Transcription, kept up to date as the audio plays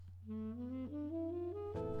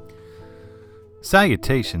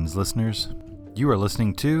Salutations, listeners. You are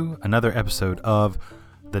listening to another episode of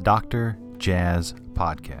the Dr. Jazz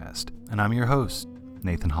Podcast, and I'm your host,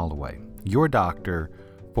 Nathan Holloway, your doctor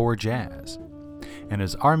for jazz. And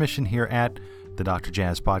it's our mission here at the Dr.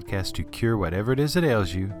 Jazz Podcast to cure whatever it is that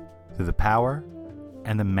ails you through the power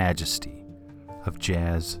and the majesty of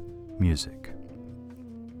jazz music.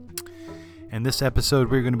 In this episode,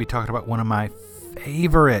 we're going to be talking about one of my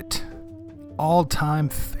all-time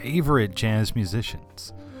favorite jazz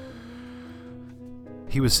musicians.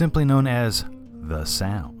 He was simply known as The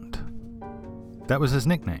Sound. That was his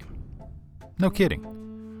nickname. No kidding.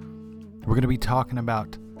 We're going to be talking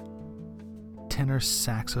about tenor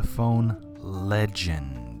saxophone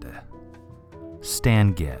legend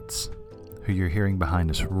Stan Getz, who you're hearing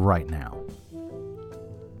behind us right now.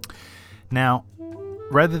 Now,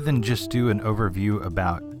 rather than just do an overview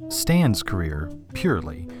about Stan's career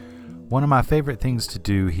purely, one of my favorite things to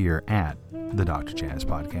do here at the Dr. Jazz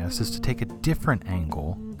Podcast is to take a different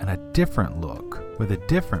angle and a different look with a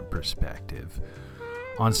different perspective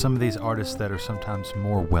on some of these artists that are sometimes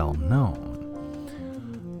more well known.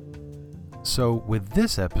 So with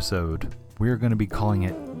this episode, we're going to be calling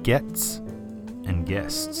it Getz and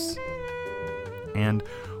Guests. And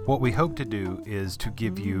what we hope to do is to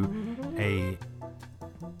give you a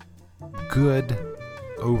good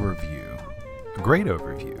overview, a great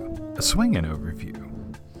overview, a swinging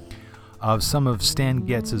overview of some of Stan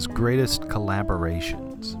Getz's greatest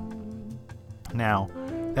collaborations. Now,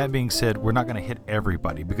 that being said, we're not going to hit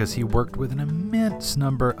everybody because he worked with an immense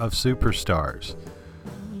number of superstars.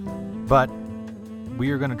 But we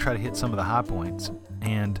are going to try to hit some of the high points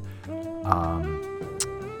and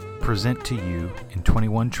present to you in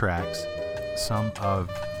 21 tracks some of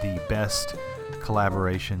the best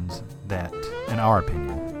collaborations that, in our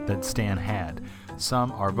opinion, that Stan had.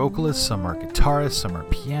 Some are vocalists, some are guitarists, some are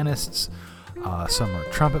pianists, some are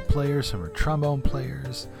trumpet players, some are trombone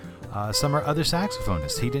players, some are other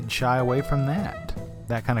saxophonists. He didn't shy away from that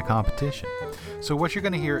kind of competition. So what you're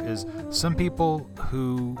going to hear is some people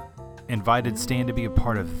who invited Stan to be a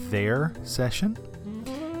part of their session.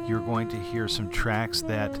 You're going to hear some tracks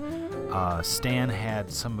that Stan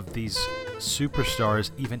had some of these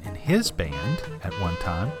superstars even in his band at one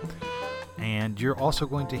time. And you're also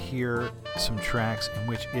going to hear some tracks in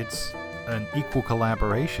which it's an equal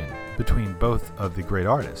collaboration between both of the great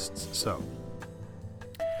artists. So,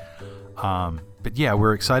 but yeah,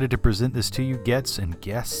 we're excited to present this to you, Getz and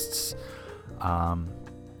Guests. And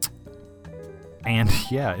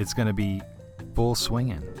yeah, it's going to be full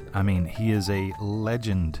swinging. I mean, he is a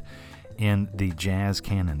legend in the jazz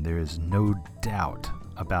canon. There is no doubt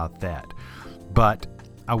about that. But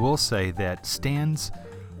I will say that Stan's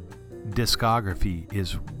discography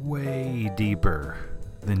is way deeper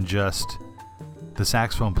than just the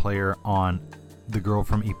saxophone player on the Girl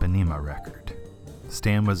from Ipanema record.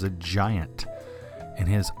 Stan was a giant in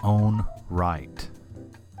his own right.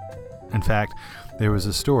 In fact, there was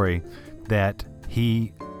a story that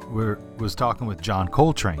he was talking with John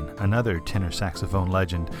Coltrane, another tenor saxophone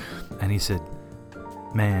legend, and he said,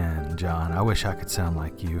 "Man, John, I wish I could sound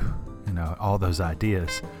like you, all those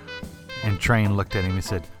ideas." And Train looked at him and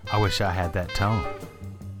said, "I wish I had that tone."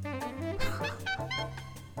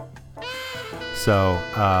 So,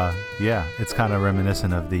 yeah, it's kind of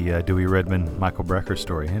reminiscent of the Dewey Redman, Michael Brecker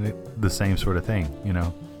story, and the same sort of thing,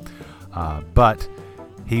 But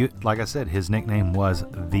he, like I said, his nickname was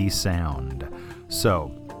The Sound.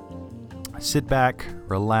 So, sit back,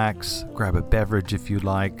 relax, grab a beverage if you'd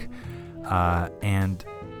like, and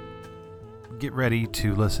get ready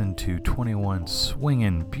to listen to 21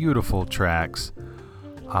 swinging, beautiful tracks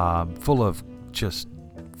full of just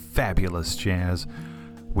fabulous jazz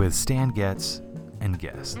with Stan Getz and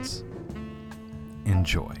Guests.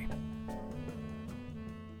 Enjoy.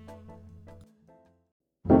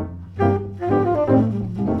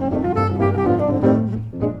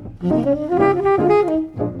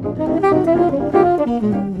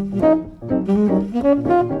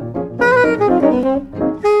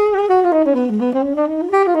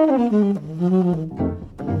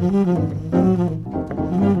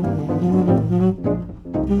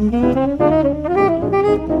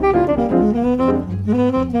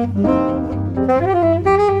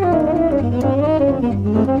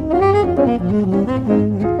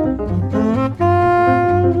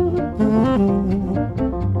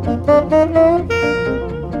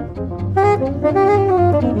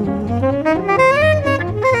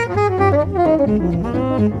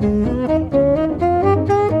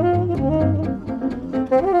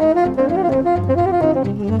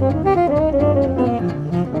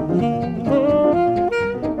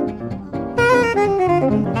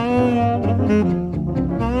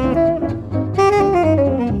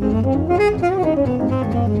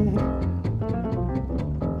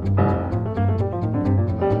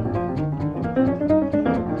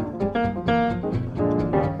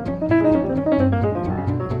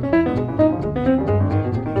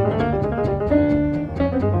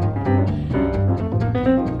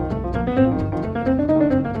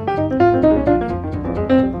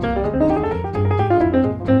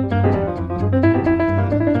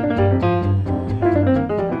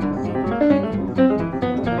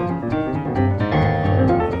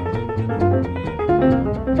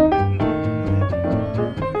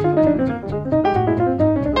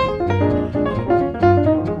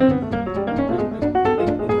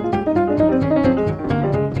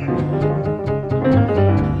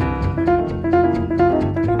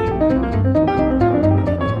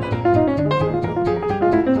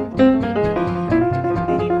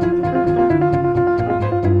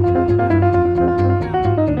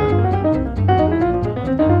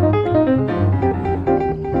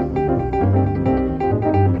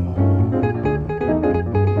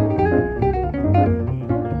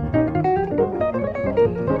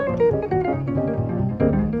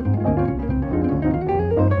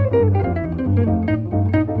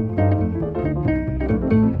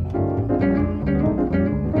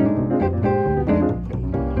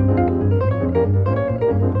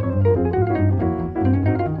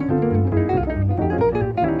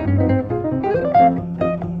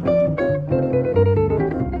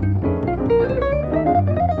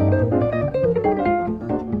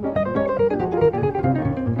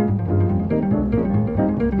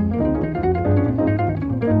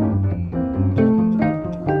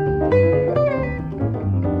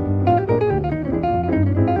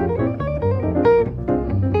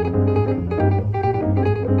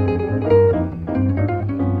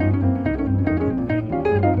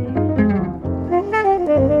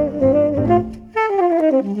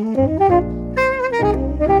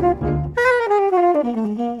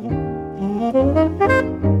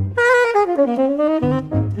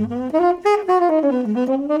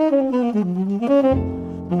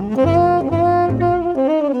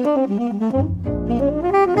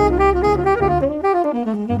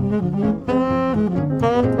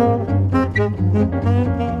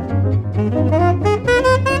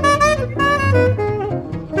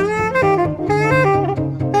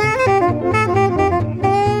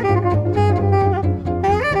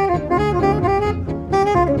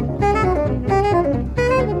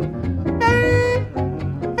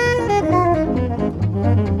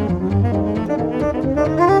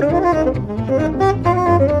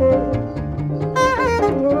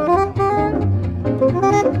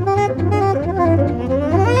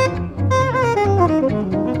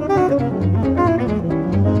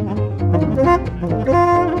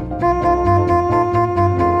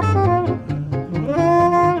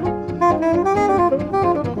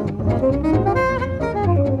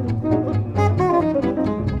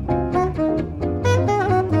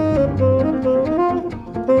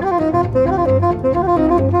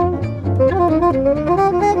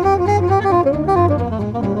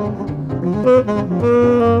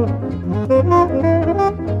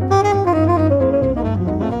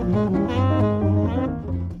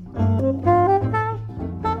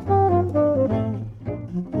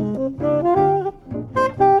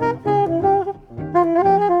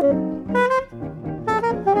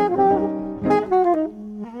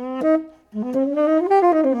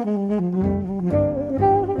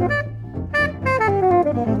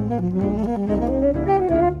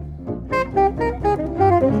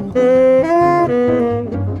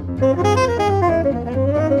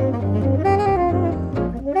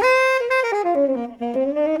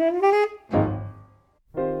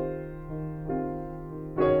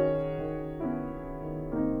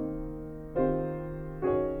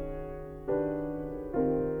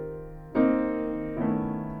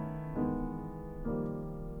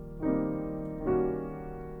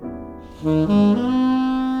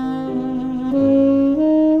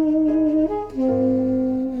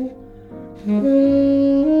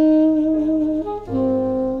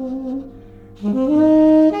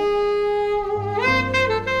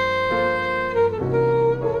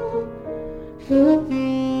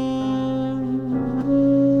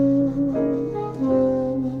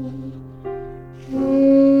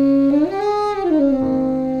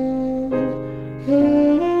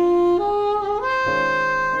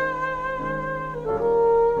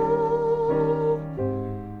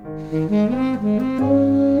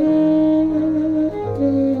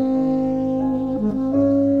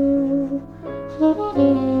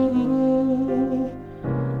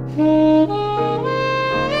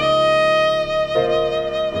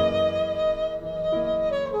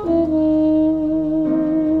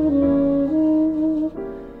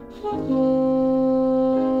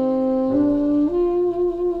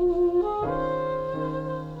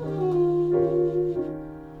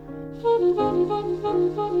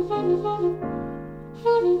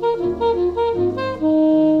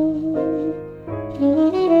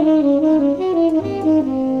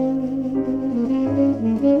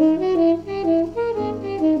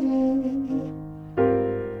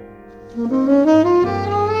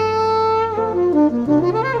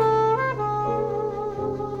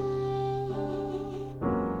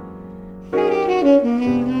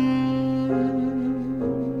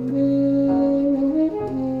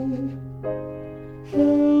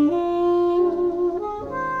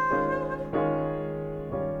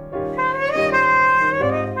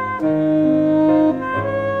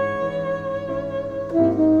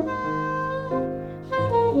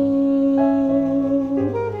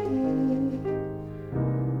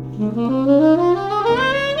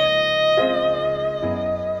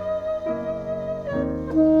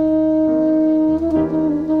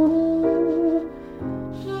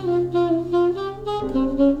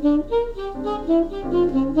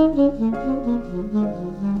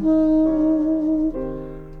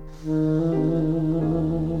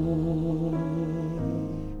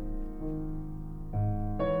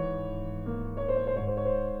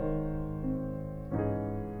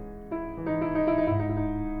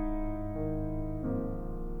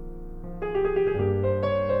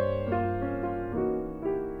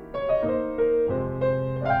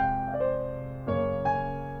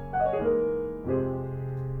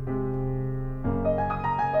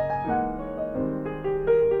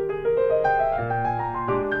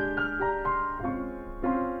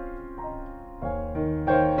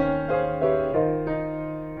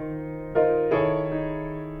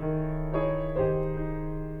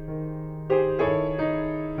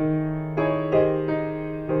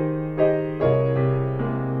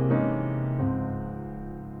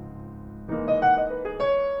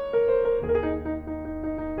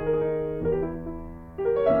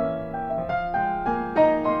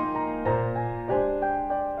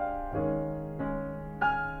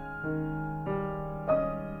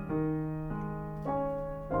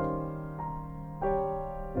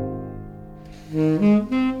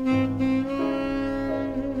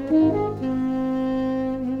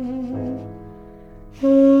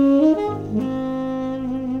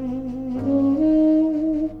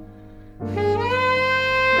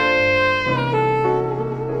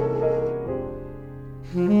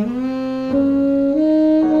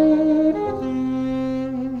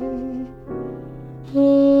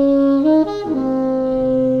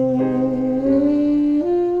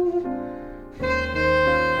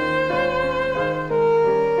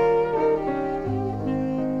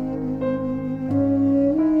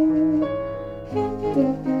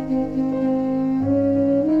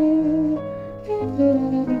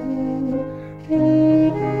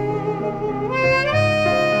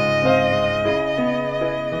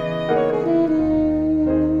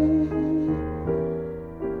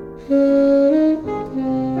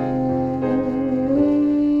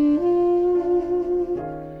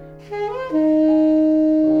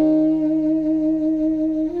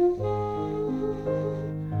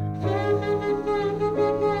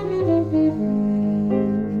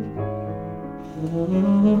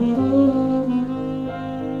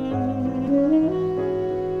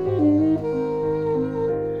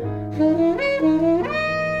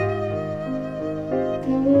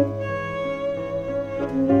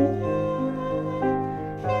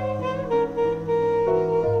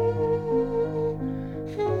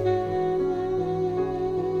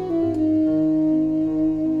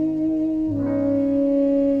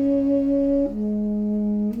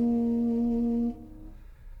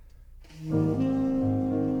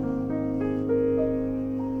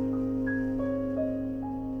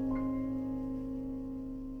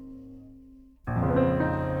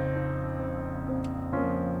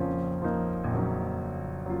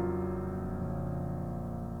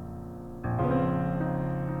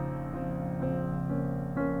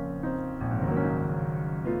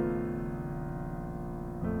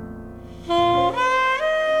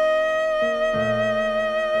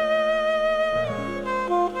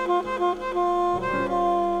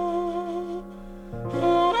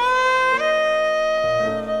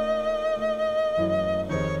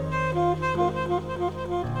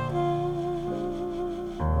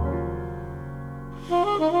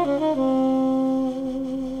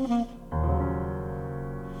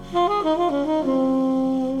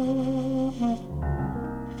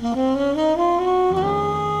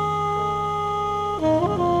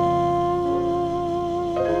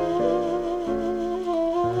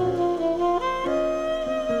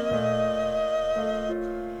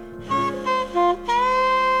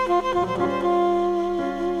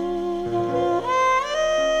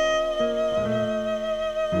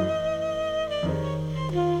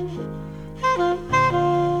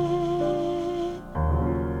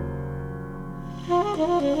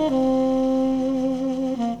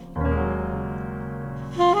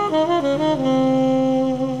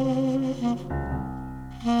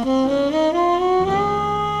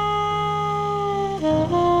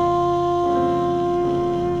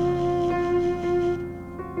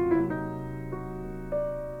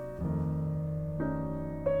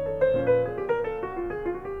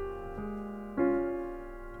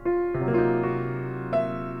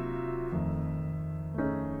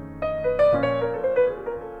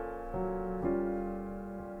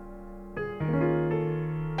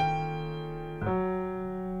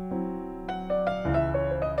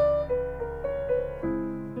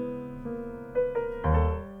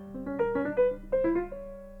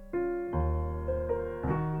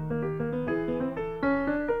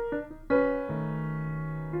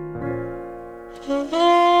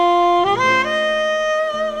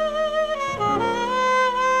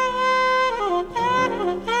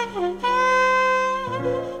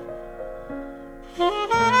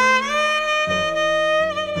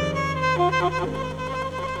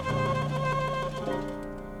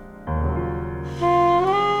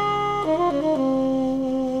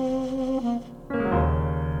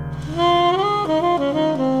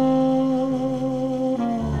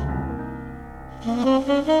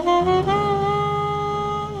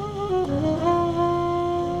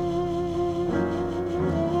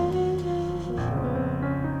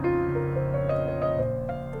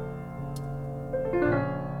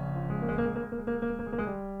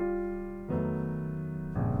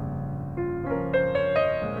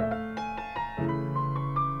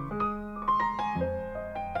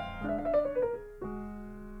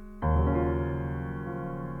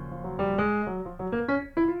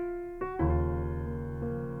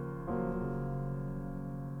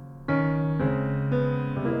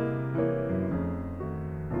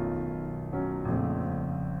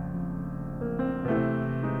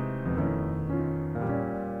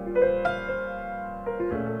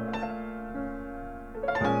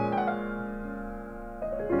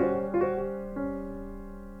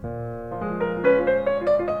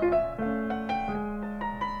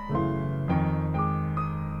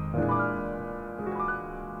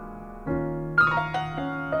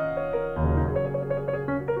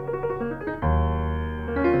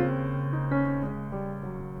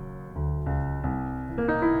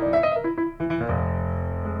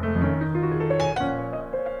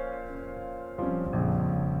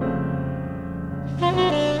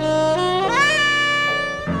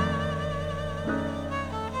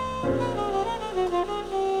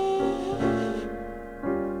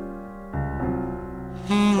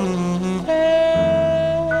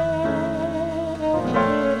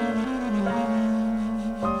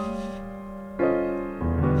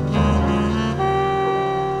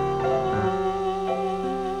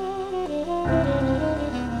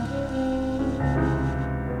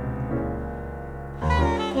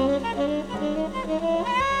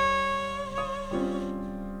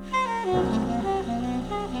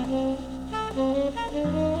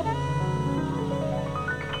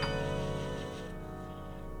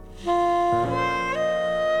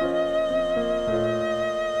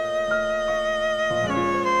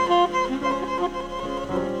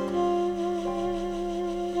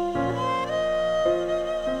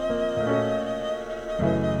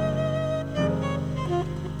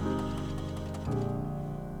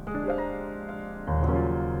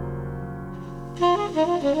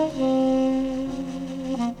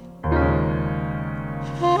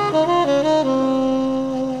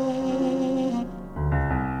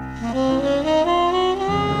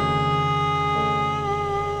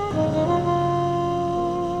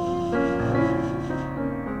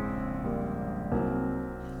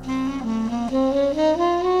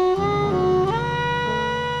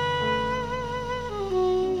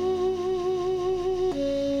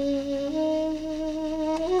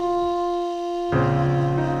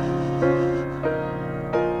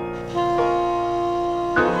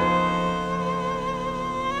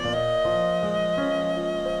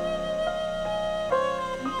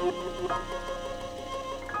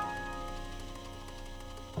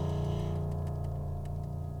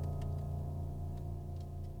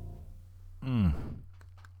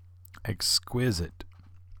 Exquisite.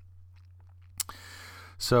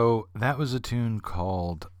 So that was a tune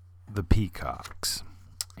called The Peacocks,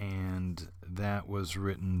 and that was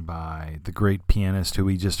written by the great pianist who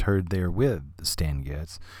we just heard there with Stan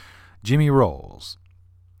Getz, Jimmy Rolls.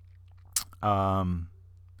 And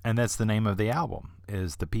that's the name of the album,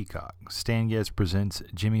 is The Peacock. Stan Getz presents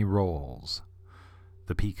Jimmy Rolls,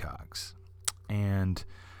 The Peacocks. And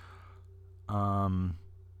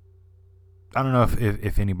I don't know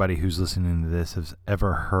if anybody who's listening to this has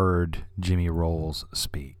ever heard Jimmy Rolls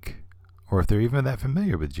speak, or if they're even that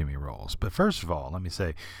familiar with Jimmy Rolls. But first of all, let me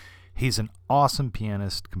say, he's an awesome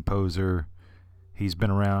pianist, composer. He's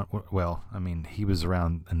been around, well, I mean, he was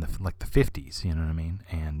around in the 50s, you know what I mean?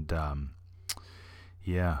 And,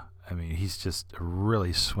 yeah, I mean, he's just a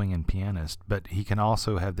really swinging pianist, but he can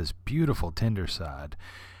also have this beautiful tender side.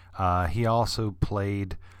 He also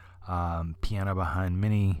played piano behind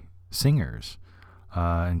many singers,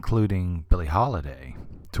 including Billie Holiday,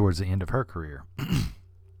 towards the end of her career.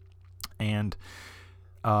 And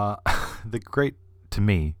the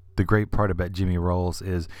great part about Jimmy Rolls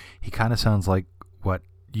is he kind of sounds like what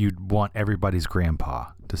you'd want everybody's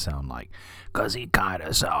grandpa to sound like, because he kind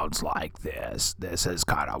of sounds like this. This is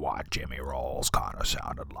kind of what Jimmy Rolls kind of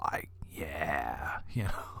sounded like. Yeah, you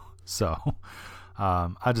know. So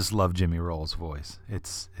I just love Jimmy Rolls' voice.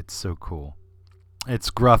 It's so cool.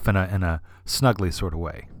 It's gruff in a snuggly sort of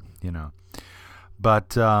way, you know.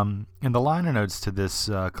 But in the liner notes to this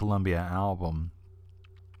Columbia album,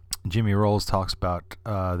 Jimmy Rolls talks about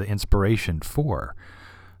the inspiration for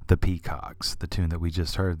The Peacocks, the tune that we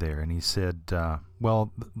just heard there. And he said, the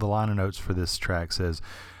liner notes for this track says,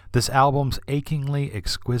 "This album's achingly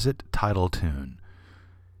exquisite title tune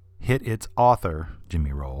hit its author,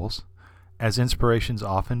 Jimmy Rolls, as inspirations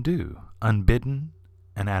often do, unbidden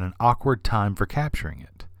and at an awkward time for capturing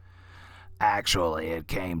it. Actually, it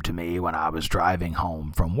came to me when I was driving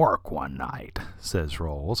home from work one night," says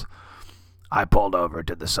Rolls. "I pulled over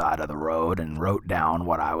to the side of the road and wrote down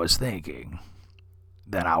what I was thinking.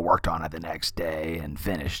 Then I worked on it the next day and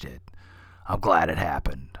finished it. I'm glad it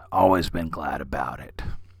happened. Always been glad about it."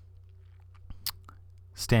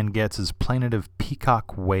 Stan Getz's plaintive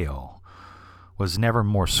peacock wail was never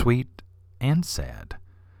more sweet and sad.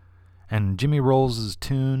 And Jimmy Rolls'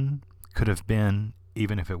 tune could have been,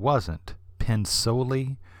 even if it wasn't, penned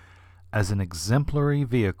solely as an exemplary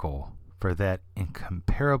vehicle for that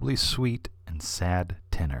incomparably sweet and sad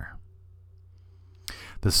tenor.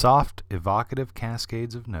 The soft, evocative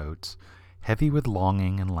cascades of notes, heavy with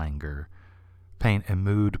longing and languor, paint a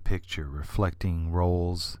mood picture reflecting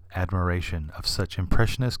Rolls' admiration of such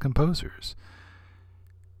impressionist composers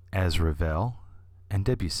as Ravel and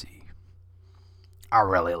Debussy. "I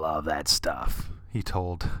really love that stuff," he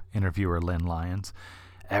told interviewer Lynn Lyons.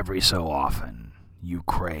 "Every so often, you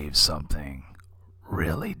crave something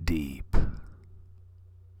really deep."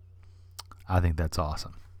 I think that's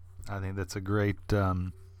awesome. I think that's a great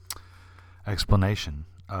explanation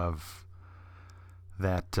of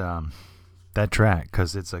that track,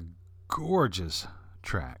 because it's a gorgeous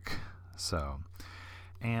track. So,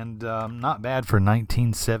 and not bad for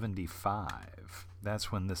 1975.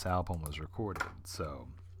 That's when this album was recorded. So,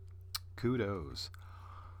 kudos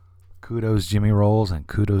Jimmy Rolls, and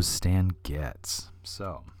kudos Stan Getz.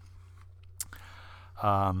 So,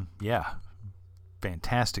 yeah,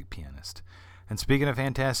 fantastic pianist. And speaking of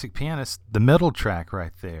fantastic pianists, the middle track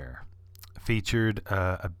right there featured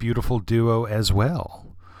a beautiful duo as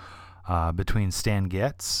well, between Stan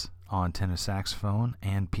Getz on tenor saxophone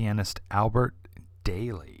and pianist Albert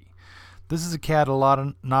Daly. This is a cat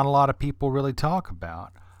not a lot of people really talk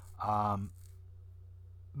about,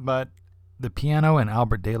 but the piano in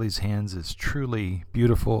Albert Daly's hands is truly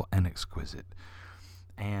beautiful and exquisite.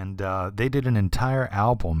 And they did an entire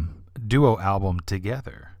duo album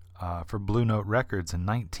together for Blue Note Records in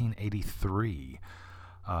 1983,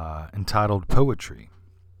 entitled Poetry.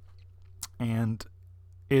 And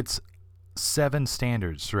it's 7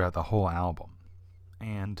 standards throughout the whole album.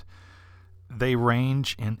 And they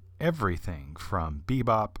range in everything from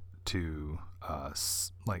bebop to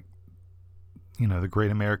the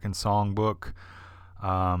Great American Songbook,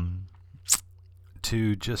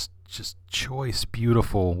 to just choice,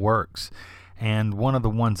 beautiful works. And one of the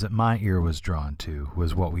ones that my ear was drawn to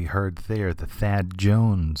was what we heard there, the Thad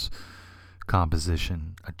Jones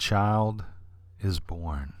composition, A Child is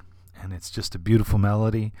Born. And it's just a beautiful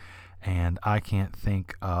melody, and I can't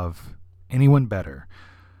think of anyone better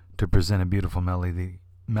to present a beautiful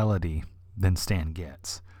melody than Stan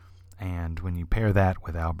Getz. And when you pair that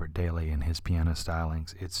with Albert Daly and his piano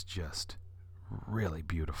stylings, it's just really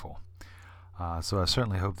beautiful. So I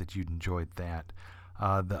certainly hope that you enjoyed that.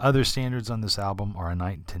 The other standards on this album are A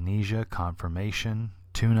Night in Tunisia, Confirmation,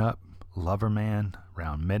 Tune Up, Lover Man,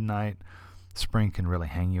 Round Midnight, Spring Can Really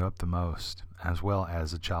Hang You Up the Most, as well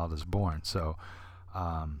as A Child is Born. So,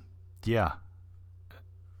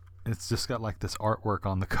 it's just got like this artwork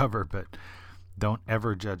on the cover, but don't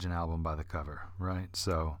ever judge an album by the cover, right?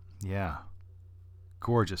 So, yeah,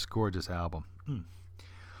 gorgeous, gorgeous album.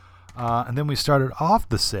 And then we started off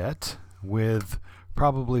the set with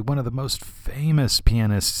probably one of the most famous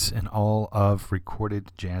pianists in all of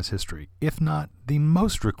recorded jazz history, if not the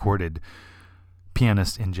most recorded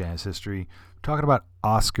pianist in jazz history. Talking about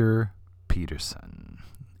Oscar Peterson.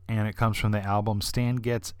 And it comes from the album Stan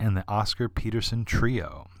Getz and the Oscar Peterson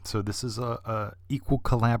Trio. So this is a equal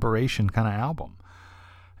collaboration kind of album.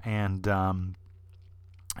 And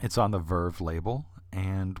it's on the Verve label.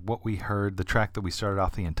 And what we heard, the track that we started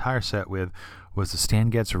off the entire set with, was the Stan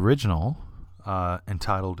Getz original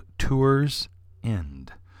entitled Tour's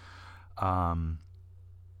End. And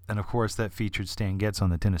of course that featured Stan Getz on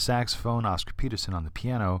the tenor saxophone, Oscar Peterson on the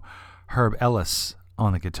piano, Herb Ellis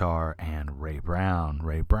on the guitar, and Ray Brown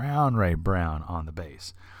on the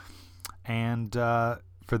bass. And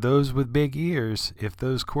for those with big ears, if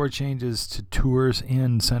those chord changes to Tour's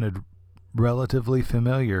End sounded relatively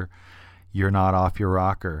familiar, you're not off your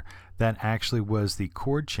rocker. That actually was the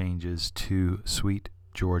chord changes to Sweet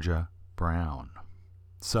Georgia Brown.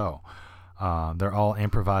 So they're all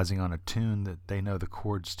improvising on a tune that they know the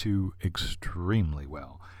chords to extremely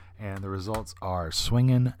well. And the results are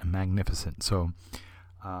swinging magnificent. So,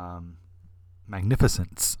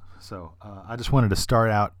 magnificence. So, I just wanted to start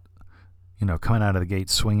out, coming out of the gate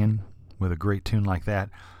swinging with a great tune like that,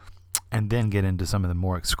 and then get into some of the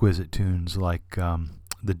more exquisite tunes like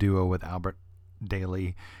the duo with Albert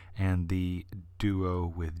Daly and the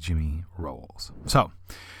duo with Jimmy Rolls. So,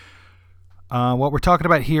 what we're talking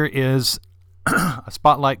about here is a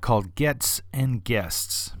spotlight called Getz and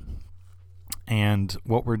Guests. And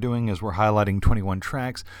what we're doing is we're highlighting 21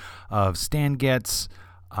 tracks of Stan Getz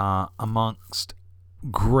amongst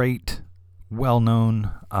great,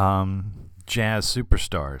 well-known jazz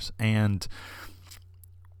superstars. And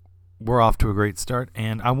we're off to a great start.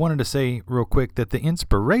 And I wanted to say real quick that the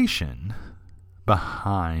inspiration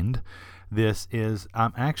behind this is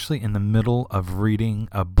I'm actually in the middle of reading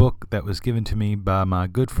a book that was given to me by my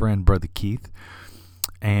good friend, Brother Keith.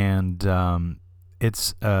 And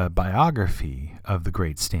it's a biography of the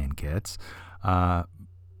great Stan Getz by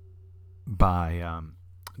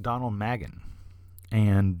Donald Magan.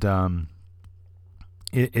 And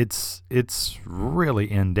it's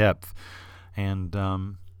really in-depth. And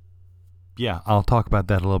I'll talk about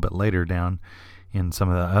that a little bit later down in some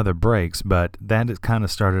of the other breaks, but that has kind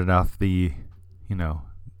of started off the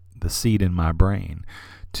seed in my brain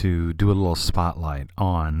to do a little spotlight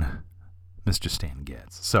on Mr. Stan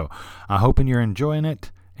Getz. So I'm hoping you're enjoying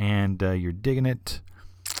it and you're digging it.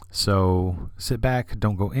 So sit back,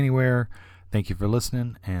 don't go anywhere. Thank you for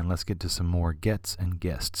listening, and let's get to some more Getz and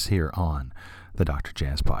Guests here on the Dr.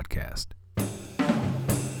 Jazz Podcast.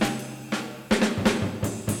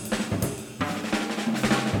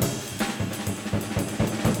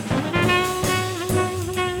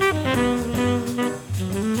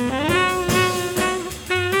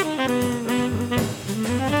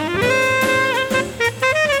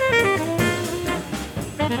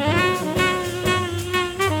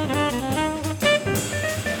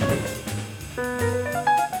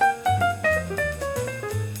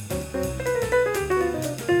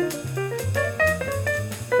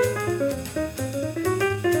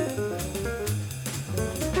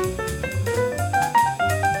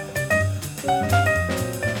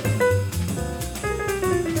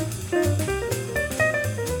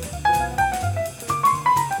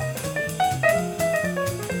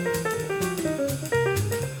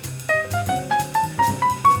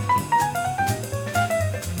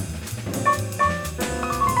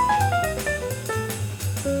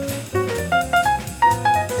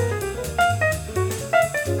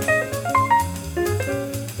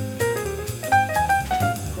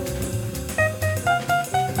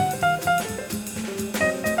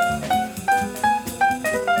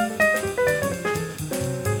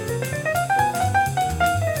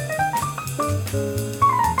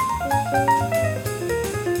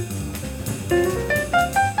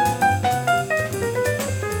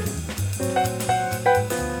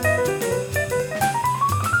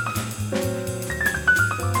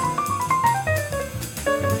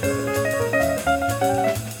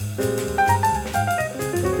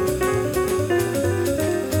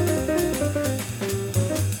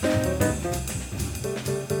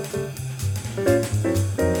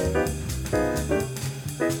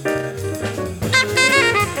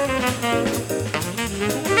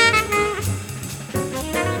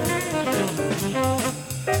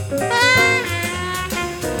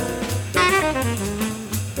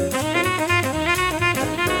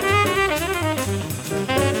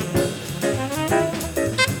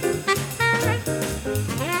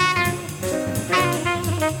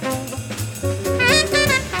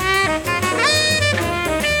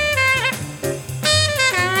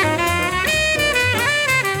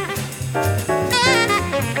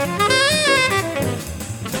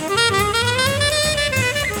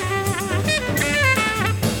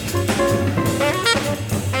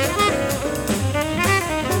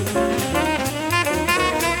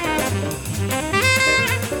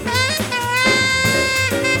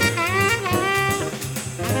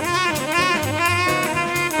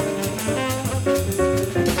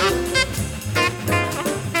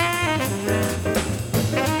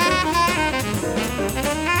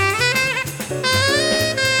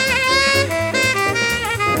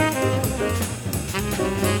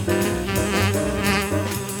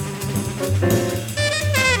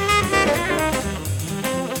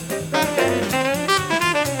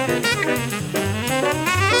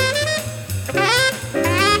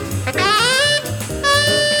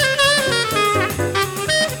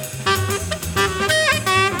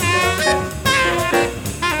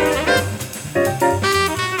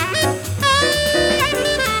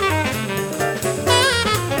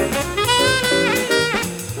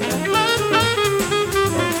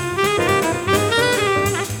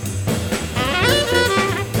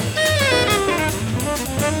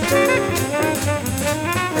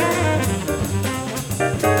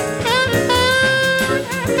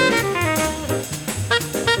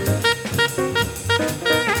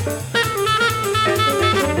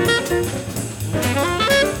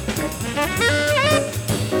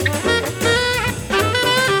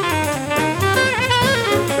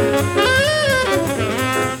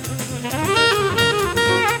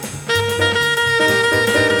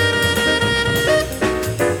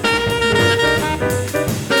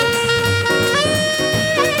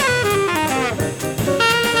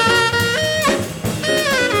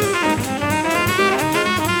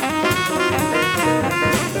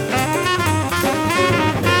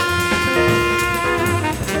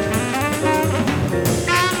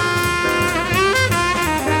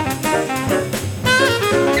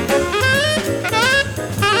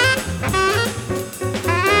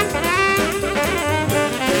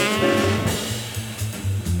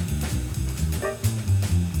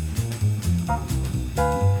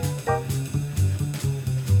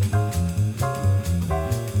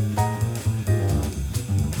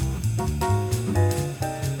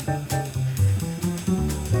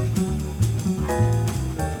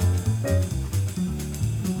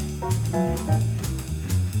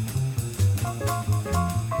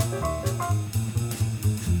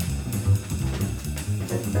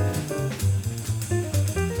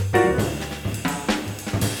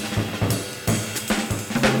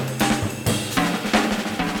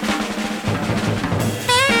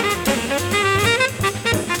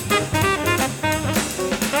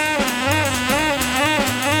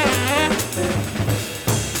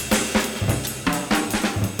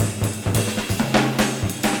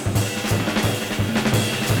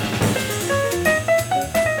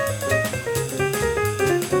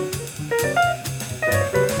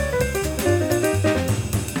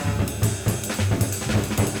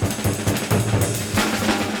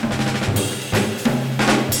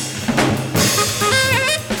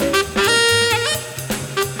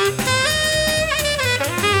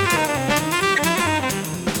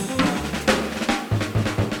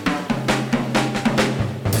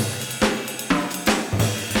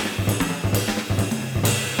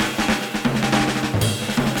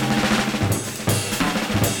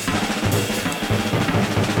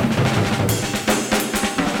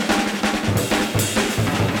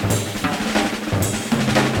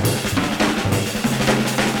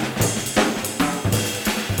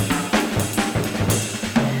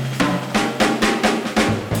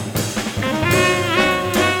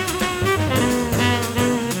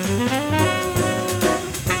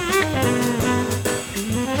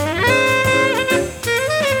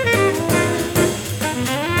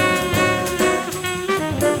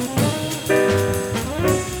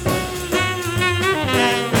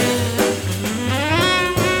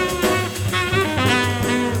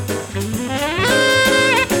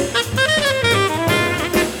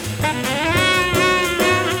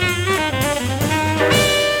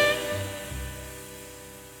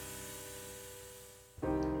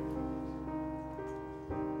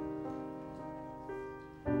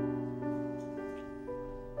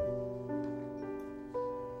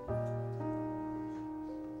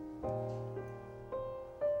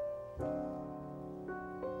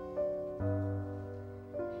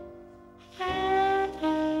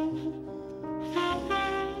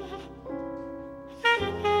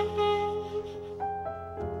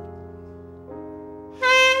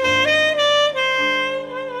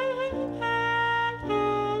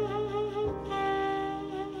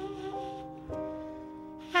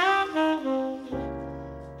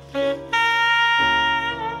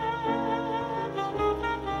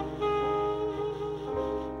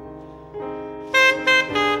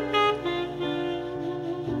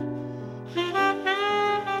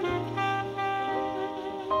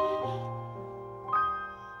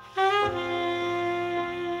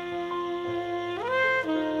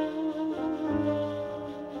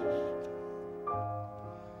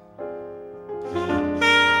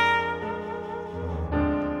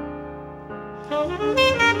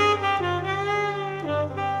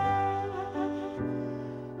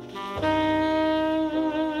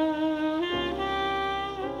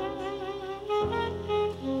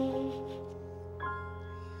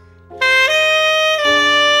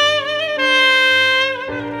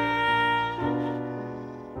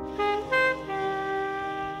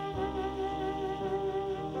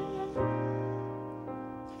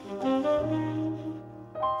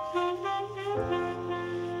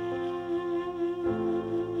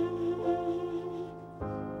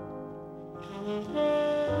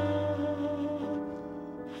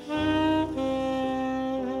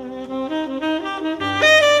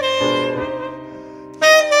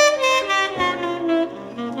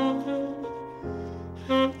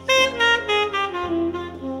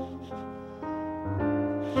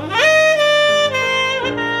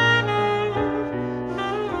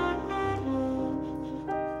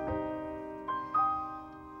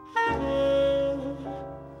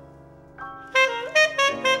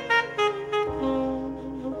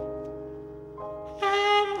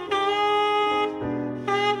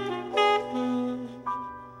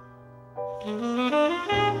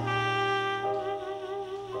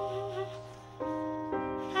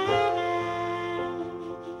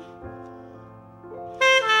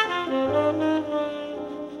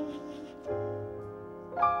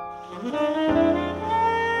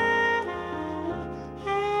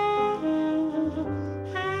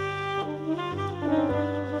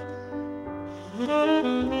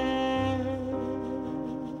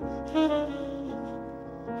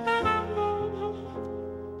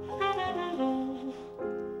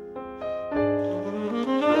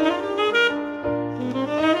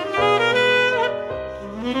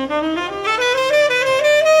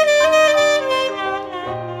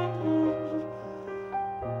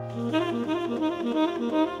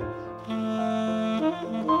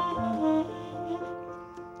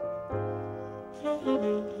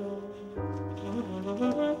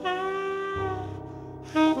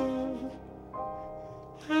 Thank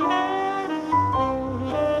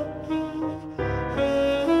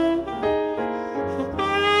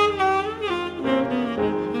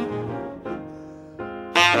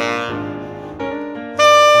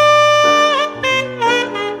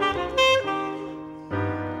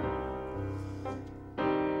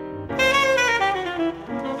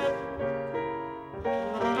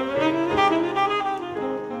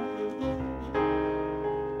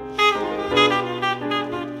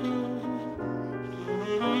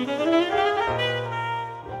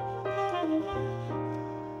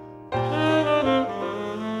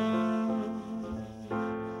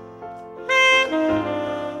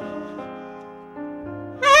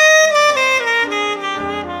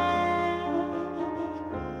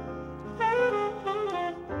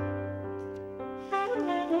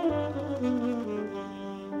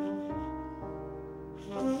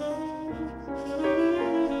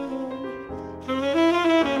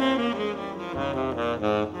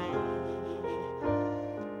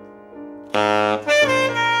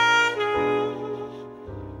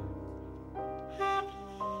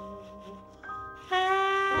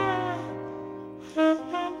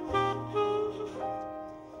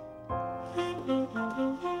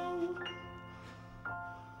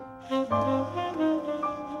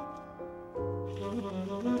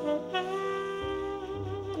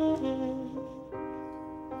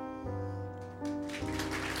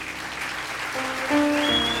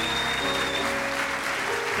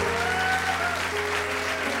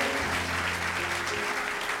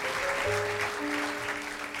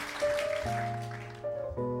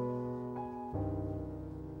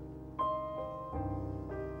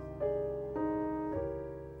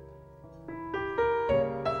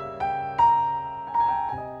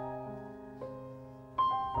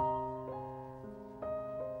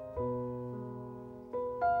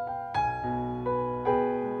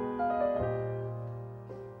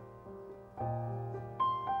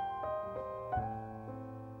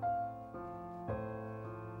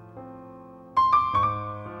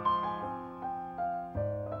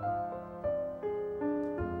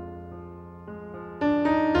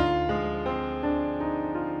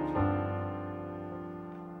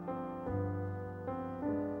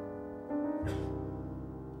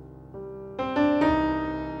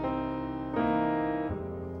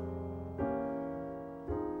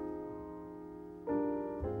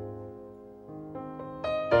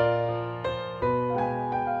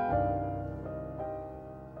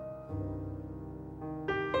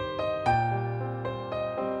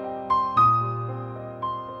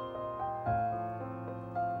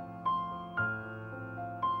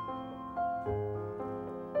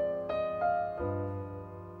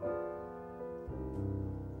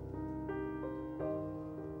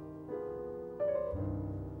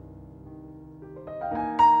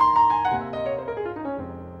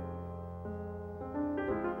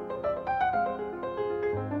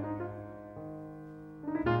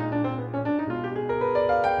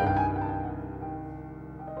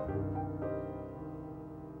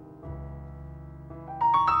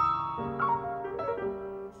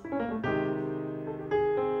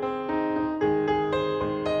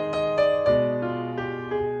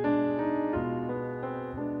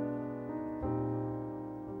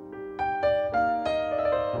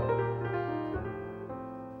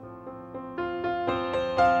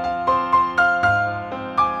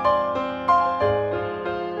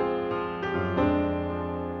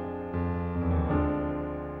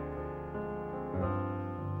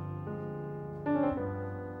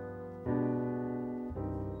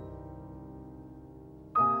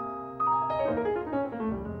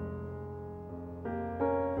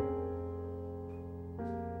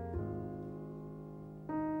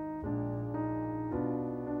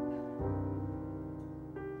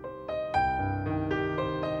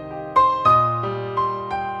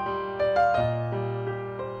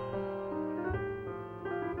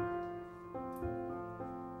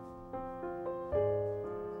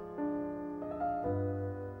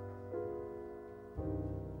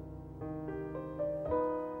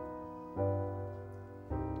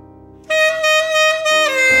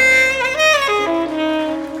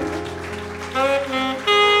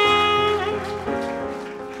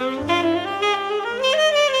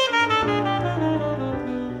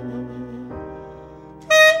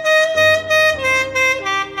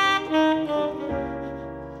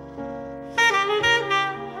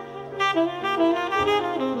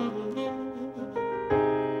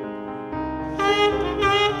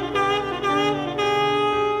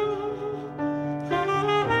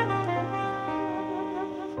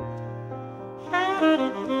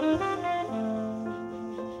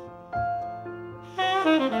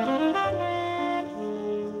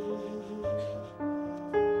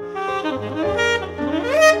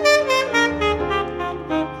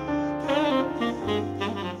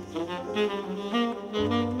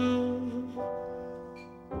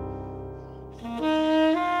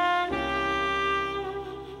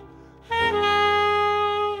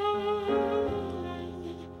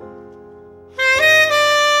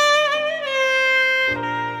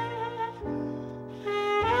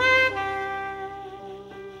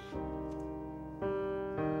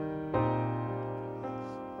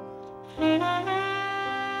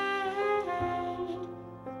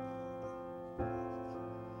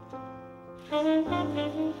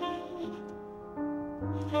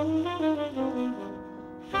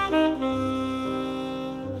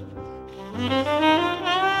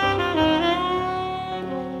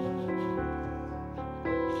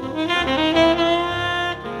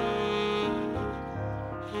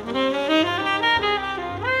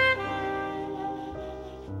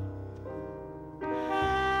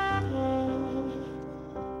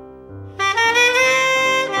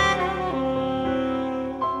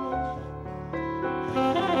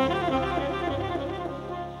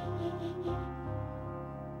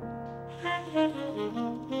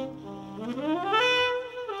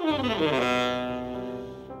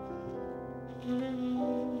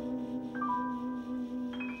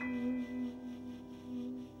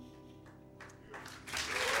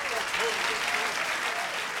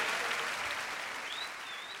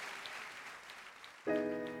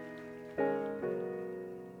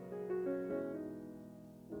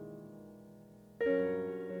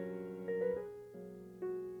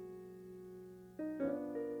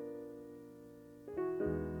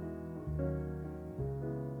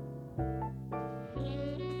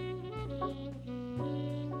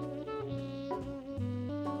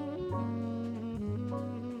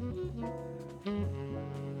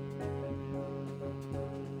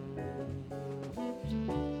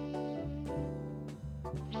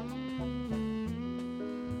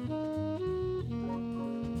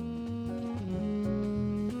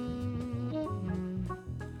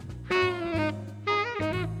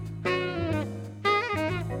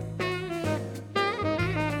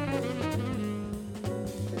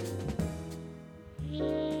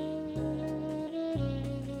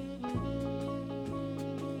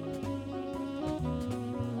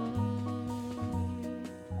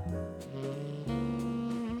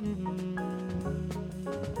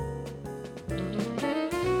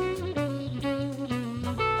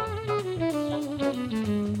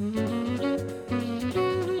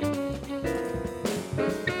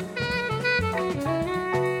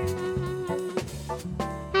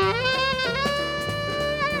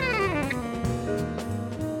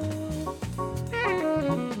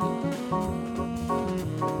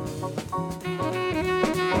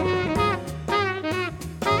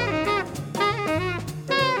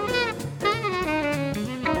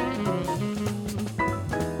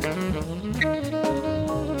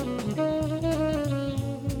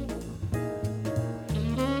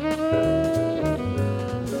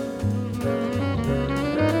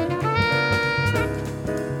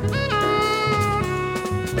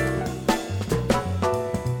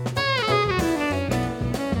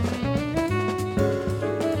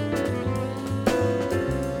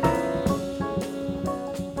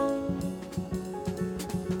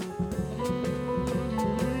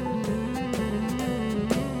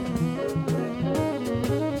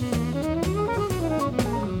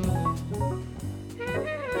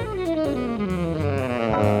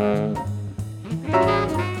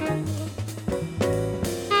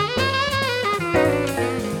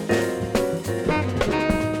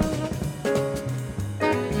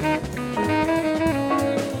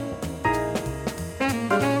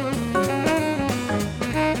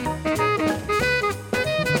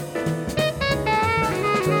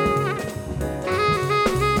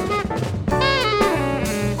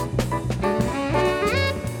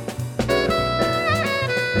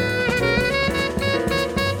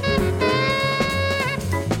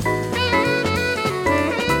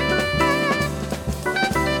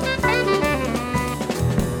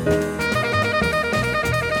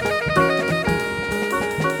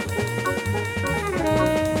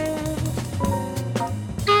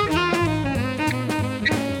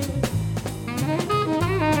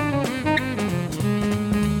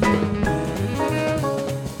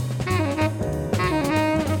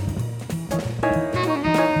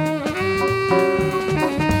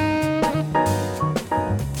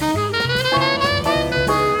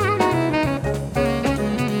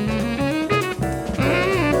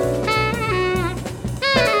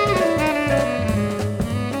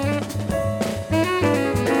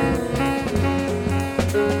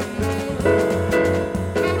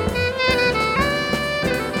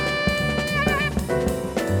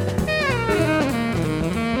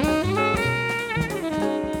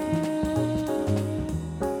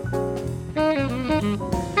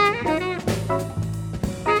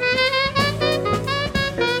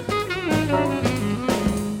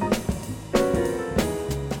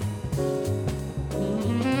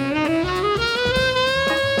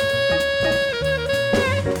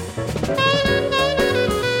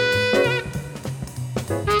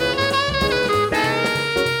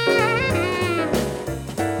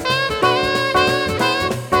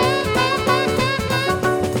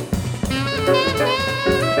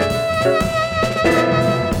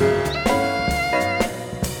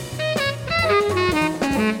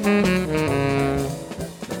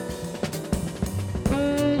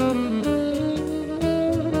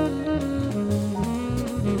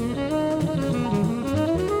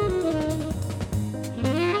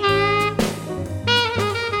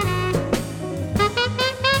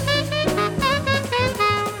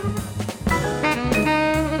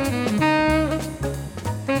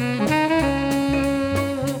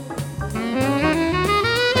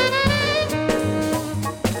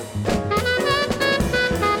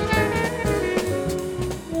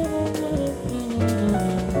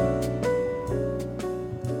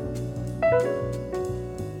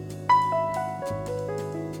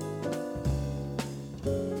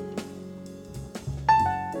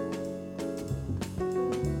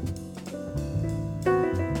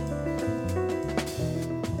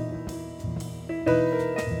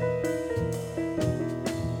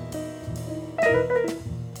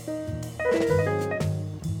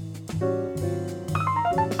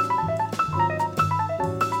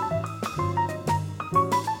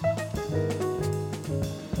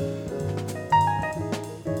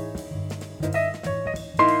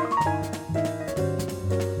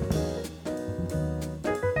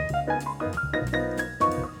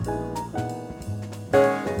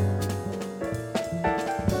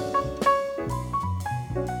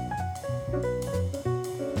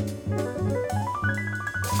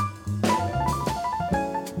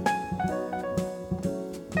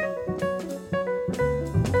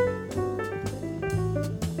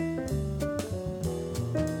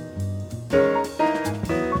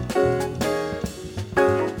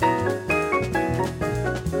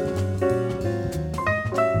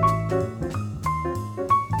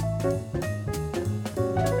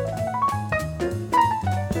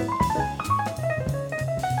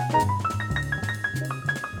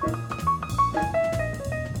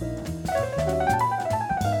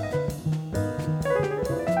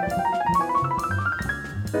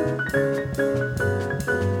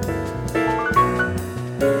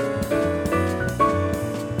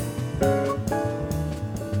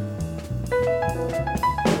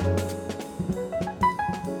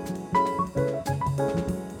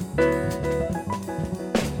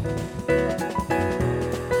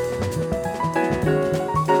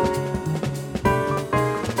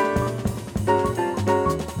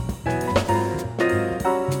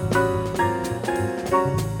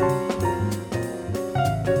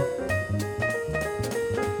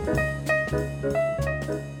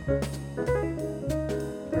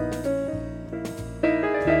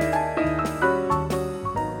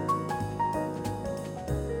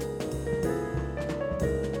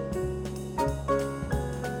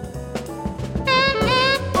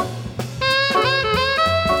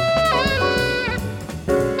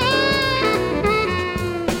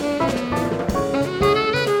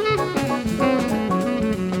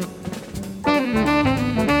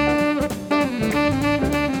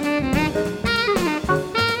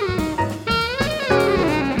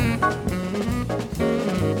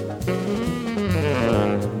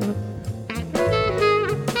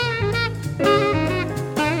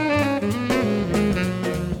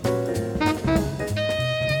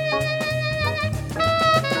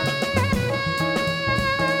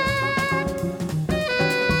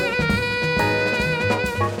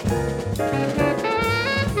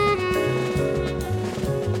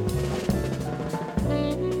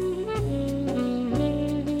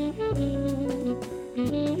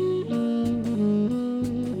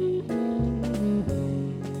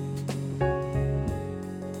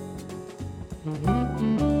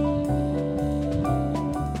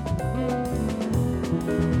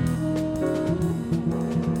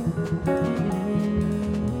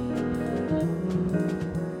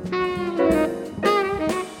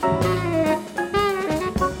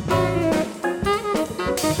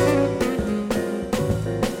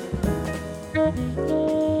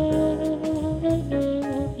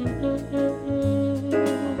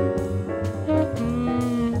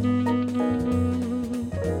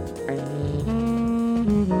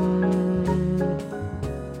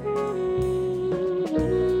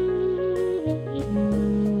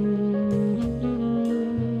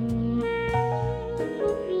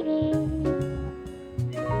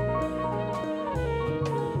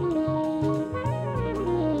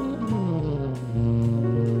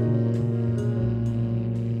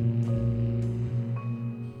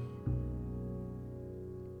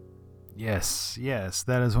Yes,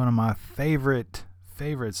 that is one of my favorite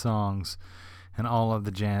songs in all of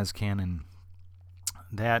the jazz canon.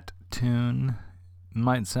 That tune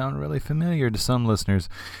might sound really familiar to some listeners.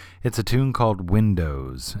 It's a tune called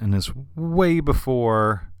Windows, and it's way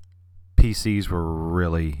before PCs were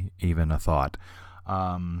really even a thought.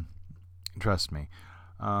 Trust me.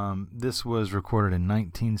 This was recorded in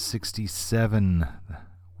 1967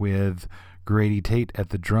 with Grady Tate at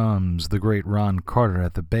the drums, the great Ron Carter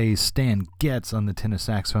at the bass, Stan Getz on the tenor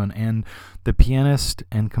saxophone, and the pianist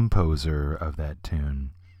and composer of that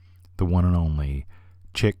tune, the one and only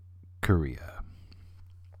Chick Corea,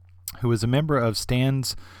 who was a member of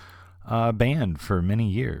Stan's band for many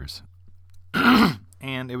years.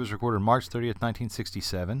 And it was recorded March 30th,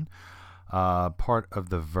 1967, part of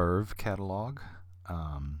the Verve catalog.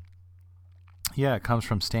 It comes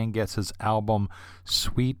from Stan Getz's album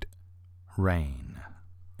Sweet Rain,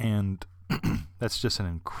 and that's just an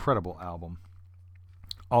incredible album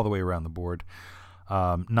all the way around the board.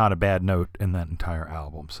 Not a bad note in that entire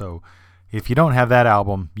album. So if you don't have that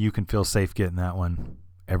album, you can feel safe getting that one.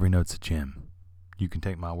 Every note's a gem. You can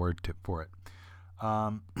take my word for it.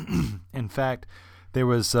 In fact, there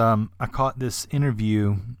was I caught this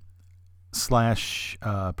interview /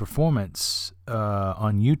 performance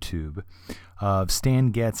on YouTube of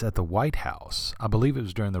Stan Getz at the White House. I believe it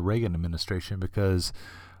was during the Reagan administration, because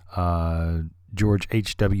George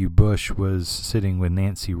H.W. Bush was sitting with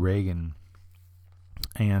Nancy Reagan,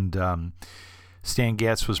 and Stan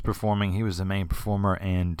Getz was performing. He was the main performer,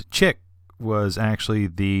 and Chick was actually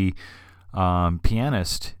the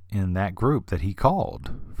pianist in that group that he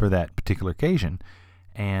called for that particular occasion.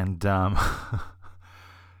 And they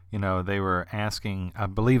were asking, I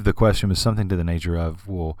believe the question was something to the nature of,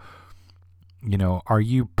 well, are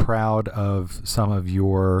you proud of some of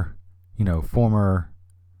your, former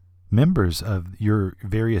members of your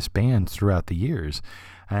various bands throughout the years?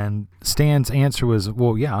 And Stan's answer was,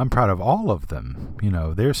 well, yeah, I'm proud of all of them.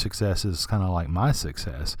 Their success is kind of like my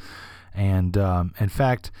success. And in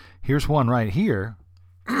fact, here's one right here.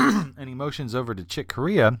 And he motions over to Chick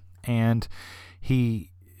Corea, and he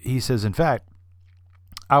says, in fact,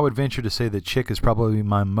 I would venture to say that Chick is probably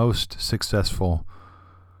my most successful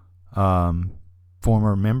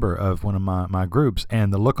former member of one of my groups.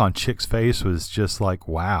 And the look on Chick's face was just like,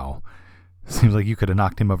 wow. Seems like you could have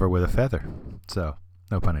knocked him over with a feather. So,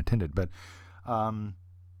 no pun intended. But,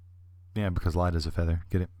 because light is a feather.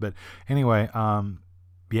 Get it? But anyway, I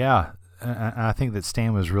think that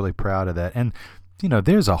Stan was really proud of that. And,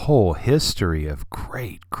 there's a whole history of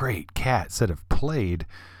great, great cats that have played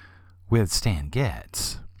with Stan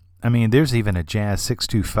Getz. I mean, there's even a Jazz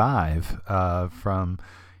 625 from,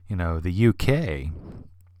 the UK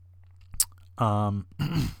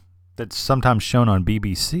that's sometimes shown on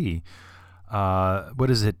BBC.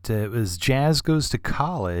 What is it? It was Jazz Goes to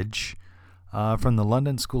College from the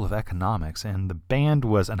London School of Economics, and the band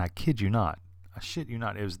was, and I kid you not, I shit you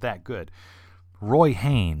not, it was that good. Roy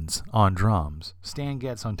Haynes on drums, Stan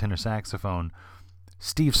Getz on tenor saxophone,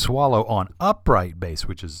 Steve Swallow on upright bass,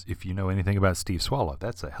 which is, if you know anything about Steve Swallow,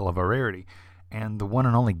 that's a hell of a rarity, and the one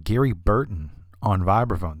and only Gary Burton on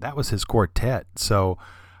vibraphone. That was his quartet. So,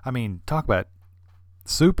 I mean, talk about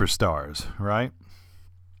superstars, right?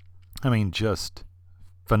 I mean, just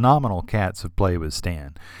phenomenal cats have played with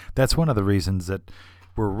Stan. That's one of the reasons that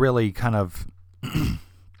we're really kind of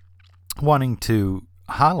wanting to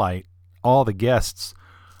highlight all the guests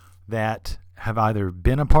that have either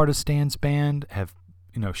been a part of Stan's band, have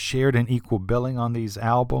shared an equal billing on these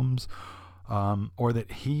albums, or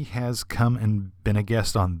that he has come and been a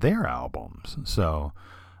guest on their albums. So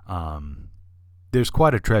there's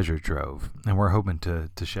quite a treasure trove, and we're hoping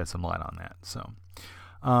to shed some light on that. So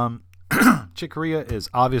Chick Corea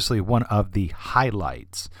is obviously one of the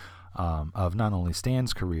highlights of not only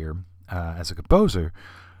Stan's career as a composer,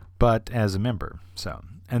 but as a member. So,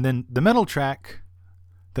 and then the middle track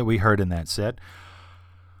that we heard in that set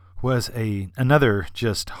was another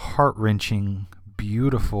just heart-wrenching,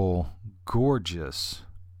 beautiful, gorgeous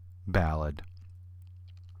ballad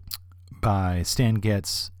by Stan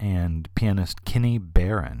Getz and pianist Kenny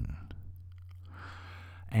Barron.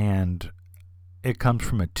 And it comes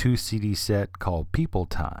from a 2-CD set called People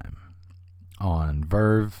Time on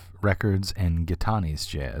Verve Records and Gitani's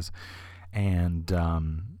Jazz. And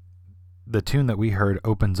the tune that we heard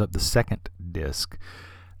opens up the second disc,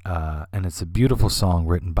 and it's a beautiful song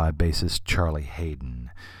written by bassist Charlie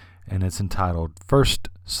Hayden, and it's entitled First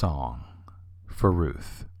Song for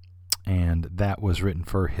Ruth, and that was written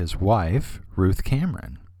for his wife, Ruth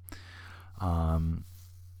Cameron. I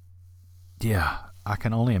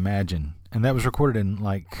can only imagine, and that was recorded in,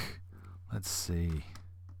 let's see,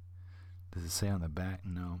 does it say on the back?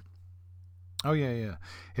 No. Oh, yeah.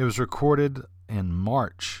 It was recorded in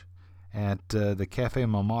March at the Café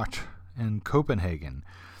Montmartre in Copenhagen.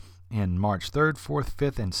 in March 3rd, 4th,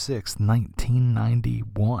 5th, and 6th,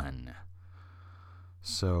 1991.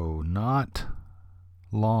 So not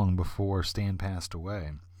long before Stan passed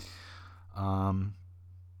away.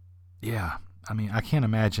 Yeah, I mean, I can't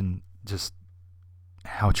imagine just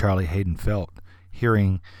how Charlie Hayden felt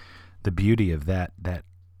hearing the beauty of that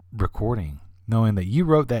recording, knowing that you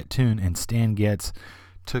wrote that tune and Stan Getz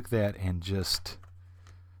took that and just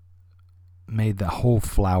made the whole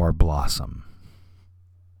flower blossom.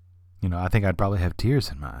 You know, I think I'd probably have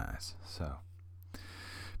tears in my eyes. So,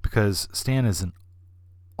 because Stan is an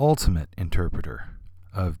ultimate interpreter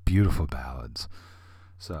of beautiful ballads.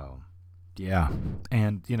 So, yeah.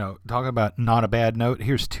 And, you know, talking about not a bad note,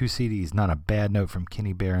 here's 2 CDs, Not a Bad Note from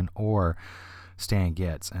Kenny Barron or Stan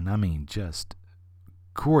Getz. And I mean, just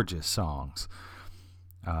gorgeous songs.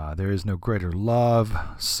 There Is No Greater Love,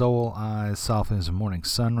 Soul Eyes, Softly as a Morning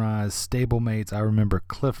Sunrise, Stablemates, I Remember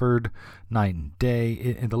Clifford, Night and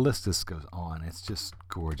Day, and the list just goes on. It's just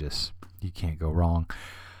gorgeous. You can't go wrong.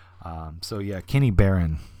 So yeah, Kenny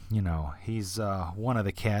Barron, you know, he's one of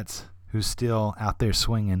the cats who's still out there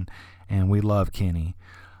swinging, and we love Kenny.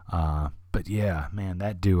 But yeah, man,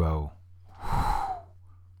 that duo,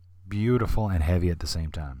 beautiful and heavy at the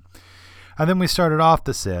same time. And then we started off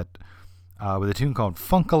the set with a tune called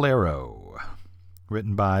Funkalero,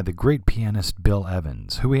 written by the great pianist Bill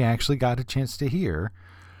Evans, who we actually got a chance to hear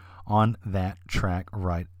on that track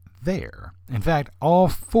right there. In fact, all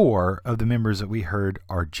 4 of the members that we heard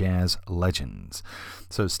are jazz legends.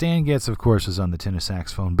 So Stan Getz, of course, is on the tenor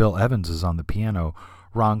saxophone. Bill Evans is on the piano.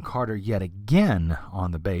 Ron Carter yet again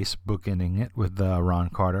on the bass, bookending it with Ron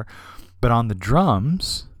Carter. But on the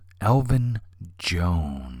drums, Elvin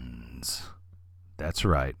Jones. That's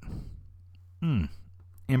right.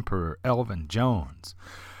 Emperor Elvin Jones.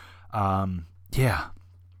 Yeah.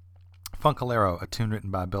 Funkalero, a tune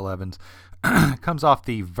written by Bill Evans, comes off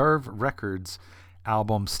the Verve Records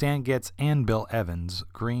album, Stan Getz and Bill Evans.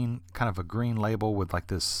 Green, kind of a green label with like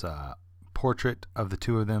this portrait of the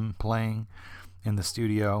 2 of them playing in the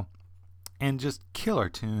studio. And just killer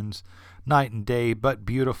tunes. Night and Day, But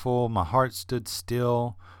Beautiful, My Heart Stood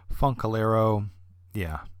Still, Funkalero.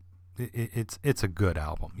 Yeah. It's a good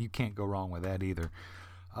album. You can't go wrong with that either.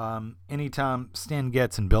 Anytime Stan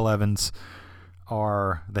Getz and Bill Evans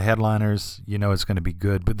are the headliners, you know it's going to be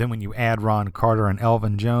good. But then when you add Ron Carter and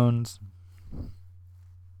Elvin Jones,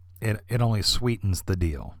 it only sweetens the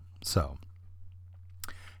deal. So,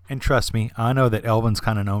 and trust me, I know that Elvin's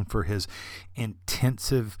kind of known for his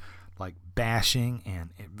intensive, like bashing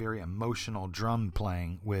and very emotional drum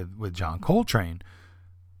playing with John Coltrane,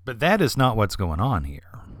 but that is not what's going on here.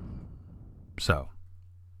 So,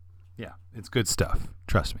 yeah, it's good stuff.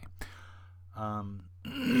 Trust me.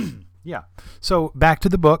 Yeah. So back to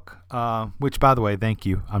the book, which, by the way, thank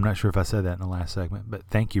you. I'm not sure if I said that in the last segment, but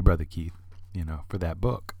thank you, Brother Keith, you know, for that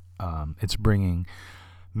book. It's bringing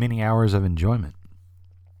many hours of enjoyment,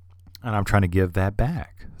 and I'm trying to give that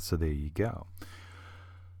back. So there you go.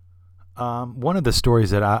 One of the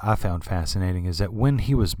stories that I found fascinating is that when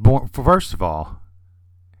he was born, first of all,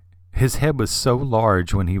 his head was so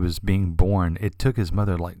large when he was being born, it took his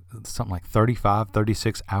mother something like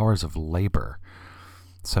 36 hours of labor.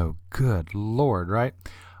 So good Lord, right?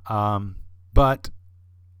 But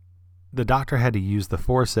the doctor had to use the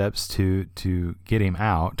forceps to get him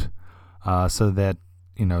out, so that,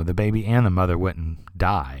 you know, the baby and the mother wouldn't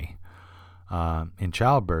die in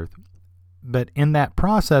childbirth. But in that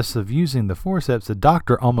process of using the forceps, the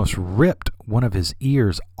doctor almost ripped one of his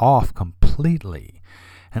ears off completely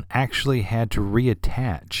and actually had to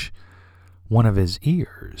reattach one of his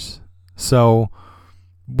ears. So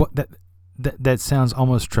that sounds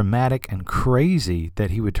almost traumatic and crazy that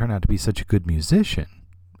he would turn out to be such a good musician,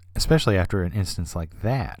 especially after an instance like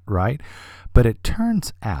that, right? But it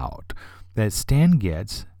turns out that Stan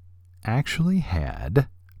Getz actually had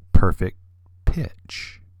perfect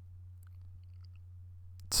pitch.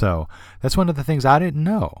 So that's one of the things I didn't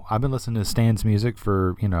know. I've been listening to Stan's music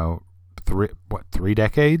for, you know, 3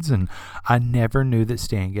 decades, and I never knew that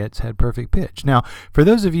Stan Getz had perfect pitch. Now, for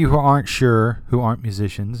those of you who aren't sure, who aren't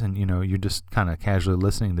musicians, and, you know, you're just kind of casually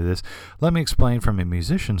listening to this, let me explain from a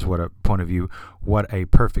musician's point of view what a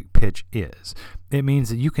perfect pitch is. It means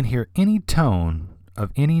that you can hear any tone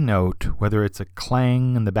of any note, whether it's a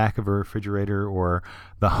clang in the back of a refrigerator or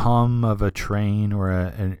the hum of a train or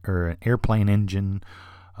an airplane engine,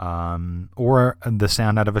 or the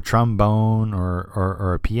sound out of a trombone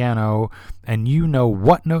or a piano, and you know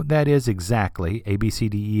what note that is exactly, A, B, C,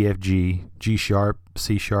 D, E, F, G, G sharp,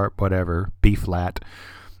 C sharp, whatever, B flat,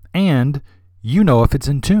 and you know if it's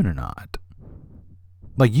in tune or not.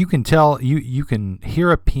 Like you can tell, you can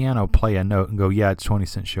hear a piano play a note and go, yeah, it's 20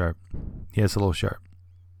 cents sharp. Yeah, it's a little sharp.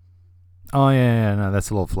 Oh, yeah, no,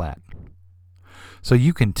 that's a little flat. So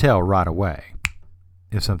you can tell right away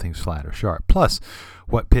if something's flat or sharp. Plus,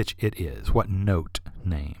 what pitch it is, what note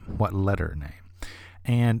name, what letter name.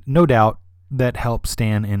 And no doubt that helped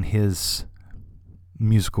Stan in his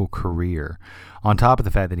musical career, on top of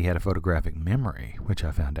the fact that he had a photographic memory, which I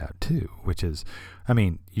found out too, which is, I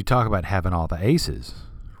mean, you talk about having all the aces,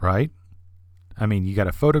 right? I mean, you got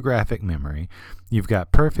a photographic memory, you've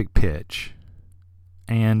got perfect pitch,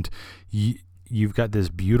 and you've got this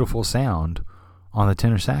beautiful sound on the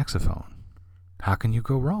tenor saxophone. How can you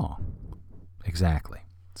go wrong? Exactly.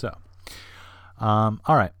 So, all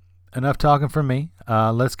right, enough talking from me.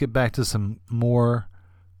 Let's get back to some more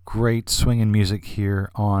great swinging music here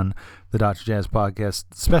on the Dr. Jazz Podcast,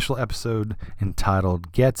 special episode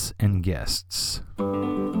entitled Getz and Guests.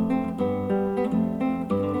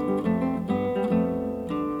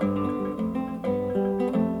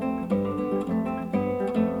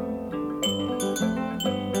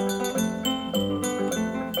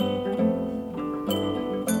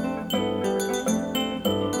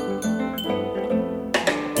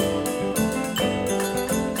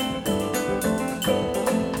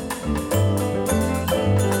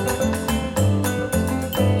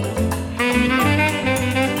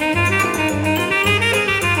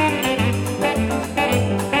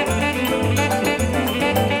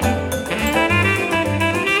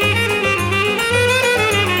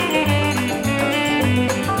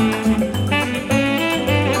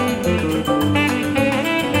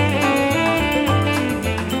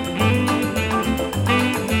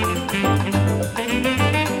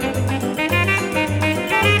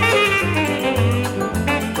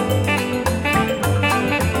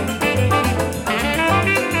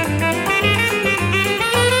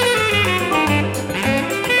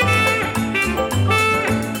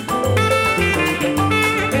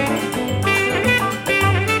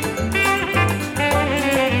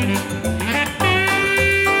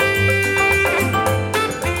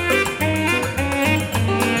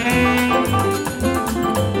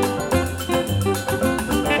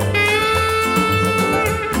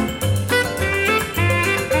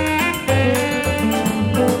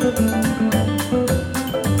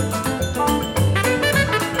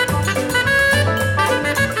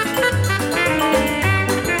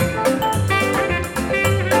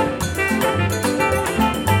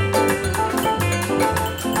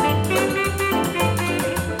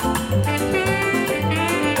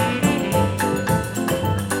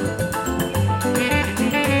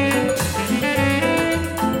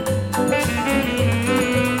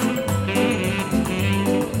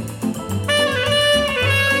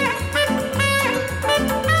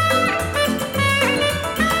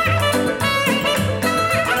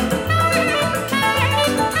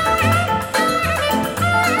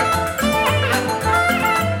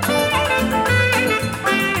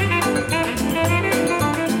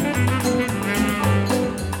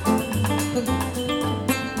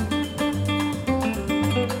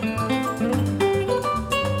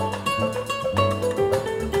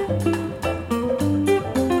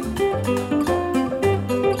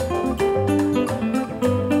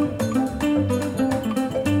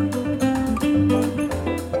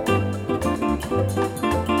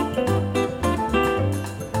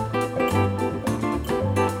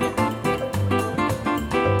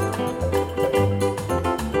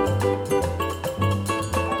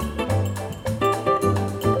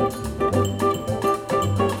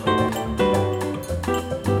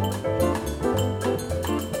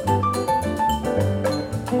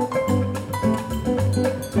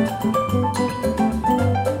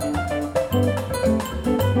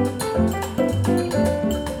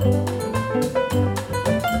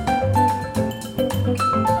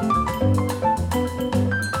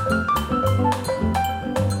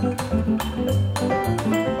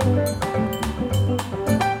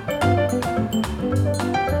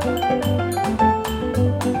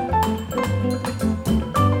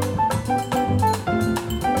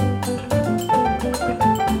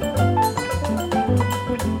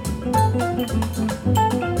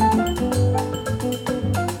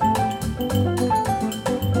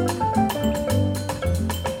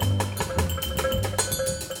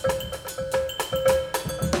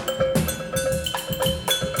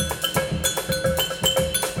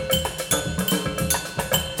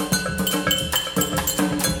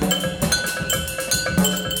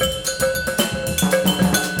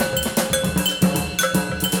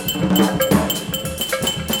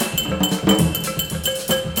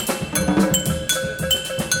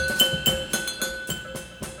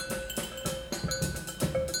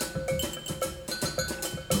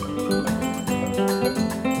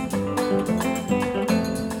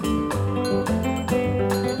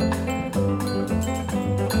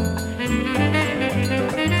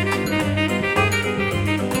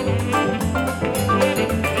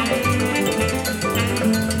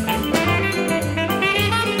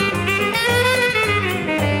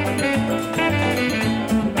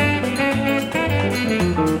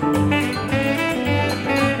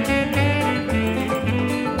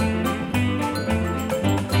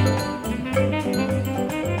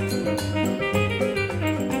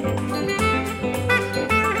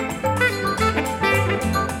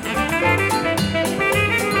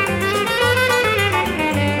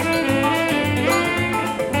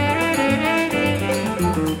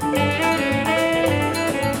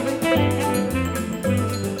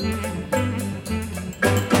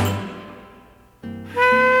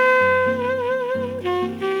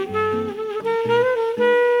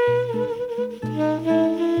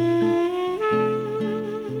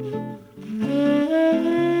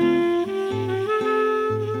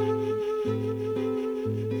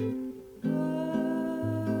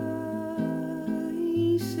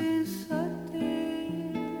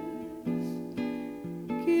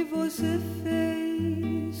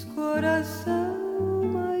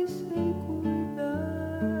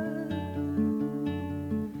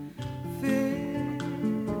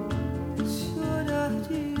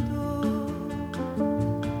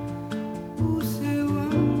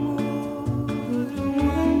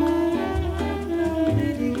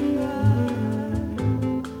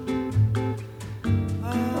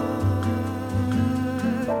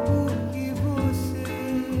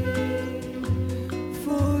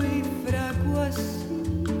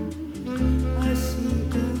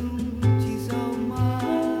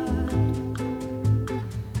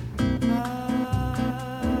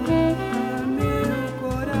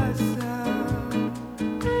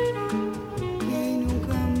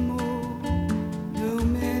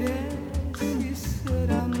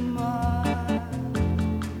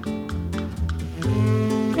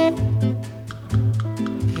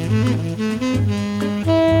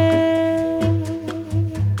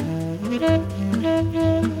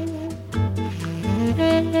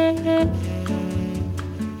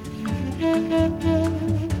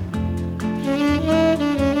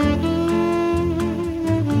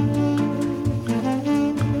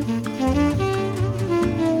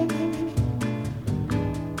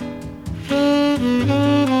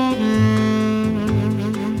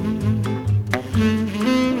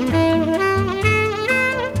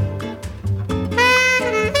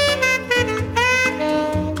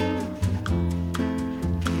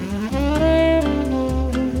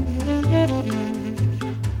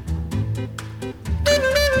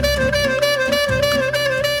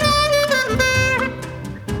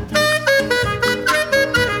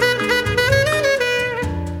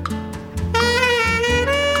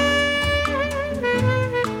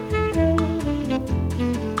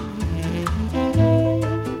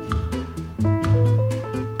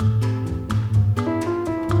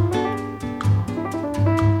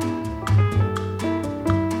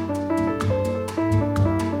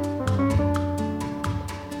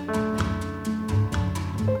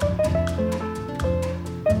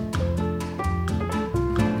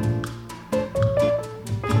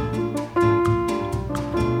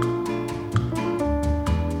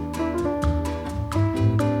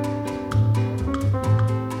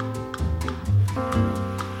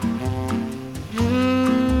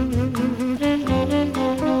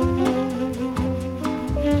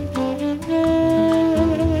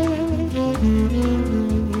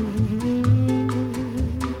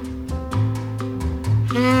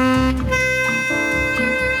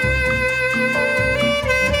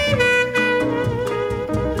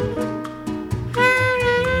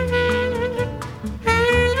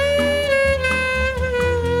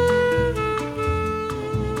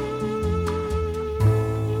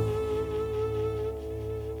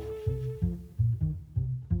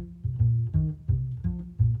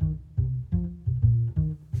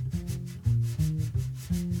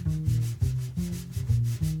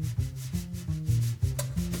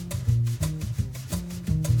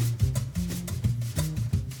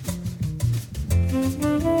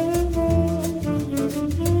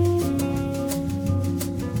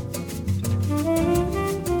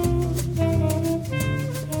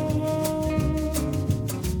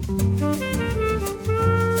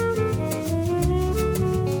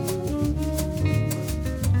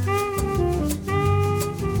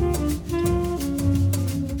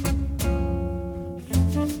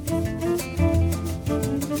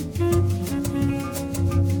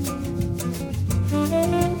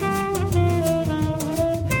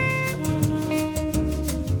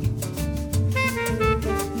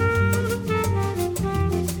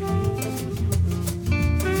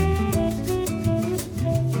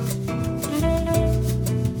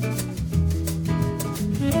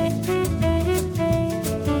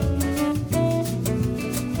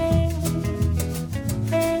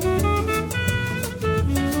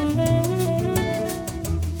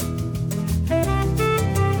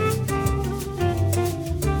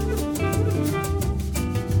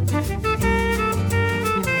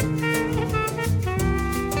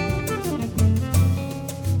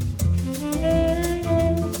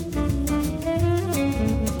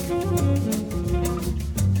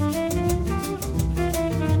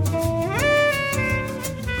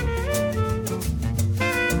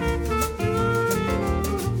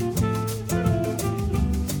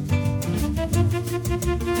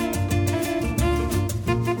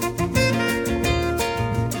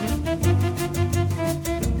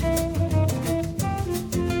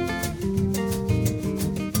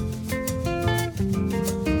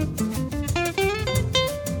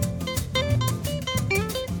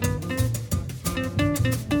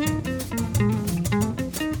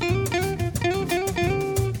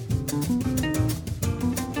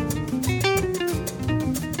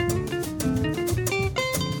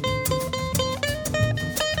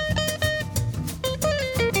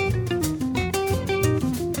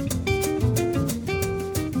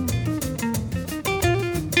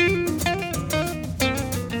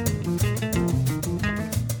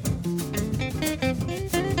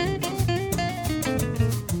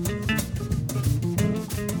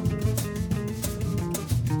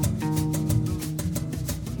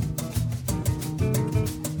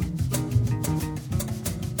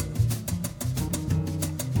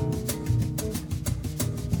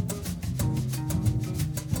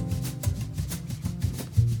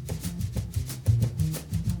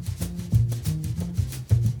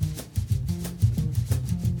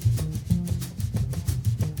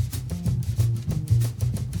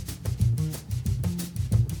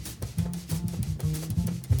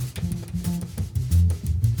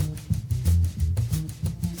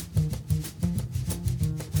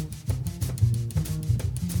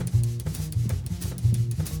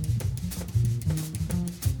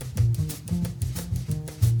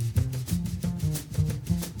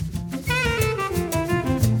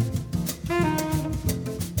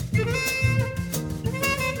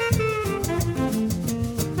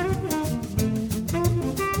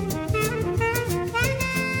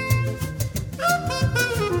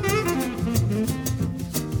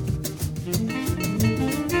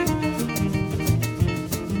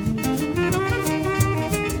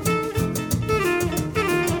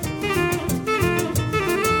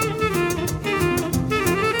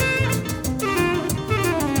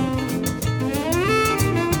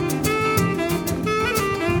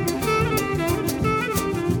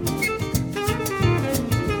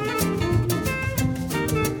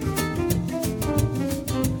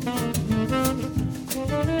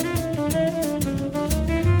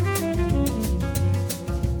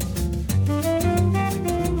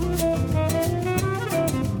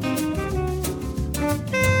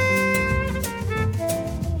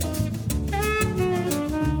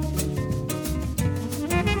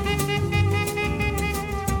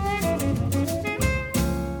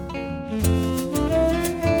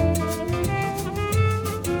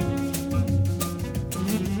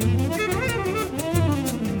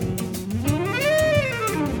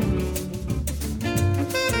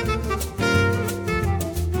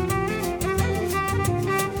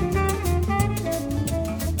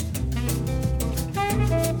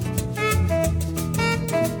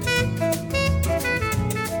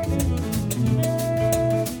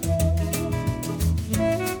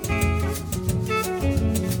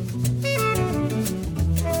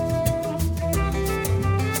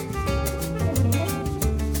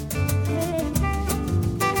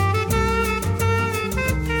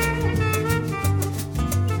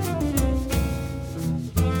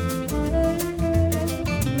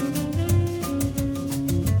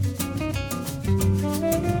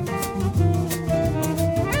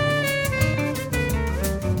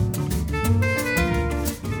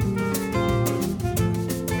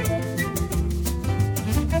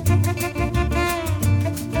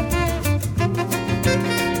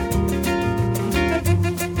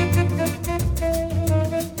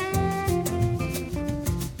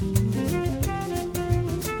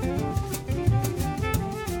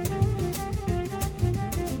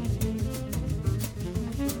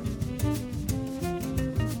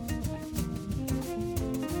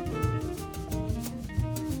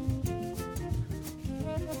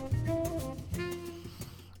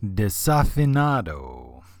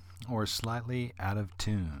 Desafinado, or slightly out of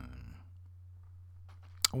tune.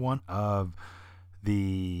 One of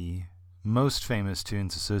the most famous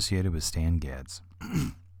tunes associated with Stan Getz.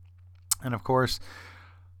 And of course,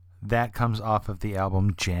 that comes off of the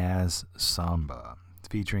album Jazz Samba,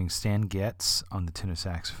 featuring Stan Getz on the tenor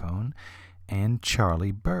saxophone and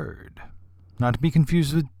Charlie Bird. Not to be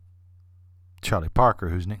confused with Charlie Parker,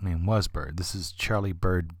 whose nickname was Bird. This is Charlie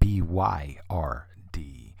Bird,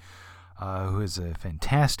 B-Y-R-D, who is a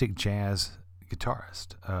fantastic jazz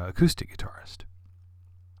guitarist, acoustic guitarist.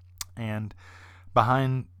 And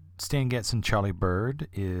behind Stan Getz and Charlie Bird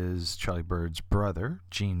is Charlie Bird's brother,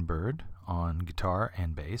 Gene Bird, on guitar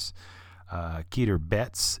and bass. Keter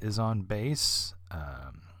Betts is on bass.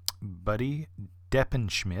 Buddy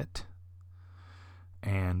Deppenschmidt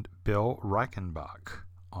and Bill Reichenbach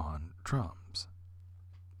on drums.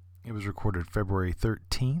 It was recorded February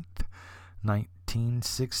 13th,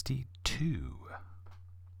 1962.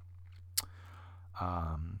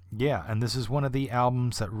 And this is one of the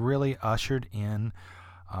albums that really ushered in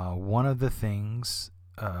one of the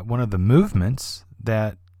movements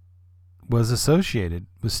that was associated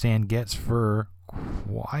with Stan Getz for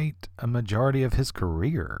quite a majority of his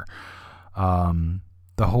career. The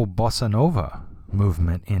whole bossa nova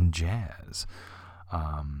movement in jazz.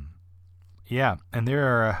 And there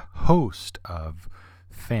are a host of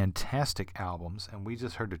fantastic albums, and we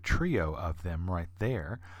just heard a trio of them right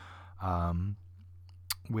there,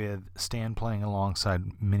 with Stan playing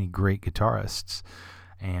alongside many great guitarists,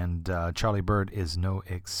 and Charlie Bird is no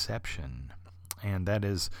exception. And that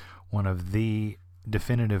is one of the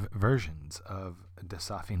definitive versions of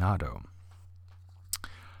Desafinado.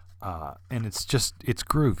 And it's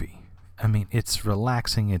groovy. I mean, it's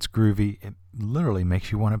relaxing, it's groovy. It literally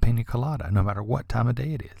makes you want a pina colada, no matter what time of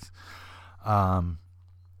day it is.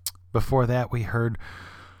 Before that, we heard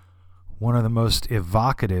one of the most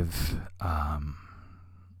evocative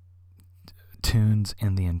tunes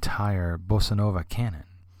in the entire bossa nova canon.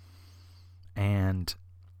 And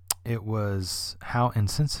it was How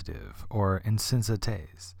Insensitive, or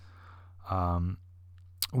Insensates,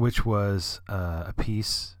 which was a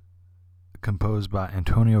piece composed by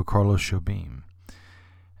Antonio Carlos Jobim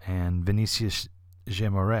and Vinicius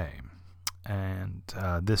Gemoret. And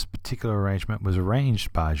this particular arrangement was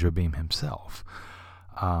arranged by Jobim himself.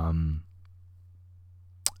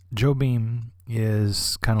 Jobim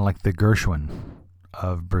is kind of like the Gershwin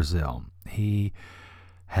of Brazil. He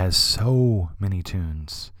has so many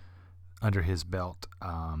tunes under his belt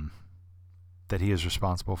that he is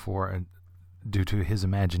responsible for, due to his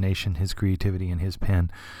imagination, his creativity, and his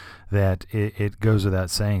pen, that it goes without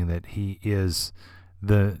saying that he is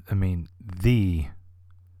the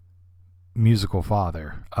musical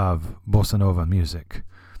father of bossa nova music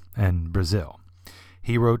in Brazil.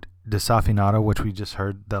 He wrote Desafinado, which we just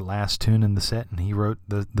heard, the last tune in the set, and he wrote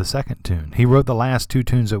the second tune. He wrote the last two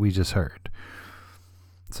tunes that we just heard.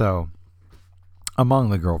 So, among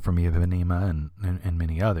The Girl from Ipanema and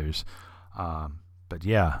many others. But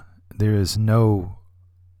yeah, there is no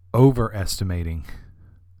overestimating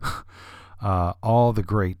all the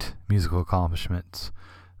great musical accomplishments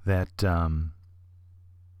that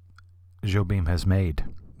Jobim has made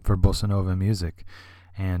for bossa nova music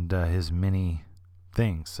and his many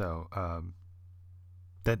things. So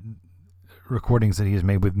that recordings that he has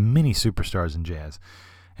made with many superstars in jazz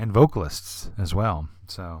and vocalists as well.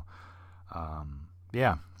 So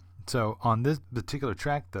So on this particular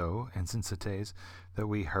track, though, Insensates, that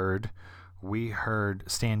we heard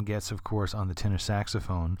Stan Getz, of course, on the tenor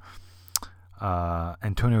saxophone.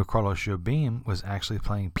 Antonio Carlos Jobim was actually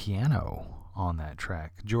playing piano on that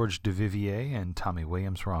track. George Duvivier and Tommy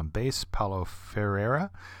Williams were on bass. Paulo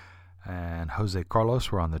Ferreira and Jose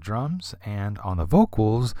Carlos were on the drums. And on the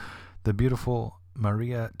vocals, the beautiful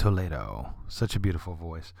Maria Toledo. Such a beautiful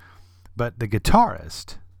voice. But the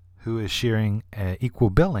guitarist, who is sharing equal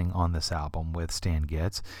billing on this album with Stan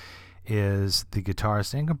Getz, is the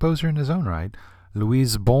guitarist and composer in his own right,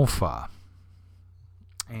 Luis Bonfa.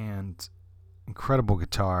 And incredible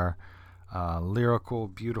guitar, lyrical,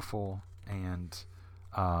 beautiful, and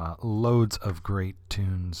loads of great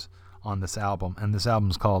tunes on this album. And this album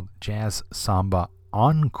is called Jazz Samba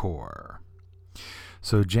Encore.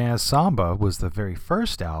 So Jazz Samba was the very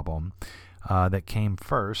first album that came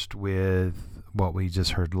first with what we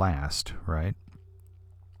just heard last, right?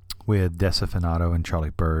 With Desafinado and Charlie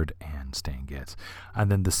Bird and Stan Getz. And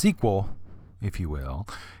then the sequel, if you will,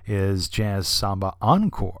 is Jazz Samba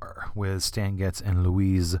Encore with Stan Getz and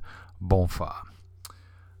Luis Bonfa.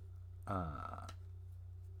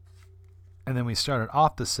 And then we started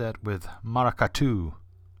off the set with Maracatu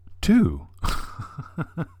 2.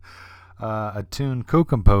 A tune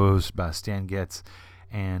co-composed by Stan Getz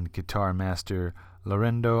and guitar master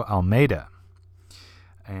Lorindo Almeida.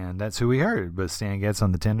 And that's who we heard, but Stan Getz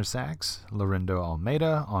on the tenor sax, Lorindo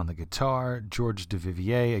Almeida on the guitar, George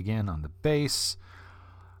Duvivier again on the bass,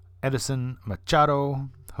 Edison Machado,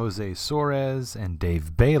 Jose Suarez, and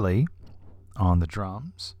Dave Bailey on the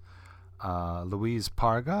drums, Luis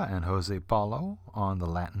Parga and Jose Paulo on the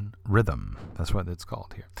Latin rhythm. That's what it's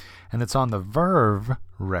called here. And it's on the Verve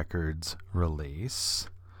Records release.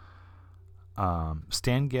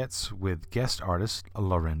 Stan Getz with guest artist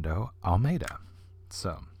Lorindo Almeida.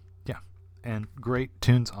 So, yeah. And great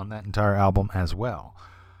tunes on that entire album as well.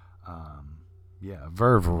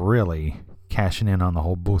 Verve really cashing in on the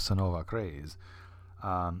whole bossa nova craze.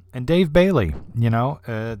 And Dave Bailey,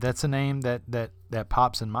 that's a name that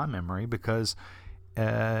pops in my memory because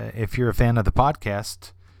if you're a fan of the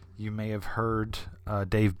podcast, you may have heard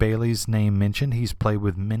Dave Bailey's name mentioned. He's played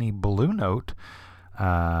with many Blue Note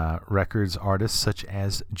records artists such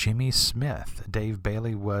as Jimmy Smith. Dave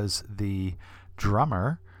Bailey was the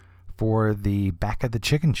drummer for the Back of the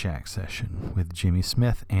Chicken Shack session with Jimmy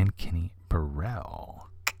Smith and Kenny Burrell.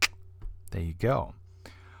 There you go.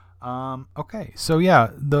 Okay, so yeah,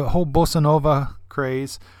 the whole bossa nova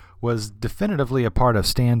craze was definitively a part of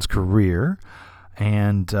Stan's career,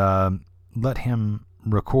 and let him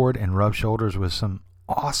record and rub shoulders with some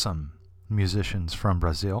awesome musicians from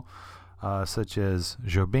Brazil, such as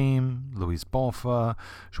Jobim, Luis Bonfa,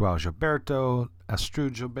 João Gilberto,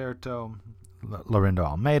 Astrud Gilberto, Lorindo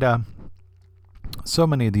Almeida. So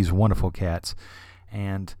many of these wonderful cats,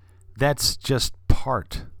 and that's just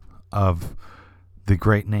part of the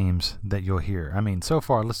great names that you'll hear. I mean, so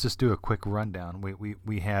far, let's just do a quick rundown.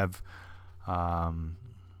 We have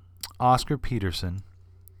Oscar Peterson.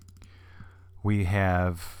 We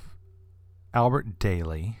have Albert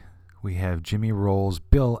Daly. We have Jimmy Rolls,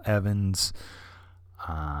 Bill Evans,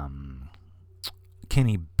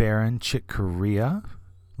 Kenny Barron, Chick Corea,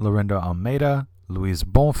 Lorindo Almeida, Luis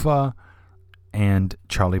Bonfa, and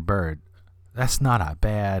Charlie Bird. That's not a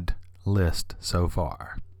bad list so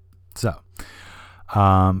far. So,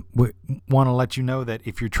 we want to let you know that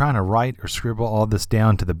if you're trying to write or scribble all this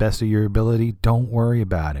down to the best of your ability, don't worry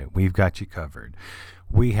about it. We've got you covered.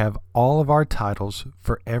 We have all of our titles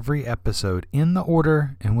for every episode in the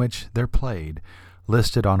order in which they're played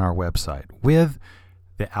listed on our website with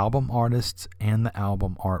the album artists and the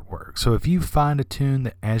album artwork. So if you find a tune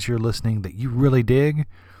that as you're listening that you really dig,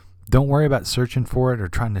 don't worry about searching for it or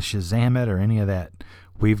trying to Shazam it or any of that.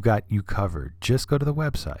 We've got you covered. Just go to the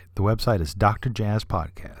website. The website is Dr. Jazz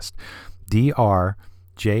Podcast. DRJAZZ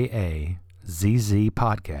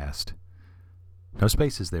Podcast. No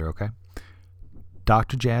spaces there, okay?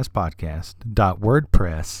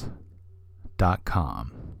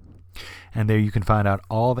 drjazzpodcast.wordpress.com. And there you can find out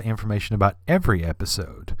all the information about every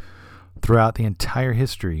episode throughout the entire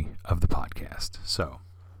history of the podcast. So,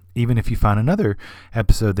 even if you find another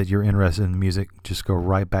episode that you're interested in the music, just go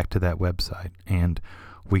right back to that website and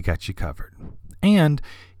we got you covered. And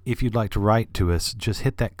if you'd like to write to us, just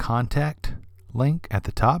hit that contact link at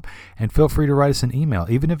the top and feel free to write us an email,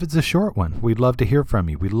 even if it's a short one. We'd love to hear from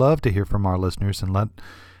you. We'd love to hear from our listeners, and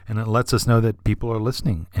it lets us know that people are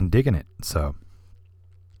listening and digging it. So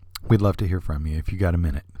we'd love to hear from you if you got a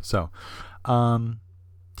minute. So,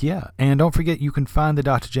 yeah. And don't forget, you can find the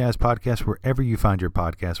Dr. Jazz Podcast wherever you find your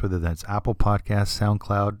podcast, whether that's Apple Podcasts,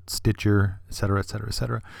 SoundCloud, Stitcher, etc., etc.,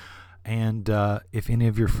 etc. And if any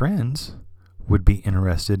of your friends would be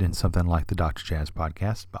interested in something like the Dr. Jazz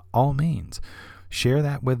Podcast, by all means, share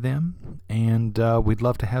that with them, and we'd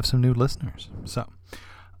love to have some new listeners. So,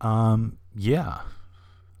 yeah.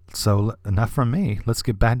 So enough from me. Let's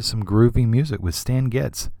get back to some groovy music with Stan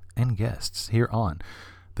Getz and guests here on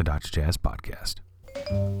the Dr. Jazz Podcast.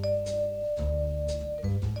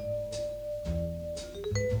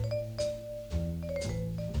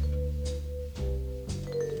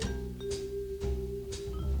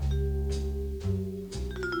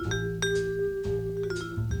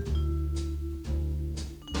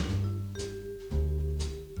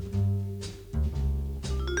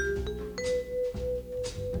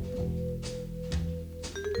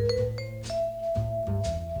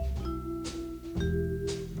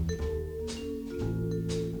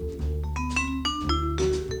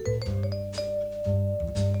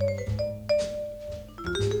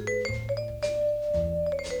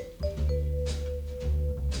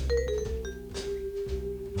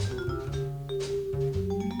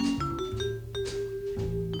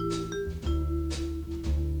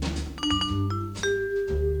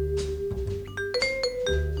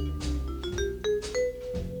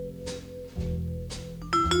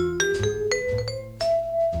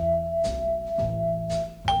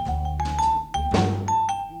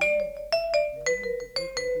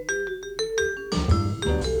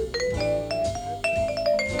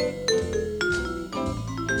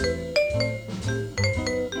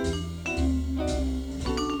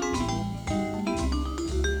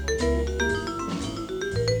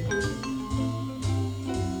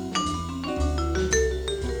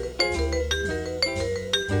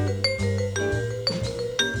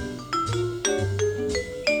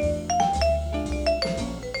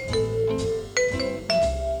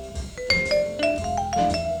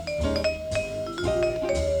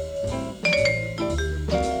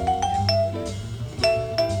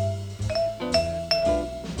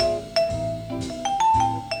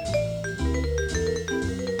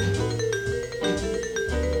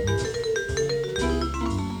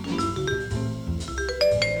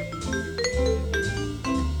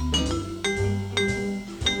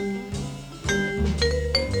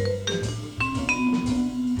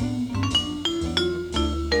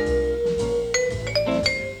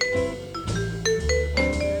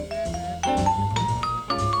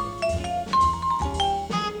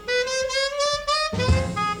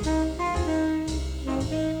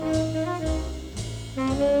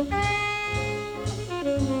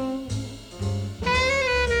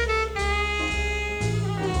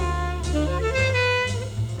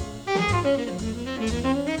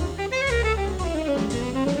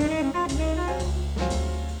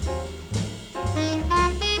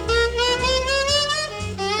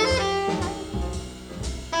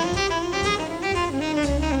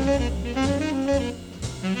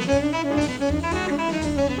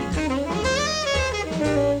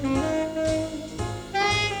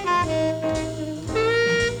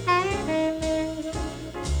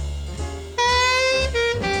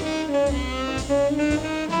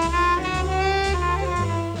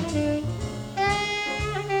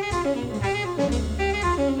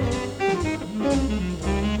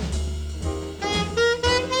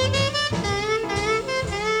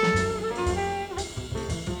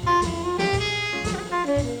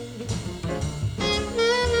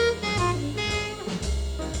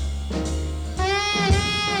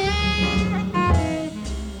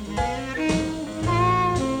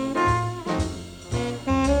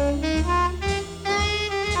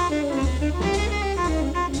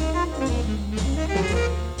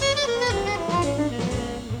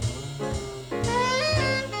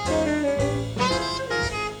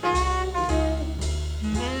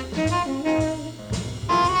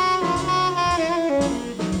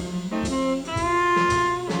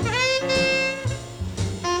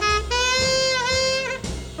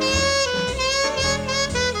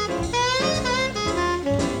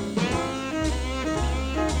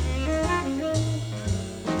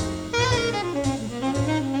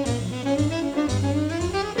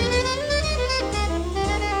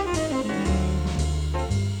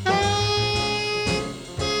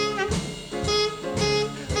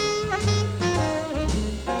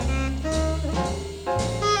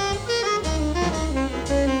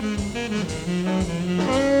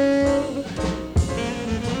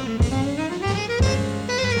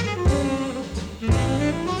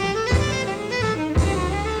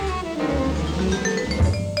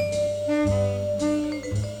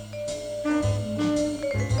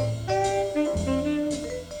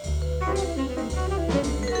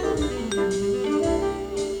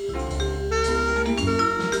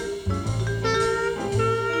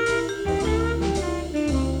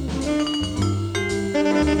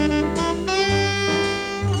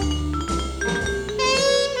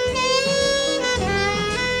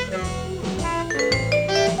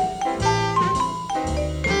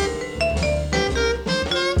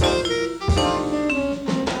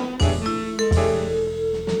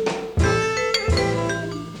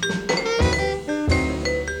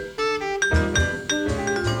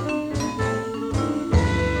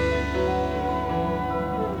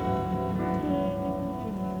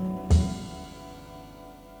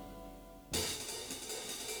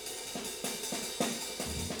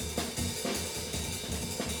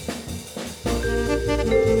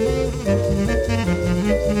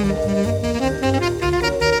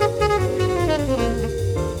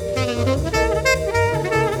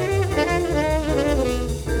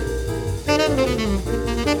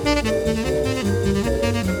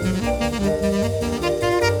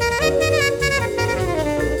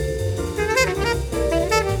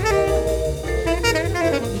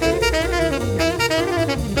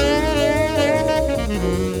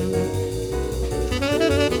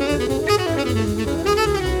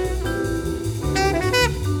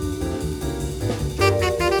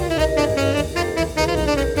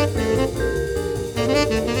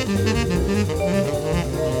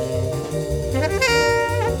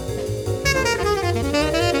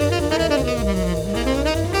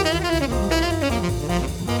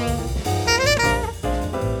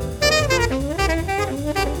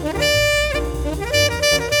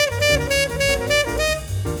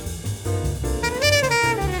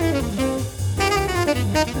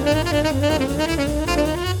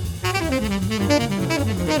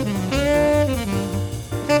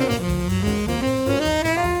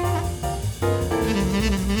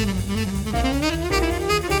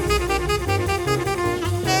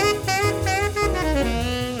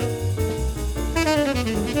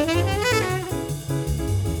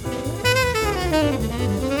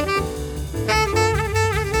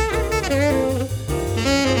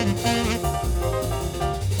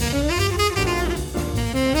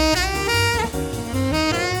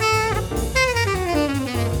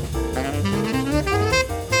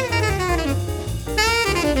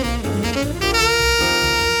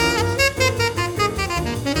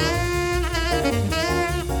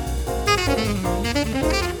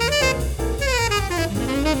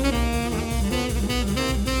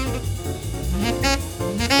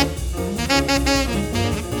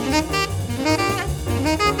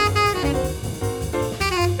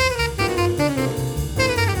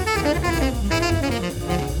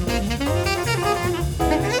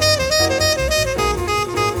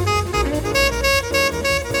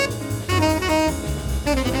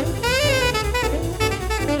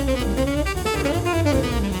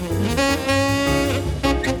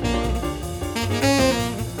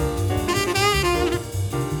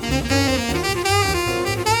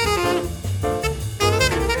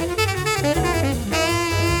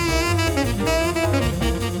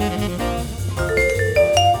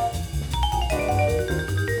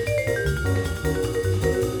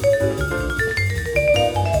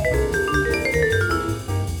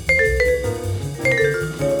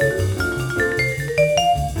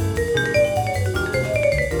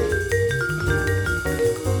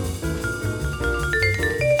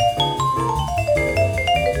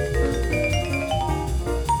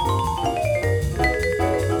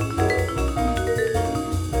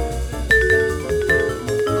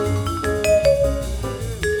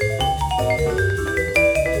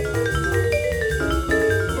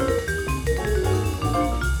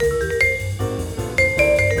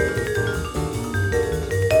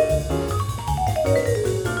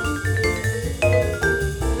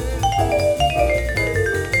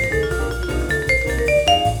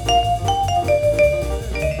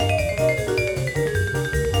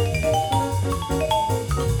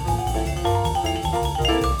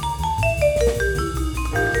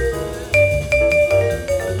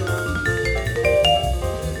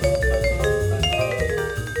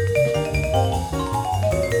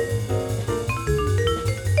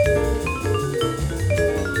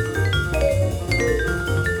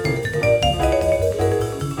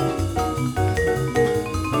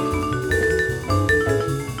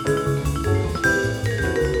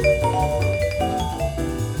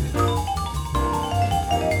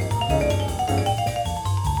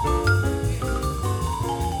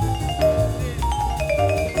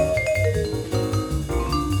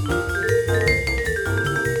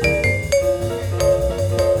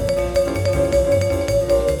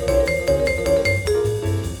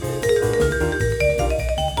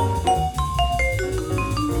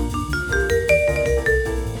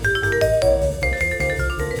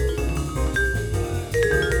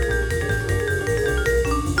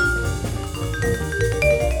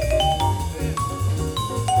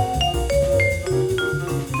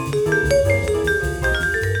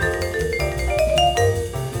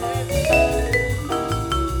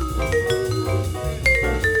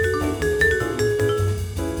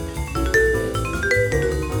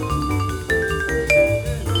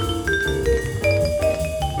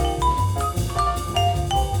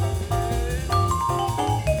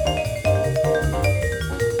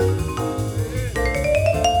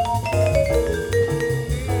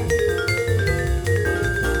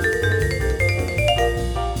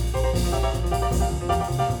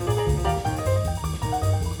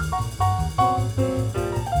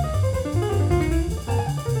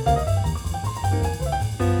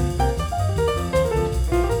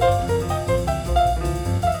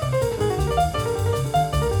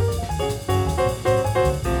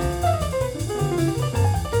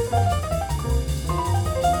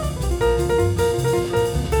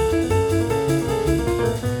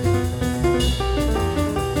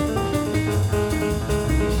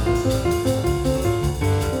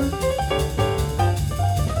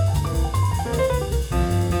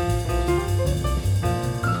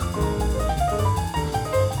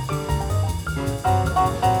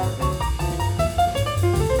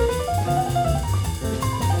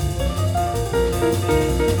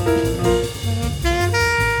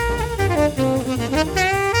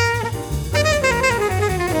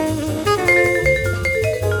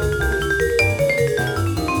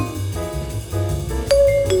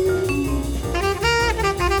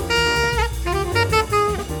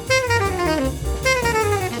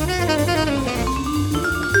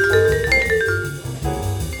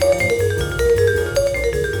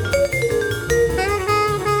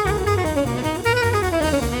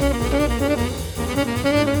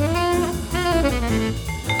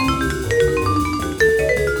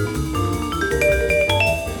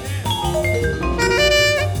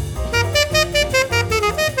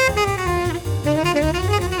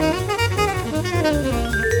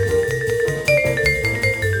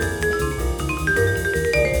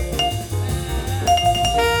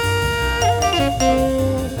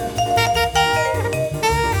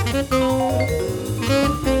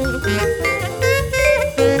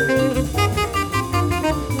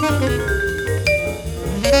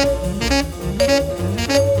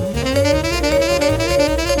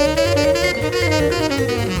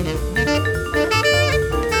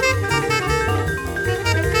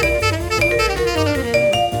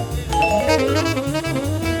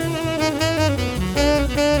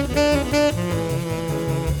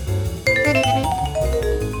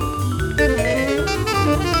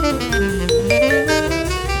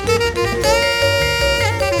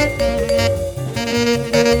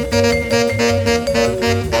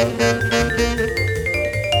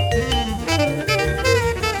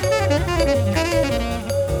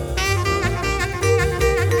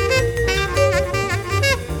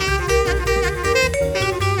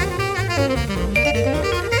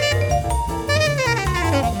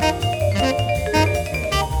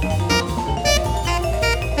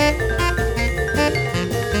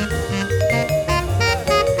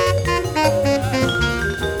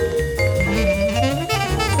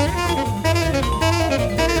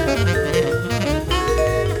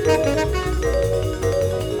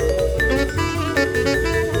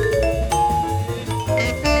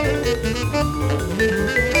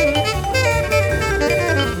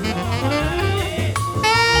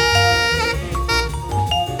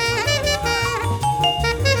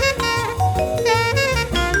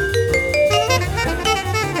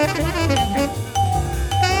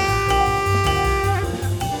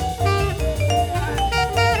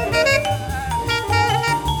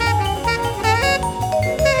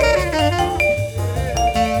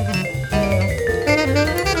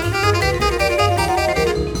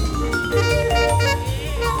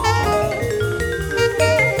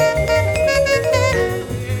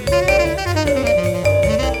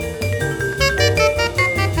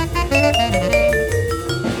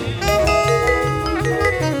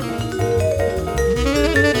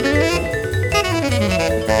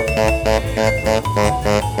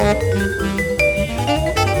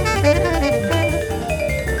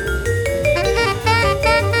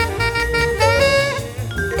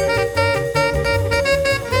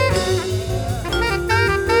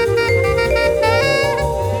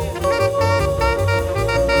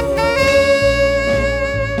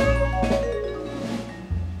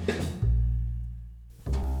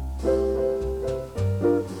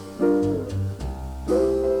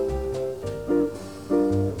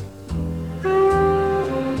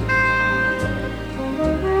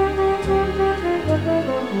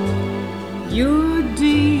 You're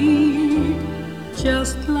deep,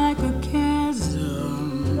 just like a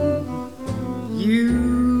chasm.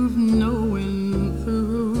 You've no enthusiasm.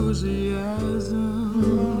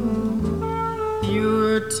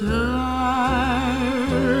 You're tired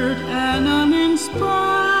and uninspired.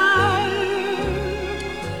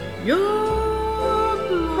 You're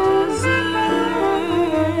blasé.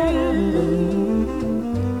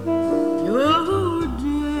 Your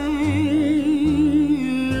day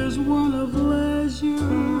is one of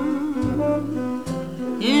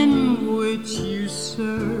in which you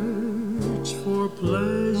search for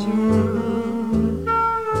pleasure.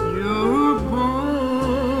 You're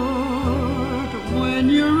bored when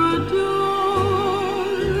you're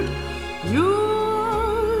adored.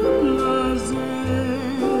 You're blasé.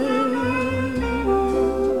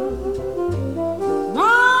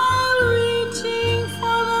 While reaching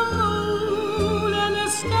for the moon and the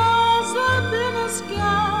stars up in the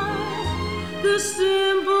sky, the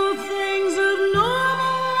simple things of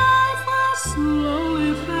normal life are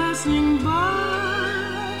slowly passing by.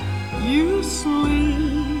 You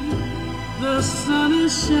sleep, the sun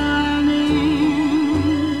is shining.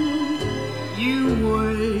 You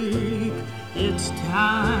wake, it's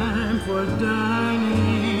time for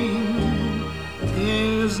dining.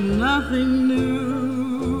 There's nothing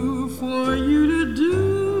new for you to do.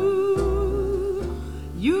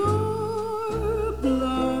 You're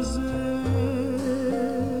blasé.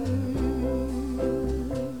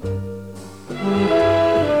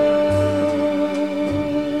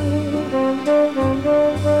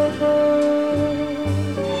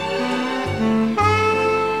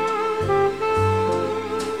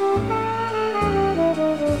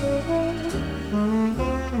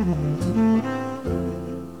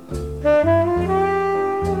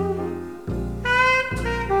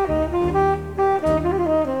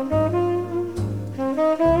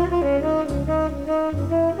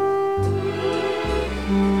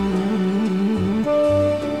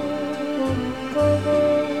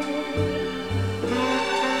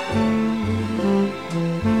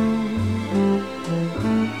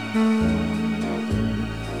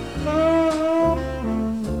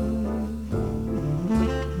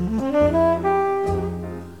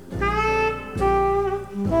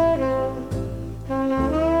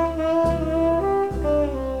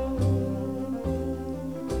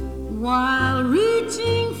 While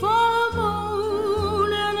reaching for the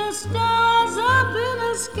moon and the stars up in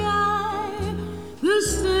the sky, the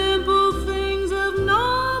simple things of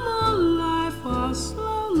normal life are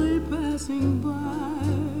slowly passing by.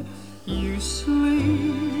 You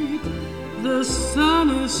sleep, the sun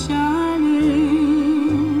is shining.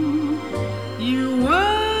 You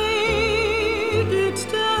wake, it's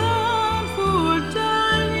time for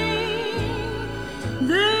dining.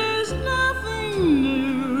 There's nothing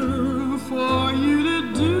new for you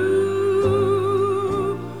to do.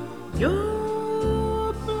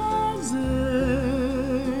 You're blasé.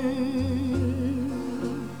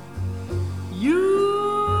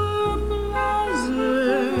 You're blasé.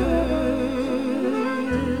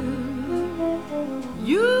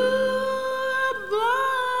 You're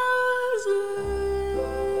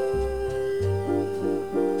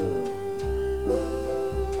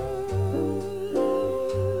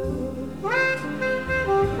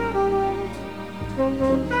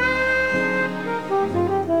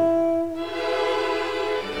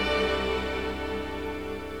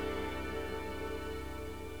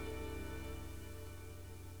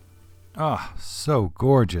Ah, so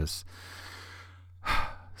gorgeous.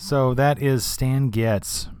 So that is Stan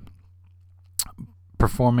Getz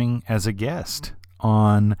performing as a guest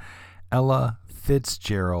on Ella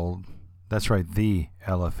Fitzgerald. That's right, the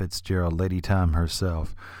Ella Fitzgerald, Lady Time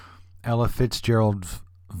herself. Ella Fitzgerald's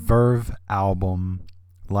Verve album,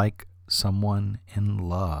 Like Someone in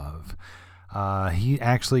Love. He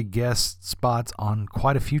actually guest spots on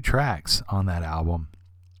quite a few tracks on that album.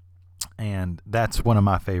 And that's one of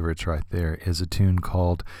my favorites right there, is a tune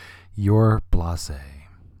called You're Blasé.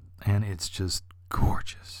 And it's just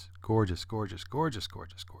gorgeous. Gorgeous, gorgeous, gorgeous,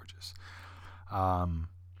 gorgeous, gorgeous.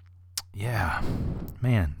 Yeah,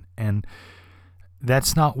 man. And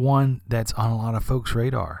that's not one that's on a lot of folks'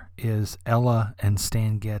 radar, is Ella and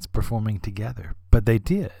Stan Getz performing together. But they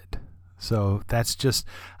did. So that's just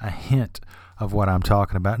a hint of what I'm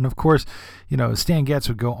talking about. And of course, Stan Getz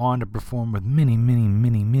would go on to perform with many, many,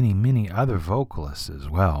 many, many, many other vocalists as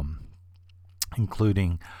well,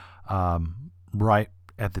 including right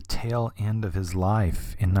at the tail end of his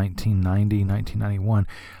life in 1990,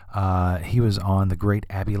 1991, he was on the great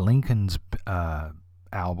Abbey Lincoln's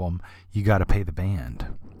album, You Gotta Pay the Band.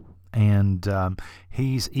 And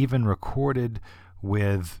he's even recorded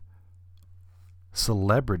with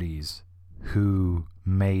celebrities who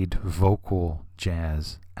made vocal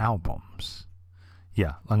jazz albums.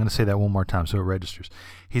 Yeah, I'm going to say that one more time so it registers.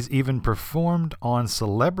 He's even performed on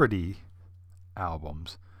celebrity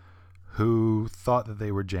albums who thought that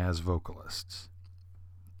they were jazz vocalists.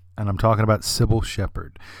 And I'm talking about Sybil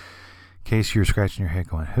Shepherd. In case you're scratching your head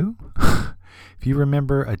going, who? If you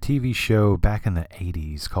remember a TV show back in the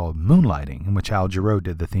 80s called Moonlighting, in which Al Jarreau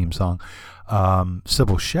did the theme song,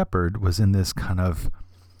 Sybil Shepherd was in this kind of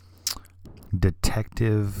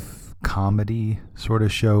detective comedy sort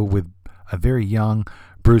of show with a very young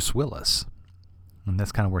Bruce Willis. And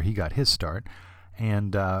that's kind of where he got his start.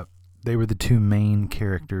 And they were the two main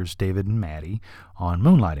characters, David and Maddie, on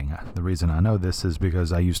Moonlighting. The reason I know this is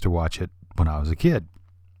because I used to watch it when I was a kid.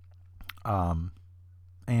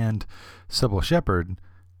 And Sybil Shepherd,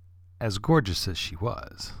 as gorgeous as she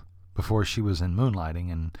was, before she was in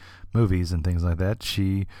Moonlighting and movies and things like that,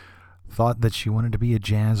 she thought that she wanted to be a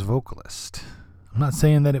jazz vocalist. I'm not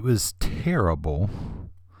saying that it was terrible.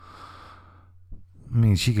 I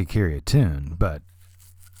mean, she could carry a tune, but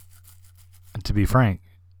to be frank,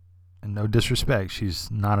 and no disrespect, she's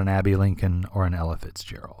not an Abbey Lincoln or an Ella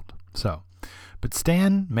Fitzgerald. So, but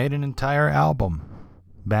Stan made an entire album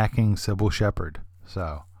backing Sybil Shepherd.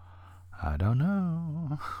 So, I don't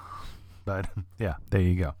know. But, yeah, there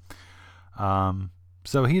you go.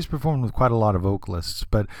 So he's performed with quite a lot of vocalists,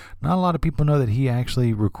 but not a lot of people know that he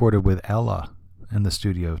actually recorded with Ella in the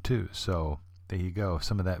studio too. So there you go,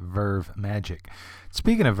 some of that Verve magic.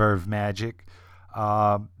 Speaking of Verve magic,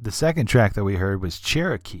 the second track that we heard was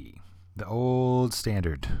Cherokee, the old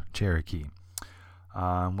standard Cherokee,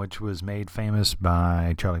 which was made famous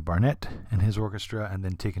by Charlie Barnett and his orchestra, and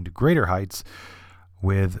then taken to greater heights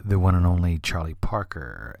with the one and only Charlie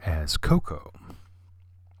Parker as Coco.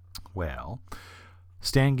 Well,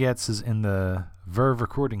 Stan Getz is in the Verve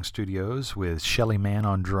recording studios with Shelly Manne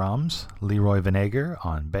on drums, Leroy Vinnegar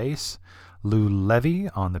on bass, Lou Levy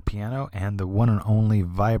on the piano, and the one and only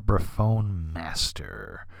vibraphone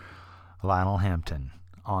master, Lionel Hampton,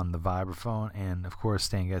 on the vibraphone. And of course,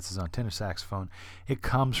 Stan Getz is on tenor saxophone. It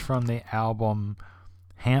comes from the album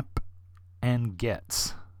Hamp and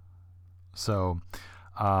Getz. So,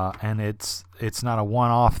 and it's not a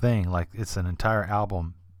one-off thing. Like, it's an entire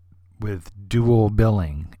album with dual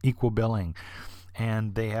billing, equal billing,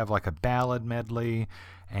 and they have like a ballad medley,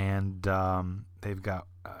 and they've got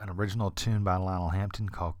an original tune by Lionel Hampton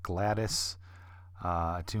called Gladys,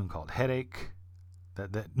 a tune called Headache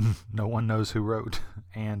that no one knows who wrote,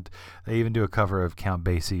 and they even do a cover of Count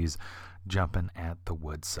Basie's Jumpin' at the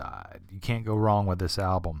Woodside. You can't go wrong with this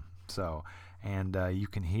album. So, and you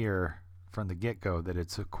can hear from the get-go that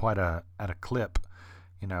it's quite at a clip,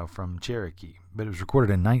 from Cherokee. But it was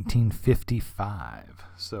recorded in 1955.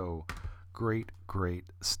 So great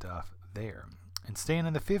stuff there. And staying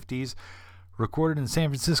in the 50s, recorded in San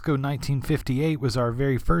Francisco 1958 was our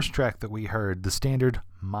very first track that we heard, the standard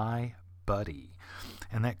My Buddy.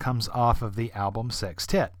 And that comes off of the album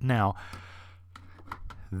Sextet. Now,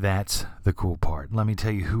 that's the cool part. Let me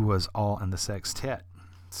tell you who was all in the Sextet.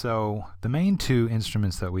 So the main two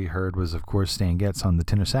instruments that we heard was, of course, Stan Getz on the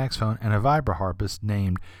tenor saxophone and a vibraharpist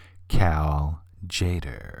named Cal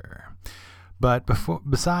Tjader. But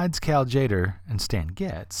besides Cal Tjader and Stan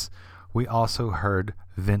Getz, we also heard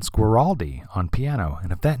Vince Guaraldi on piano.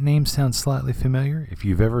 And if that name sounds slightly familiar, if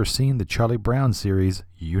you've ever seen the Charlie Brown series,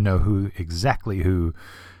 you know exactly who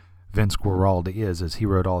Vince Guaraldi is, as he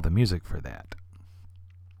wrote all the music for that.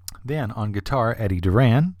 Then on guitar, Eddie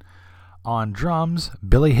Duran. On drums,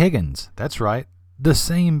 Billy Higgins. That's right, the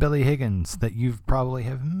same Billy Higgins that you've probably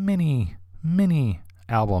have many, many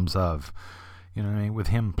albums of. You know what I mean? With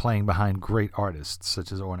him playing behind great artists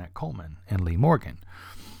such as Ornette Coleman and Lee Morgan.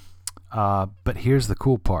 But here's the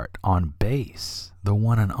cool part. On bass, the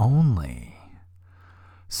one and only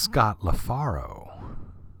Scott LaFaro.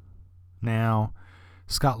 Now,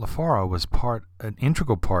 Scott LaFaro was an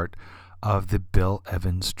integral part of the Bill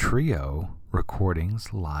Evans Trio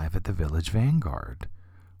recordings live at the Village Vanguard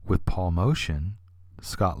with Paul Motian,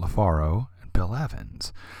 Scott LaFaro, and Bill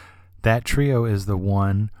Evans. That trio is the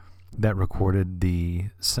one that recorded the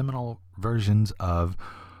seminal versions of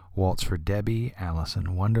Waltz for Debbie, Alice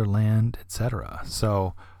in Wonderland, etc.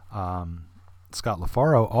 So Scott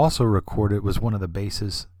LaFaro also was one of the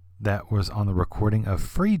bassists that was on the recording of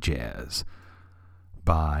Free Jazz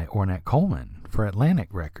by Ornette Coleman for Atlantic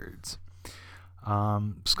Records.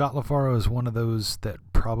 Scott LaFaro is one of those that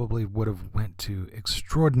probably would have went to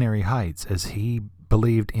extraordinary heights, as he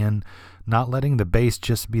believed in not letting the bass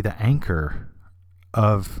just be the anchor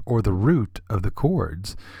of or the root of the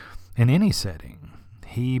chords in any setting.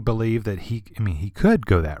 He believed that he could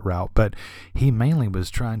go that route, but he mainly was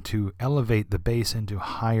trying to elevate the bass into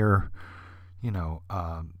higher,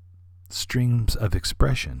 streams of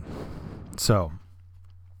expression. So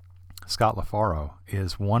Scott LaFaro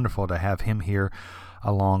is wonderful to have him here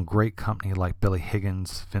along great company like Billy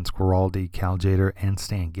Higgins, Vince Guaraldi, Cal Tjader, and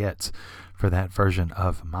Stan Getz for that version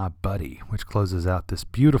of My Buddy, which closes out this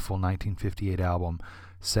beautiful 1958 album,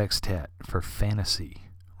 Sextet, for Fantasy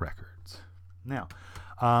Records. Now,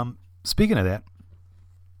 speaking of that,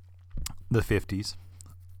 the 50s,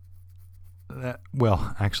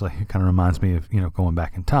 actually, it kind of reminds me of, going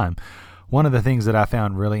back in time. One of the things that I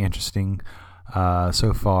found really interesting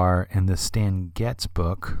so far in the Stan Getz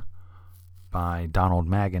book by Donald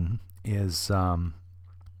Magan is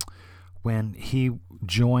when he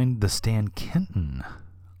joined the Stan Kenton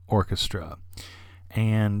Orchestra.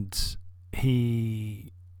 And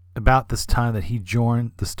about this time that he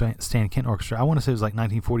joined the Stan Kenton Orchestra, I want to say it was like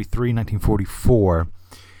 1943, 1944,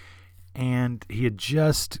 and he had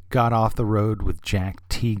just got off the road with Jack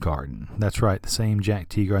Teagarden. That's right, the same Jack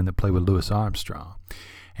Teagarden that played with Louis Armstrong.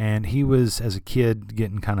 And he was, as a kid,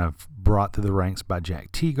 getting kind of brought through the ranks by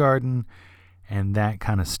Jack Teagarden and that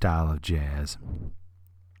kind of style of jazz.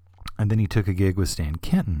 And then he took a gig with Stan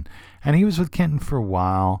Kenton. And he was with Kenton for a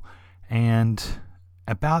while. And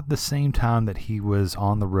about the same time that he was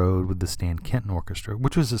on the road with the Stan Kenton Orchestra,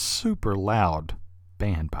 which was a super loud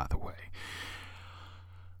band, by the way,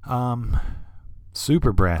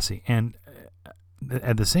 super brassy. And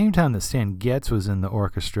at the same time that Stan Getz was in the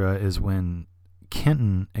orchestra is when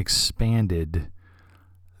Kenton expanded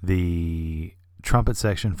the trumpet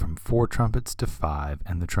section from 4 trumpets to 5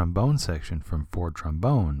 and the trombone section from 4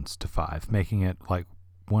 trombones to 5, making it like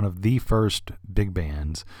one of the first big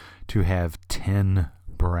bands to have 10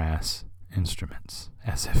 brass instruments.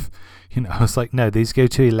 As if, it's like, no, these go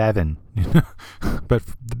to 11, but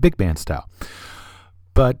the big band style.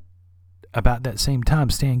 But about that same time,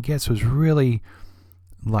 Stan Getz was really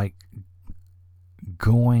like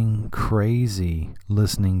going crazy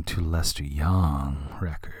listening to Lester Young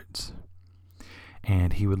records.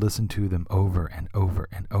 And he would listen to them over and over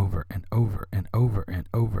and over and over and over and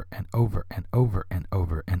over and over and over and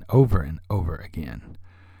over and over and over again.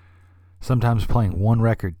 Sometimes playing one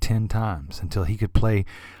record 10 times until he could play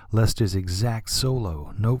Lester's exact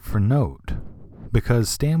solo, note for note. Because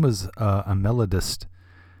Stan was a melodist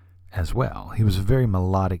as well. He was a very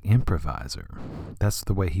melodic improviser. That's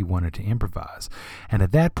the way he wanted to improvise. And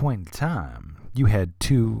at that point in time, you had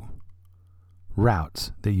 2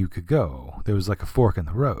 routes that you could go. There was like a fork in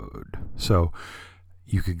the road. So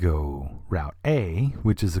you could go route A,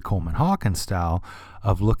 which is the Coleman Hawkins style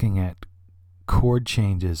of looking at chord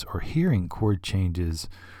changes or hearing chord changes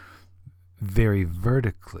very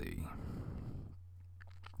vertically.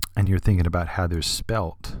 And you're thinking about how they're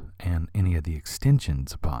spelt and any of the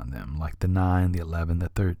extensions upon them, like the 9, the 11, the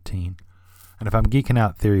 13. And if I'm geeking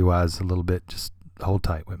out theory-wise a little bit, just hold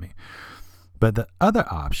tight with me. But the other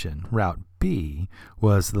option, Route B,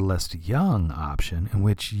 was the Lester Young option, in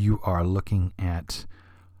which you are looking at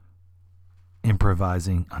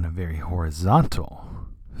improvising on a very horizontal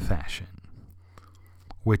fashion,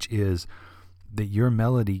 which is that your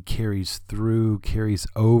melody carries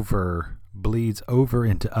over, bleeds over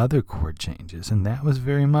into other chord changes. And that was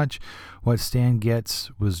very much what Stan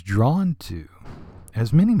Getz was drawn to,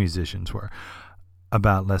 as many musicians were,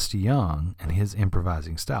 about Lester Young and his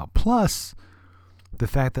improvising style. Plus, the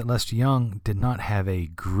fact that Lester Young did not have a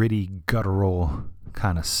gritty, guttural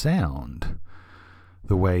kind of sound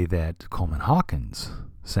the way that Coleman Hawkins'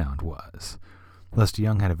 sound was. Lester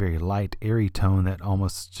Young had a very light, airy tone that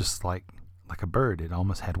almost just like a bird. It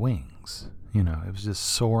almost had wings. It was just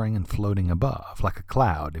soaring and floating above, like a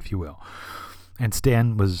cloud, if you will. And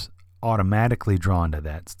Stan was automatically drawn to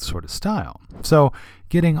that sort of style. So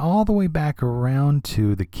getting all the way back around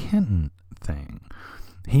to the Kenton thing,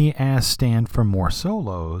 he asked Stan for more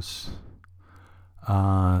solos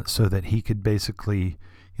so that he could basically,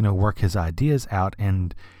 work his ideas out.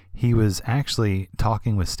 And he was actually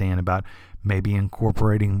talking with Stan about maybe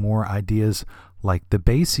incorporating more ideas like the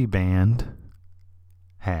Basie Band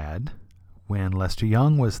had when Lester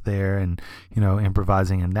Young was there and,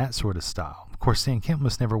 improvising in that sort of style. Of course, Stan Kenton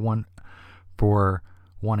was never one for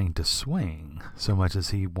wanting to swing so much as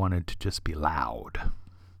he wanted to just be loud.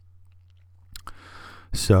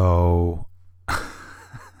 So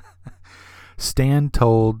Stan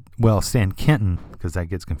Kenton, because that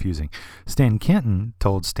gets confusing. Stan Kenton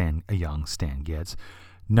told Stan Getz,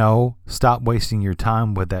 no, stop wasting your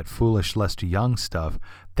time with that foolish Lester Young stuff.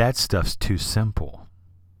 That stuff's too simple.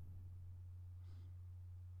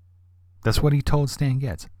 That's what he told Stan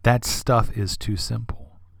Getz. That stuff is too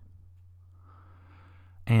simple.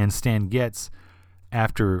 And Stan Getz,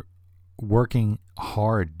 after working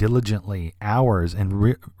hard, diligently, hours,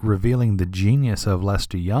 and revealing the genius of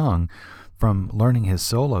Lester Young from learning his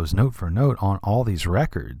solos note for note on all these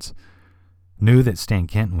records, knew that Stan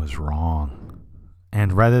Kenton was wrong.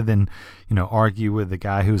 And rather than, argue with the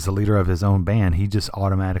guy who's the leader of his own band, he just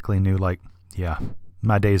automatically knew, yeah,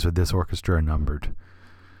 my days with this orchestra are numbered.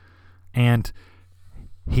 And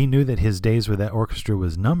he knew that his days with that orchestra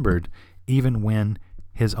was numbered even when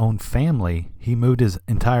his own family, he moved his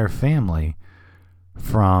entire family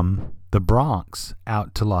from the Bronx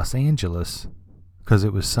out to Los Angeles because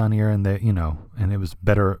it was sunnier and and it was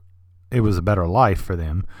better. It was a better life for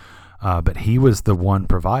them. But he was the one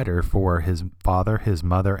provider for his father, his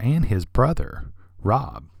mother, and his brother,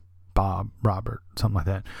 Robert, something like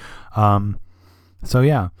that. So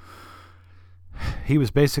yeah, he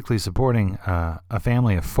was basically supporting a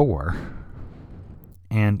family of 4,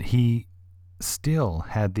 and he still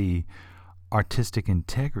had the artistic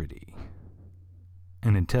integrity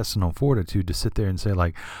and intestinal fortitude to sit there and say,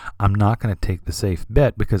 I'm not going to take the safe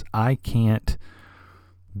bet because I can't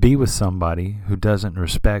be with somebody who doesn't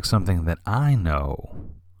respect something that I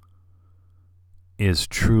know is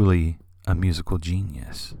truly a musical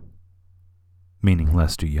genius, meaning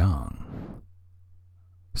Lester Young.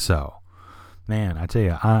 So, man, I tell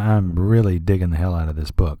you, I'm really digging the hell out of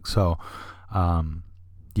this book. So,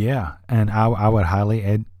 yeah, and I would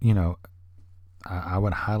highly, I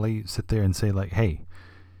would highly sit there and say, hey,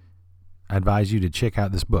 I advise you to check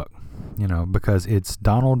out this book, because it's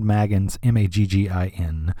Donald Maggin,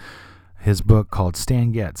 Maggin, his book called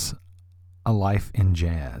Stan Getz, A Life in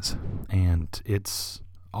Jazz. And it's,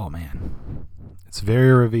 oh man, it's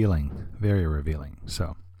very revealing.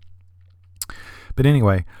 So, but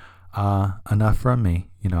anyway, enough from me.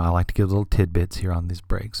 I like to give little tidbits here on these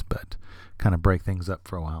breaks, but kind of break things up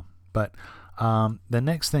for a while. But the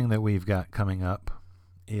next thing that we've got coming up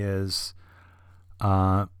is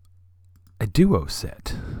a duo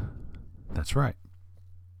set. That's right.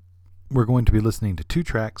 We're going to be listening to 2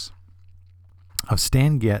 tracks of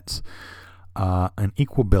Stan Getz, an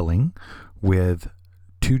equal billing with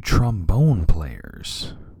 2 trombone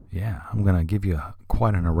players. Yeah, I'm going to give you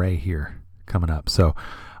quite an array here coming up. So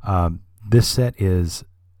this set is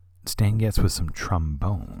Stan Getz with some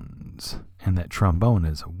trombones, and that trombone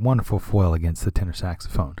is a wonderful foil against the tenor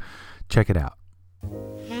saxophone. Check it out.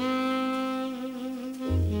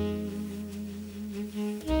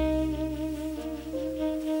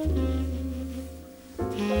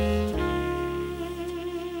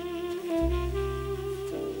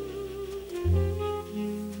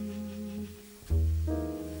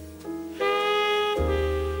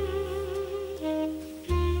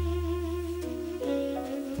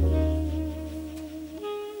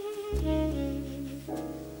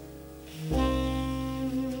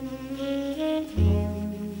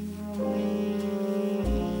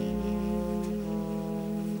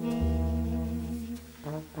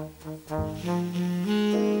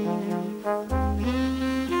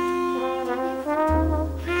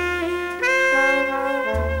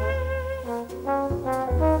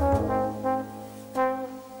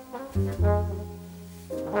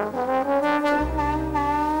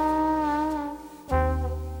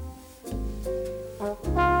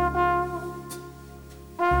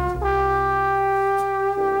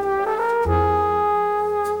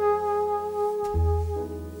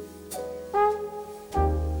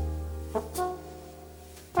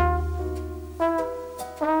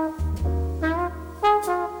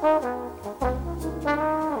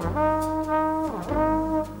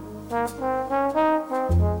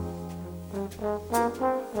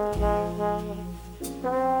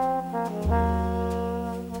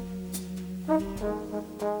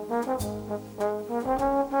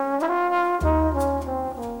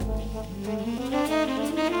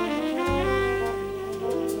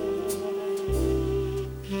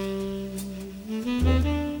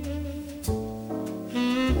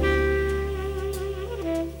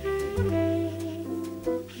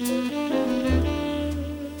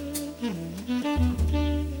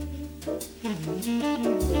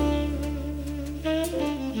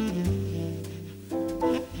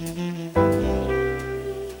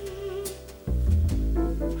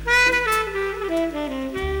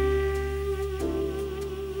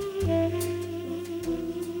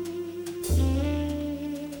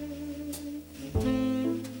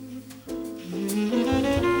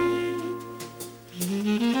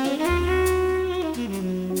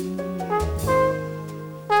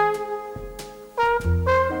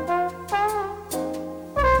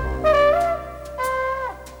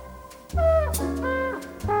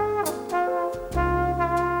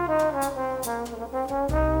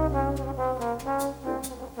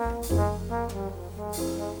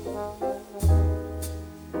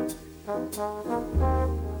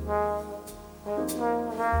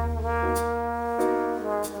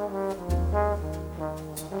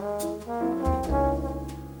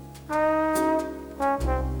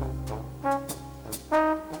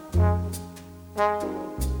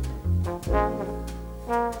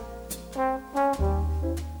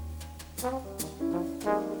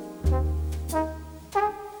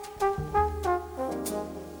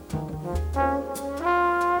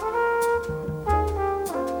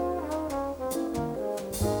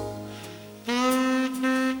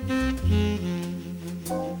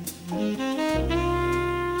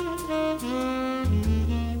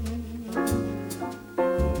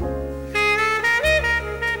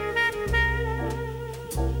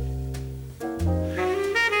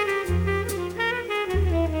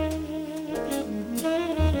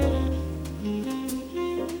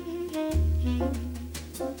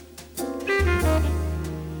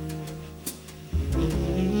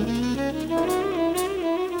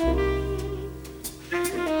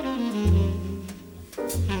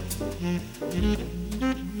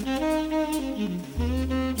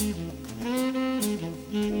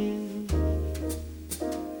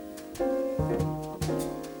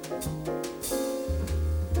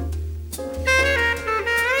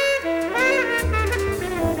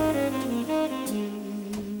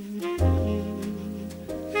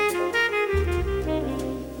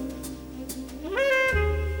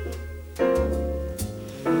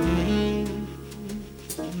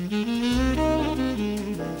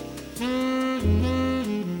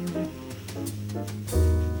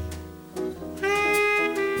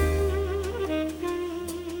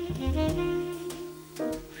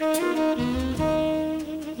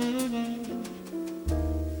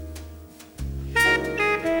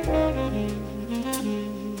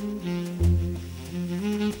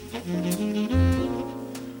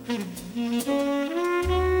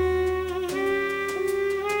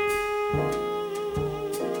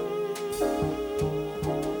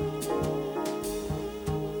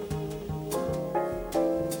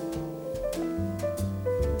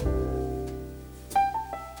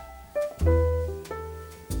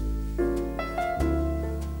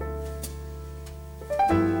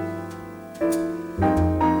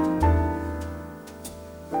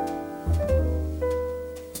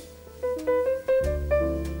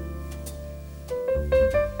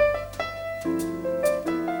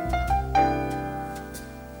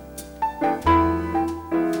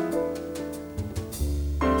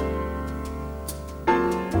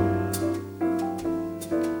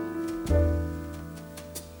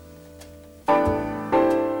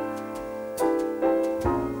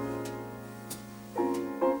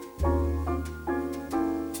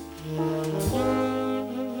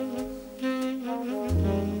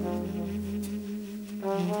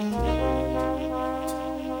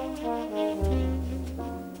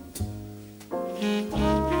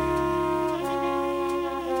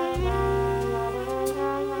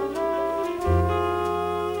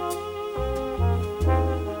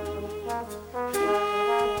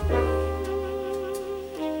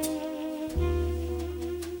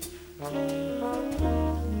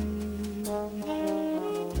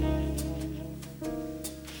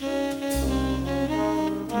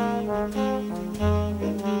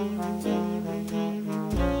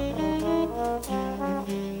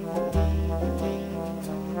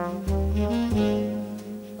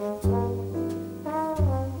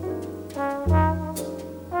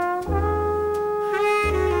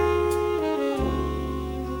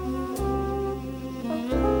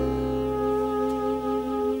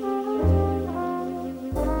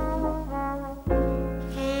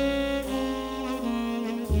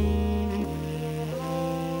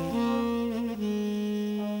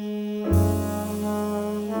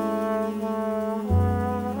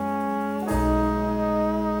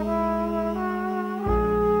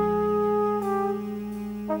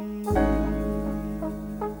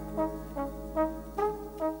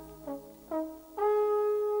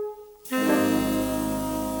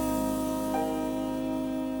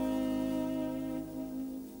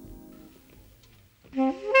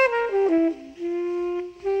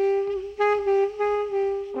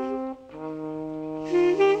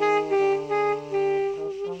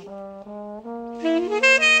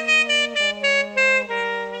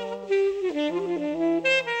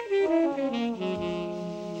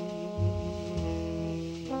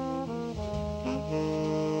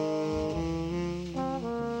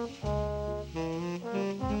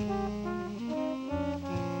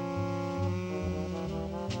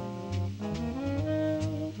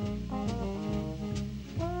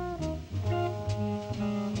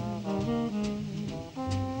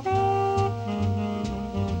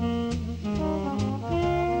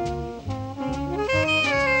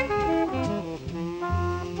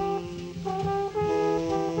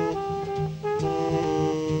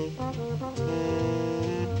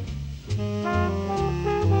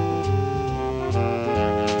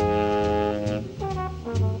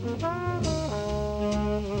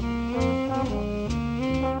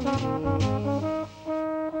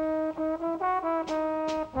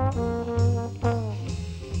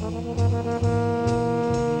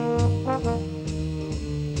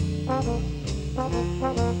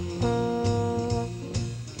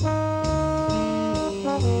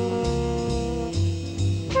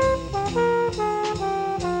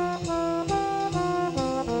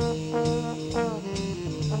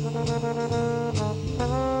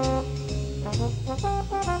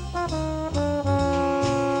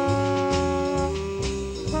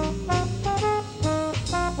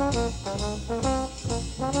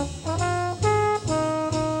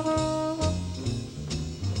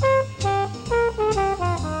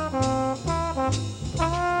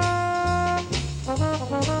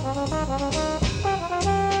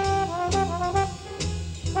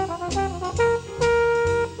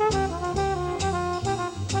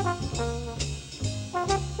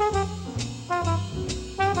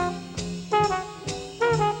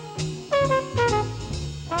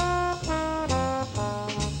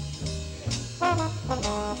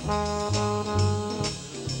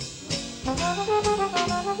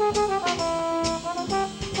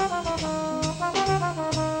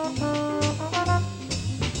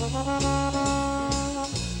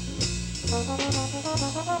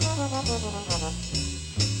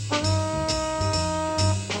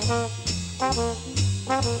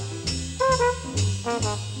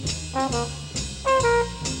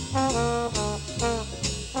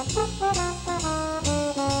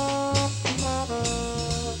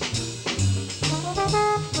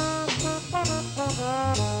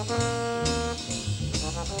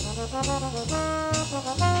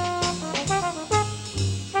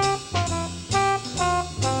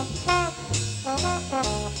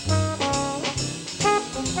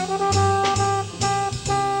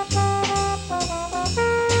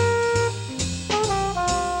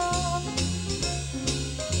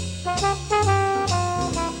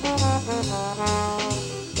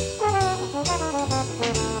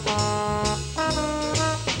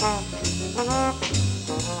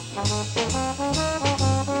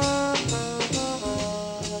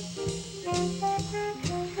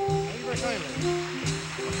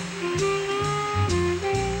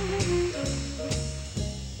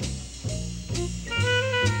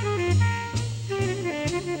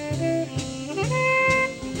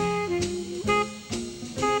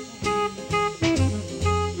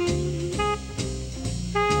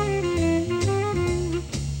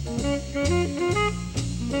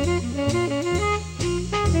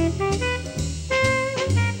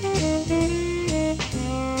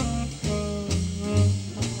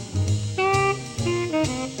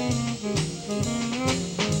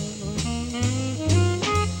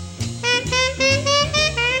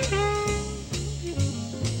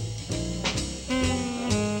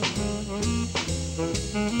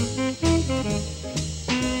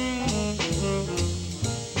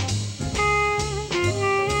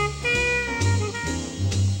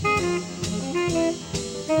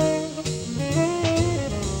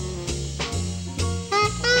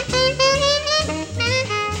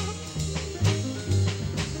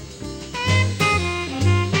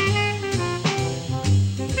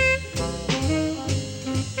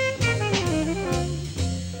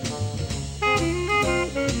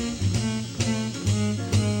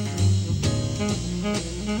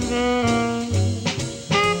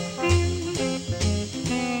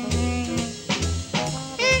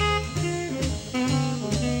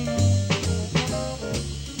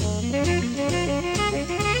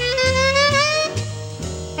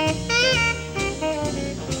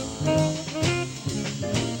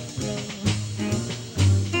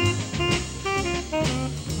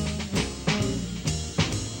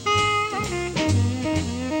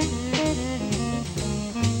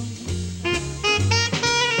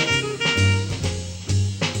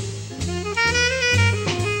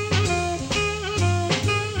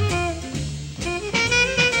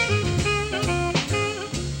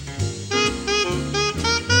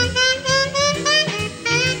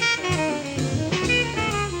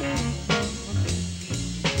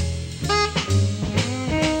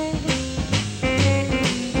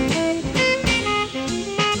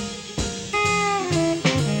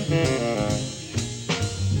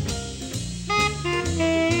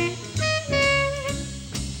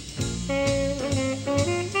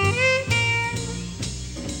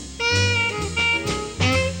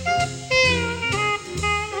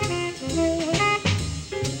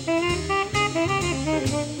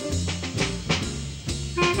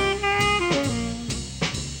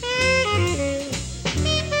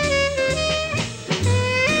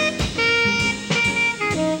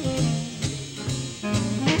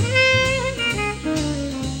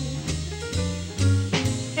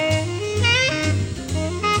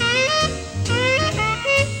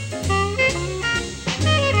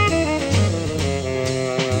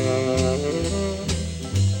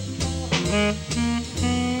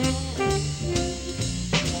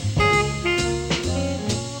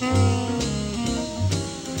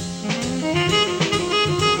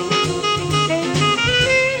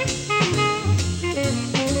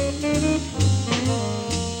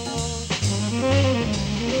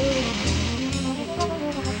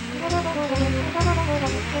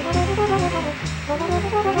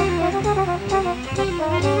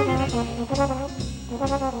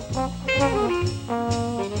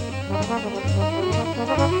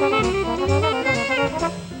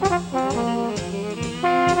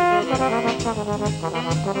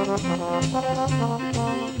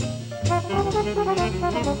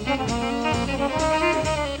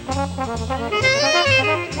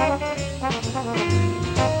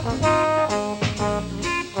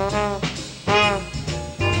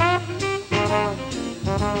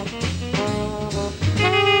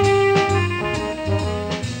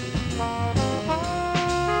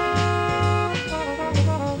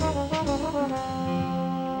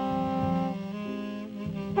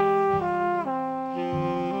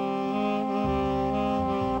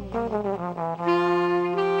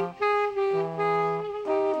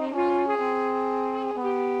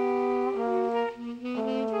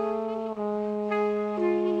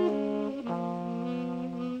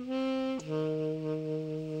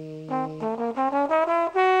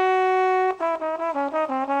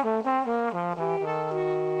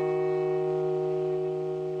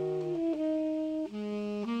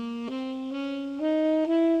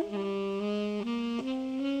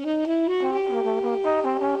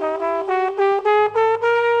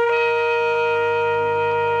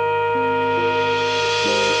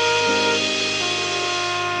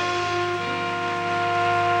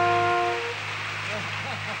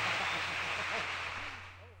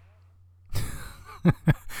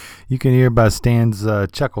 You can hear by Stan's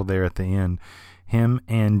chuckle there at the end. Him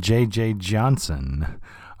and J.J. Johnson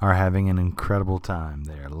are having an incredible time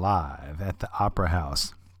there live at the Opera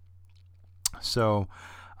House. So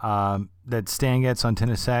that Stan Getz on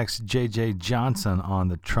tenor sax, J.J. Johnson on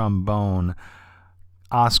the trombone,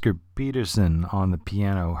 Oscar Peterson on the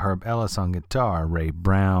piano, Herb Ellis on guitar, Ray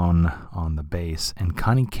Brown on the bass, and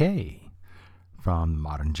Connie Kay from the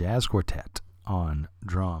Modern Jazz Quartet on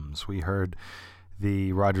drums. We heard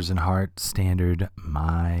the Rodgers and Hart standard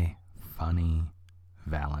My Funny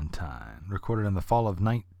Valentine, recorded in the fall of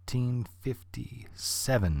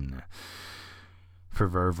 1957 for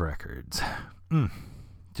Verve Records.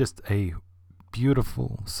 Just a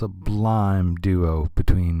beautiful, sublime duo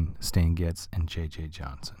between Stan Getz and J.J.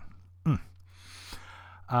 Johnson.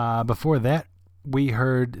 Before that, we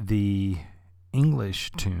heard the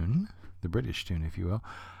English tune, the British tune, if you will,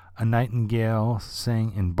 A Nightingale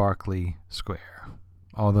Sang in Berkeley Square.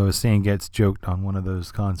 Although Stan Getz joked on one of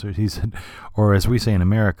those concerts, he said, or as we say in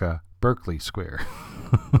America, Berkeley Square.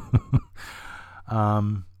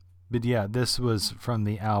 But yeah, this was from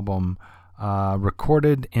the album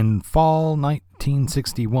recorded in fall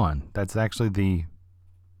 1961. That's actually the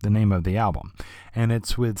name of the album. And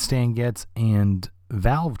it's with Stan Getz and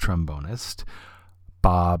valve trombonist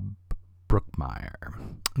Bob Brookmeyer.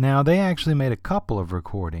 Now, they actually made a couple of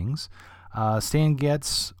recordings. Stan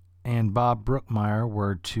Getz and Bob Brookmeyer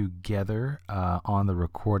were together on the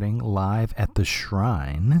recording Live at the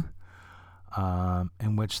Shrine,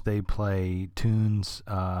 in which they play tunes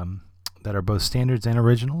that are both standards and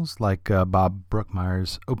originals, like Bob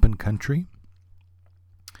Brookmeyer's Open Country,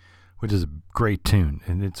 which is a great tune,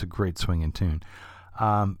 and it's a great swinging tune.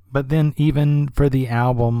 But then even for the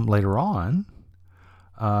album later on,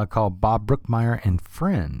 called Bob Brookmeyer and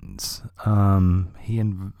Friends, he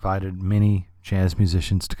invited many jazz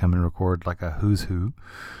musicians to come and record like a who's who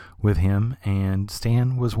with him, and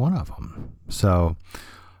Stan was one of them. So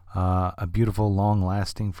a beautiful,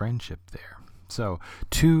 long-lasting friendship there. So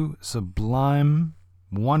two sublime,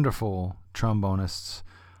 wonderful trombonists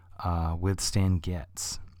with Stan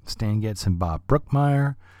Getz. Stan Getz and Bob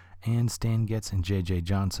Brookmeyer, and Stan Getz and J.J.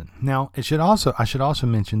 Johnson. Now, I should also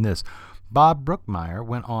mention this. Bob Brookmeyer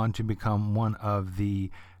went on to become one of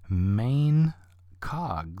the main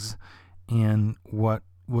cogs in what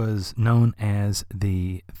was known as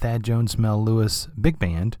the Thad Jones Mel Lewis Big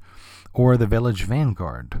Band, or the Village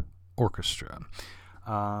Vanguard Orchestra.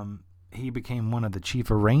 He became one of the chief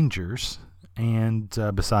arrangers, and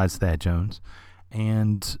besides Thad Jones,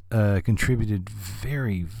 and contributed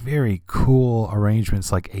very, very cool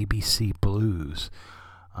arrangements like ABC Blues,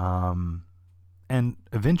 and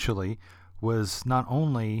eventually was not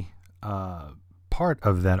only part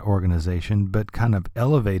of that organization, but kind of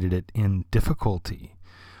elevated it in difficulty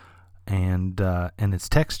and its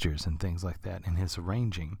textures and things like that in his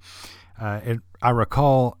arranging. I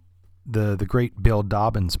recall the great Bill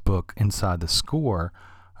Dobbins book, Inside the Score,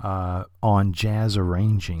 on jazz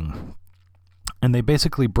arranging. And they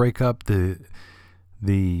basically break up the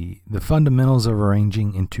fundamentals of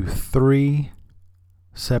arranging into 3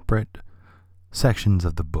 separate sections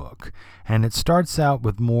of the book. And it starts out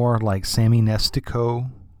with more like Sammy Nestico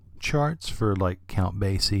charts for like Count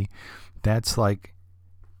Basie. That's like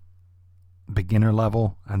beginner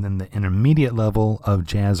level. And then the intermediate level of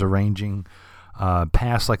jazz arranging,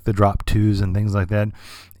 past like the drop 2s and things like that,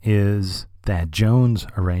 is Thad Jones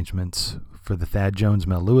arrangements for the Thad Jones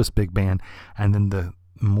Mel Lewis Big Band. And then the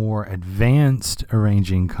more advanced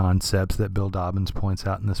arranging concepts that Bill Dobbins points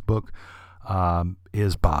out in this book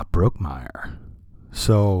is Bob Brookmeyer.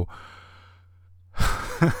 So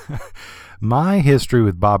my history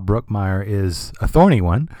with Bob Brookmeyer is a thorny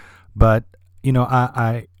one, but you know,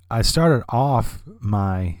 I started off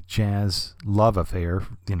my jazz love affair,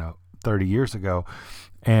 30 years ago,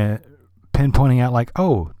 and pinpointing out like,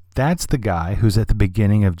 oh, that's the guy who's at the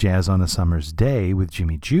beginning of Jazz on a Summer's Day with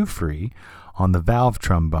Jimmy Giuffre on the valve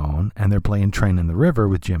trombone, and they're playing Train in the River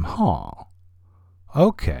with Jim Hall.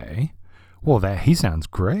 Okay. Well, he sounds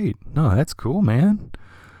great. No, that's cool, man.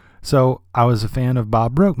 So I was a fan of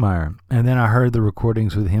Bob Brookmeyer, and then I heard the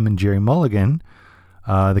recordings with him and Jerry Mulligan,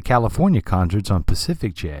 the California concerts on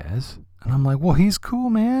Pacific Jazz, and I'm like, well, he's cool,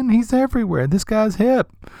 man. He's everywhere. This guy's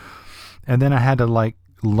hip. And then I had to like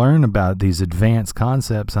learn about these advanced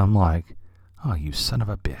concepts. I'm like, oh, you son of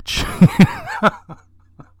a bitch.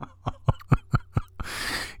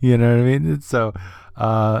 You know what I mean? So,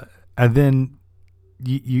 and then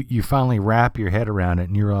you finally wrap your head around it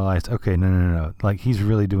and you realize, okay, no. Like, he's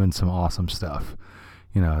really doing some awesome stuff.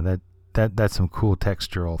 That's some cool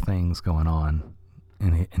textural things going on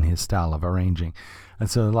in his style of arranging. And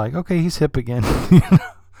so like, okay, he's hip again.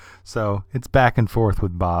 So it's back and forth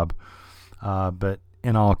with Bob. But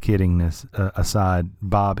in all kiddingness aside,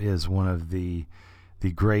 Bob is one of the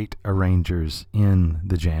great arrangers in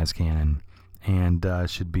the jazz canon, and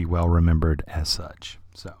should be well remembered as such.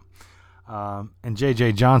 So, and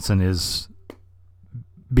J.J. Johnson is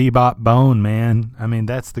bebop bone, man. I mean,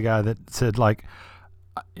 that's the guy that said, like,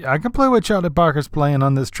 I can play what Charlie Parker's playing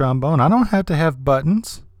on this trombone. I don't have to have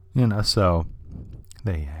buttons, so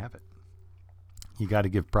there you have it. You got to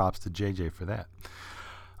give props to J.J. for that.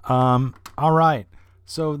 All right.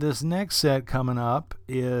 So this next set coming up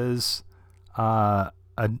is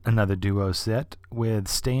another duo set with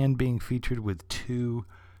Stan being featured with 2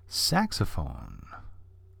 saxophone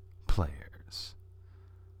players.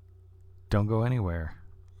 Don't go anywhere.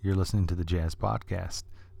 You're listening to the Jazz Podcast,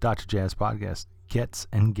 Dr. Jazz Podcast, Getz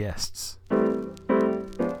and Guests.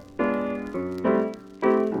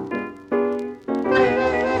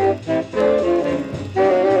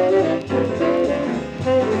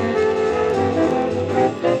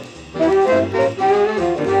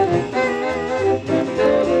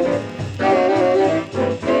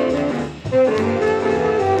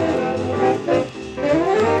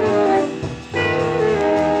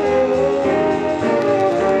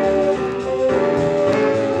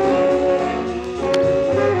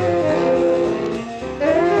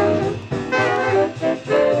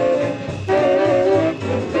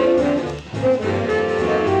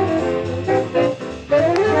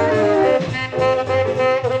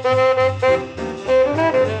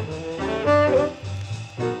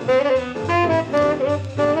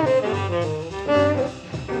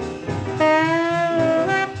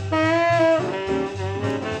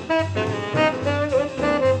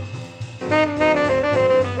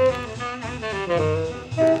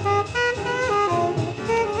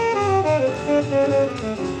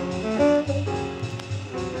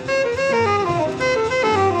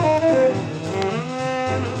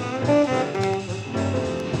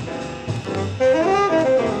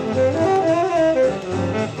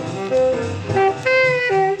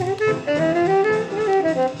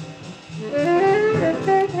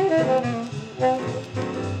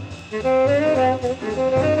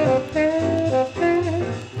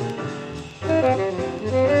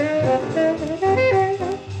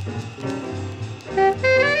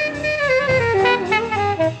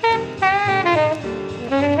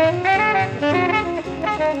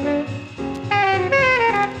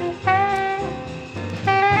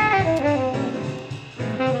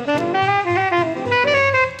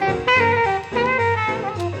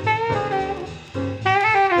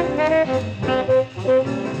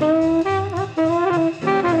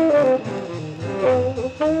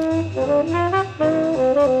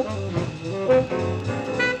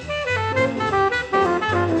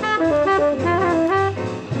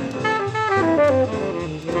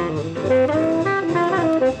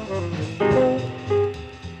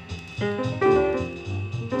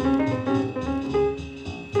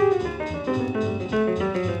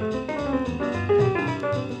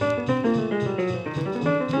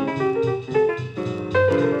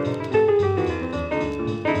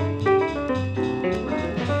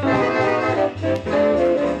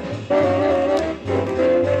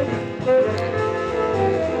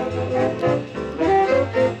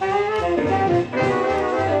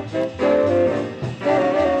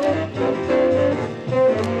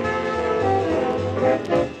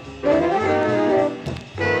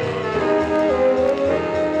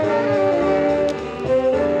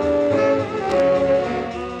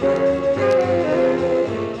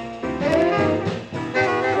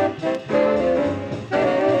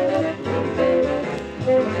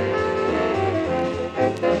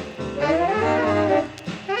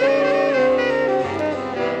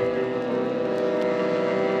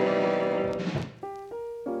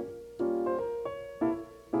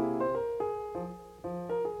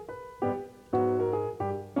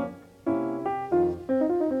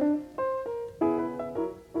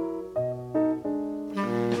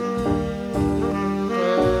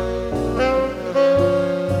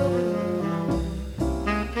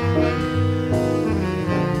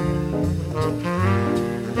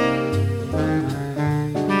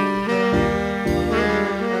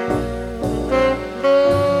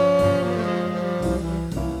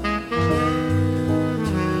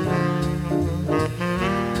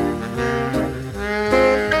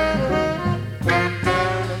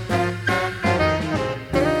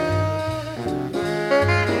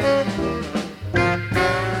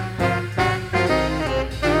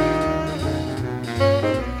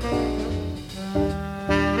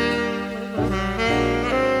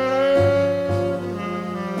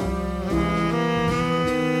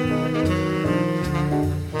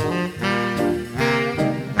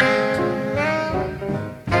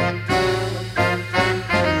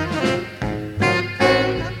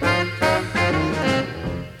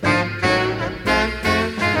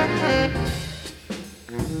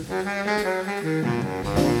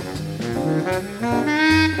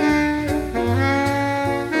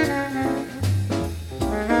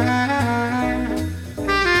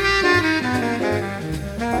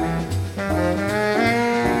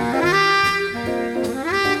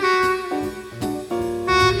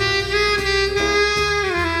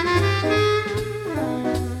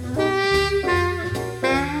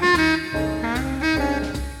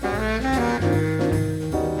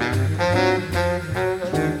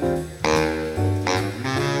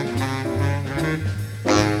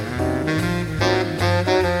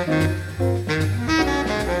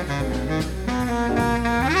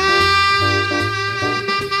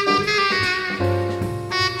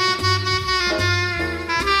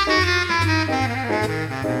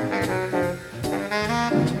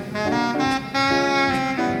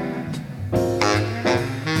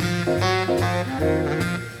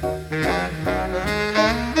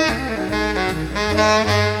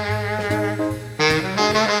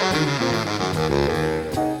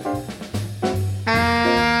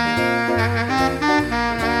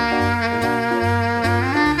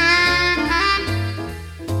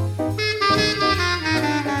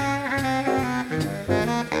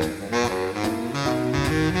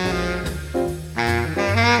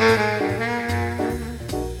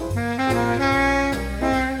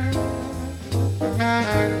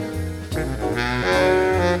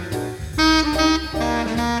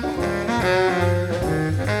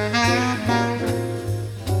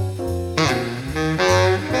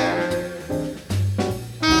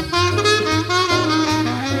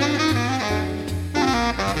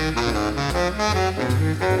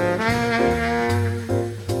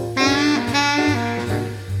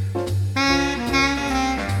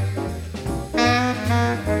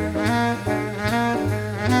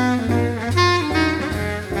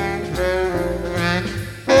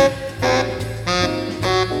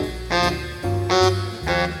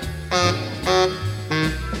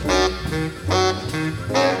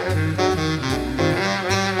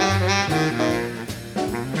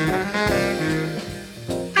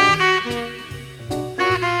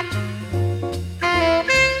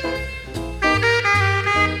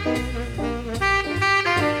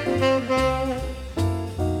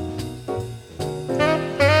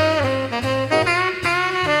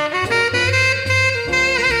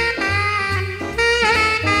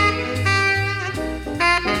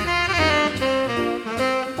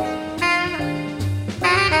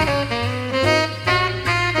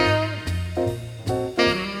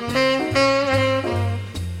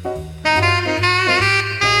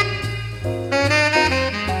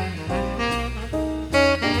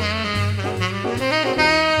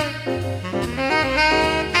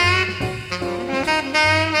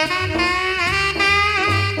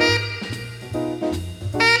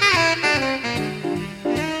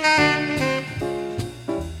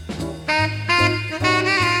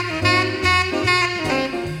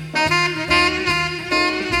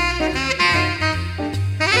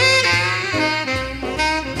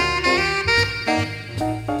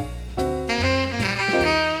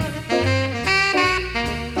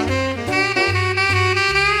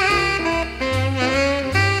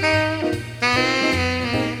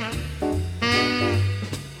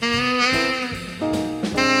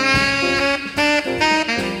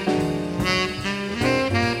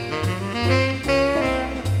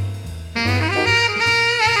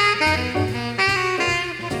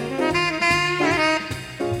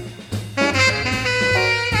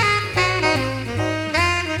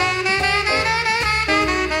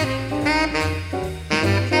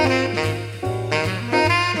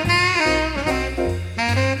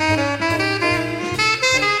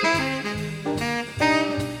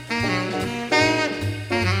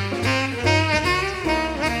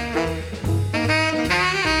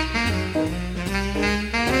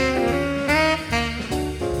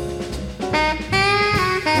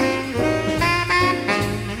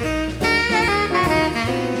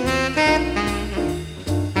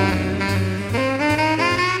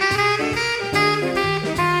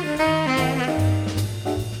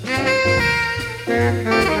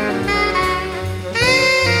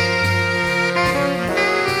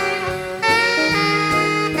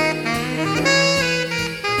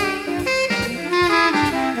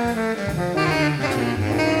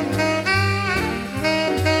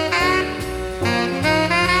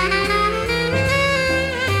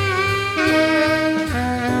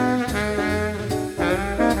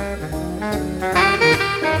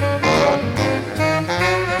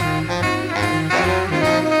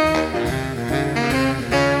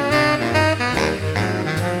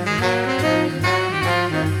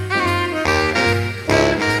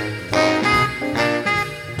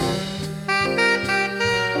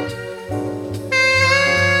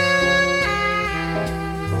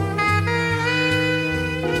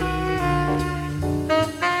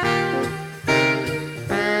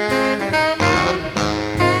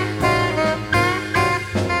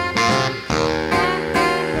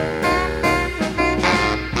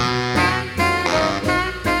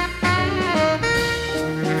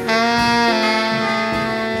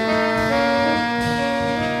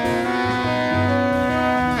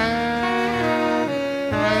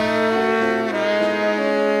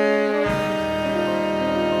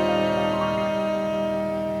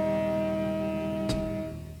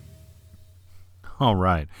 All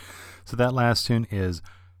right. So that last tune is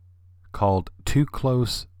called Too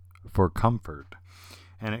Close for Comfort.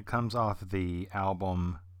 And it comes off the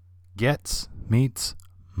album Getz Meets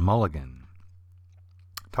Mulligan.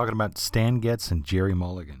 Talking about Stan Getz and Jerry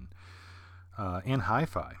Mulligan in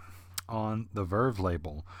hi-fi on the Verve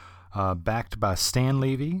label. Backed by Stan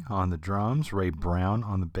Levy on the drums, Ray Brown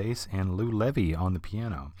on the bass, and Lou Levy on the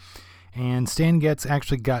piano. And Stan Getz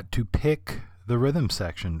actually got to pick the rhythm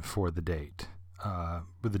section for the date,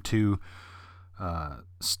 with the two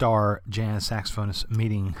star jazz saxophonists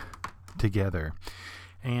meeting together.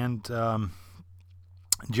 And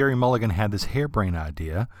Jerry Mulligan had this harebrained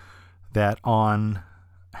idea that on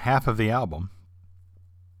half of the album,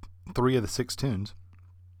 3 of the 6 tunes,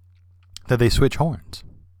 that they switch horns.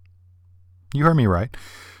 You heard me right.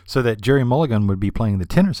 So that Jerry Mulligan would be playing the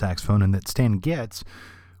tenor saxophone and that Stan Getz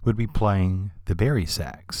would be playing the bari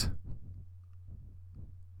sax.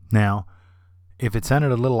 Now, if it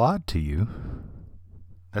sounded a little odd to you,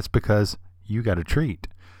 that's because you got a treat.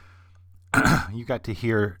 You got to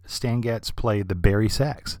hear Stan Getz play the bari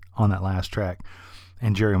sax on that last track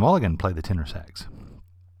and Jerry Mulligan play the tenor sax.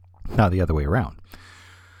 Not the other way around.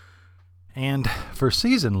 And for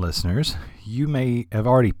seasoned listeners, you may have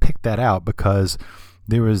already picked that out because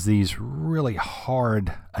there was these really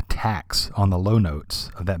hard attacks on the low notes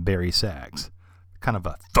of that bari sax. Kind of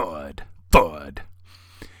a thud, thud.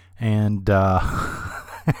 And that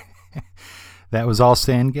was all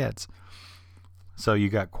Stan Getz. So you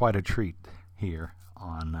got quite a treat here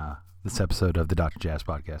on this episode of the Dr. Jazz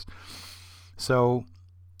Podcast. So,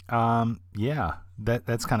 yeah,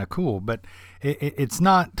 that's kind of cool. But it's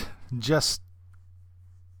not just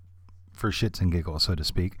for shits and giggles, so to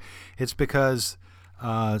speak. It's because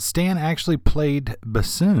Stan actually played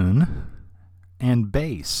bassoon and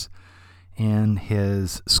bass in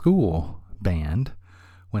his school band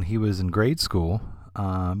when he was in grade school,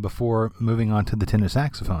 before moving on to the tenor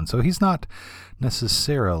saxophone. So he's not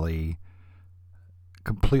necessarily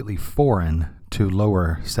completely foreign to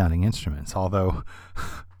lower sounding instruments, although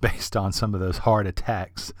based on some of those hard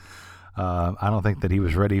attacks, I don't think that he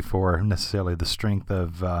was ready for necessarily the strength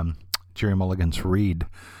of Jerry Mulligan's reed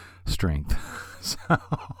strength.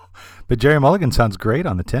 But Jerry Mulligan sounds great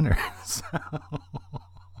on the tenor.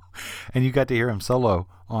 And you got to hear him solo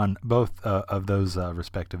on both of those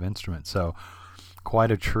respective instruments. So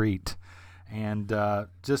quite a treat. And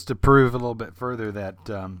just to prove a little bit further that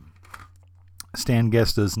Stan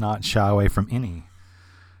Getz does not shy away from any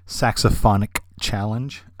saxophonic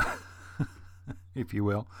challenge, if you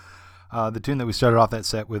will. The tune that we started off that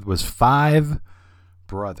set with was Five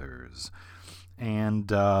Brothers. And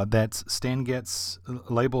that's Stan Getz,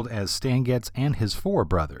 labeled as Stan Getz and his Four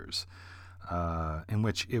Brothers, in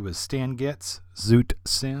which it was Stan Getz, Zoot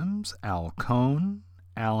Sims, Al Cohn,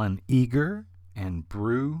 Alan Eager, and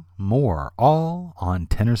Brew Moore, all on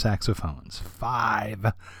tenor saxophones.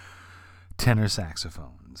 5 tenor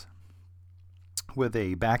saxophones. With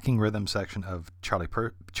a backing rhythm section of Charlie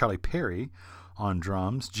Perry on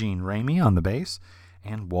drums, Gene Ramey on the bass,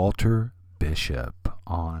 and Walter Bishop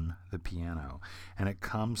on the piano. And it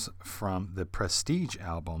comes from the Prestige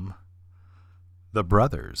album, The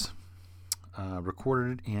Brothers,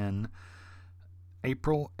 recorded in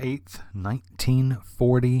April 8th,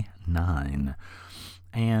 1949.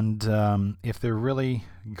 And if they're really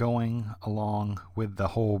going along with the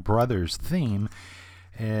whole Brothers theme,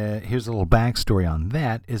 here's a little backstory on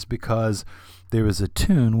that, is because there was a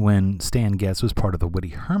tune when Stan Getz was part of the Woody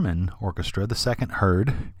Herman Orchestra, the second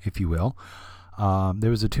herd, if you will.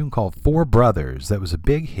 There was a tune called Four Brothers that was a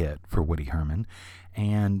big hit for Woody Herman,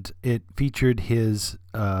 and it featured his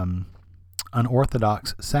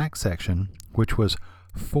unorthodox sax section, which was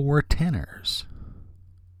 4 tenors.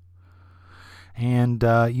 And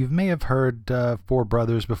you may have heard Four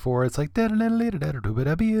Brothers before. It's like, so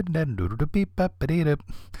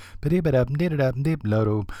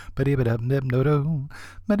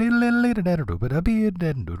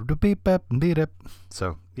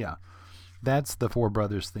yeah, that's the Four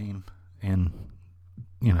Brothers theme in,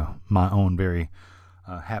 my own very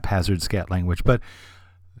haphazard scat language. But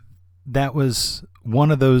that was one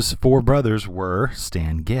of those 4 brothers were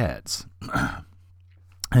Stan Getz.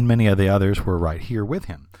 And many of the others were right here with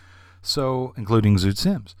him, so including Zoot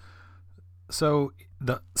Sims. So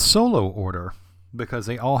the solo order, because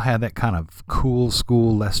they all had that kind of cool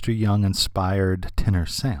school Lester Young inspired tenor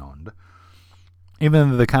sound,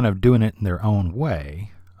 even though they're kind of doing it in their own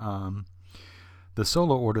way, the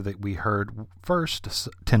solo order that we heard, first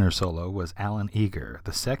tenor solo was Alan Eager.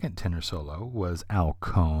 The second tenor solo was Al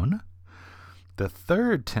Cohn. The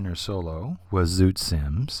third tenor solo was Zoot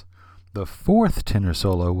Sims. The fourth tenor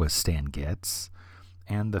solo was Stan Getz.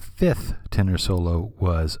 And the fifth tenor solo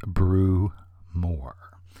was Brew More.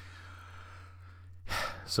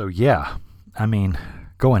 So yeah, I mean,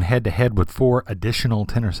 going head to head with 4 additional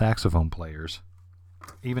tenor saxophone players,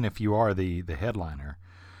 even if you are the headliner,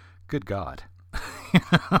 good God.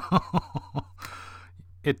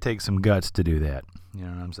 It takes some guts to do that. You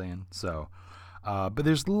know what I'm saying? So, but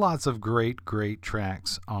there's lots of great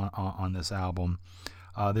tracks on this album.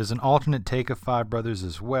 There's an alternate take of Five Brothers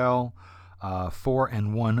as well. 4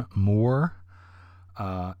 and 1 More, Moore,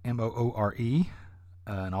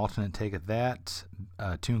 an alternate take of that.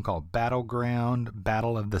 A tune called Battleground,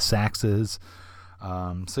 Battle of the Saxes.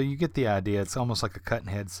 So you get the idea. It's almost like a cut and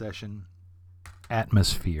head session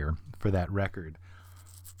atmosphere for that record.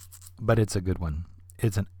 But it's a good one.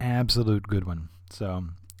 It's an absolute good one. So,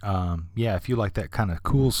 yeah, if you like that kind of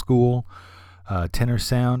cool school tenor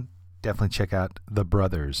sound, definitely check out the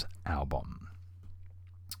Brothers album.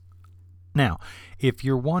 Now, if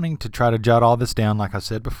you're wanting to try to jot all this down, like I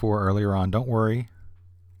said before earlier on, don't worry.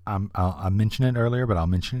 I mentioned it earlier, but I'll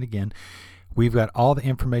mention it again. We've got all the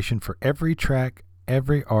information for every track,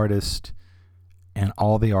 every artist, and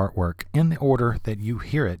all the artwork in the order that you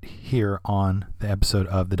hear it here on the episode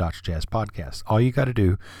of the Dr. Jazz Podcast. All you got to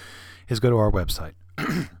do is go to our website.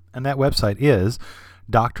 And that website is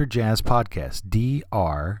Dr. Jazz Podcast,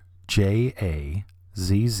 DRJAZZ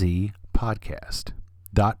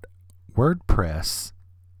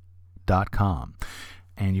podcast.wordpress.com.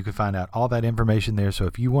 And you can find out all that information there. So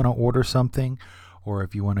if you want to order something, or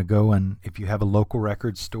if you want to go and if you have a local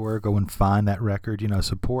record store, go and find that record.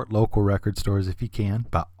 Support local record stores if you can,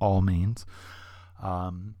 by all means.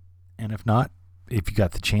 And if not, if you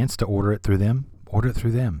got the chance to order it through them,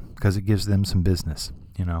 because it gives them some business.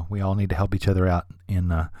 We all need to help each other out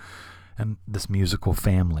in this musical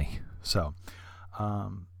family. So,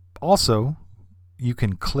 also, you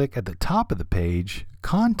can click at the top of the page,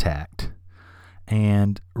 Contact,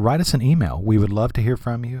 and write us an email. We would love to hear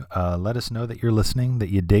from you. Let us know that you're listening, that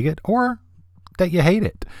you dig it, or that you hate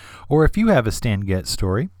it. Or if you have a Stan Getz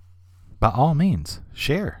story, by all means,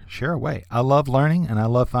 share away. I love learning, and I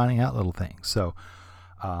love finding out little things. So,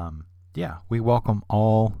 yeah, we welcome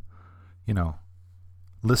all,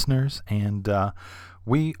 listeners, and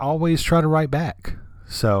we always try to write back.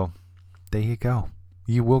 So, there you go.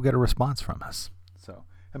 You will get a response from us. So,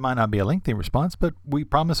 it might not be a lengthy response, but we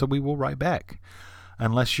promise that we will write back.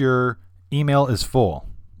 Unless your email is full,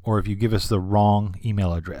 or if you give us the wrong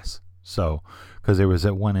email address. So, because there was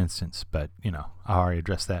that one instance, but, I already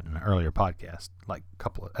addressed that in an earlier podcast, like a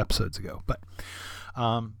couple of episodes ago. But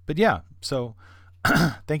yeah, so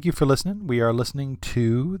thank you for listening. We are listening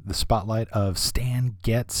to the spotlight of Stan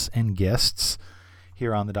Getz and guests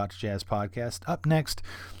here on the Dr. Jazz Podcast. Up next,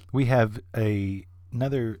 we have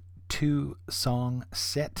another 2-song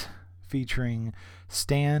set featuring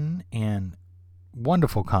Stan and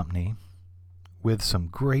wonderful company with some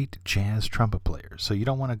great jazz trumpet players. So you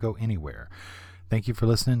don't want to go anywhere. Thank you for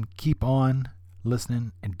listening. Keep on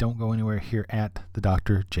listening and don't go anywhere here at the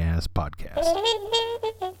Dr. Jazz Podcast.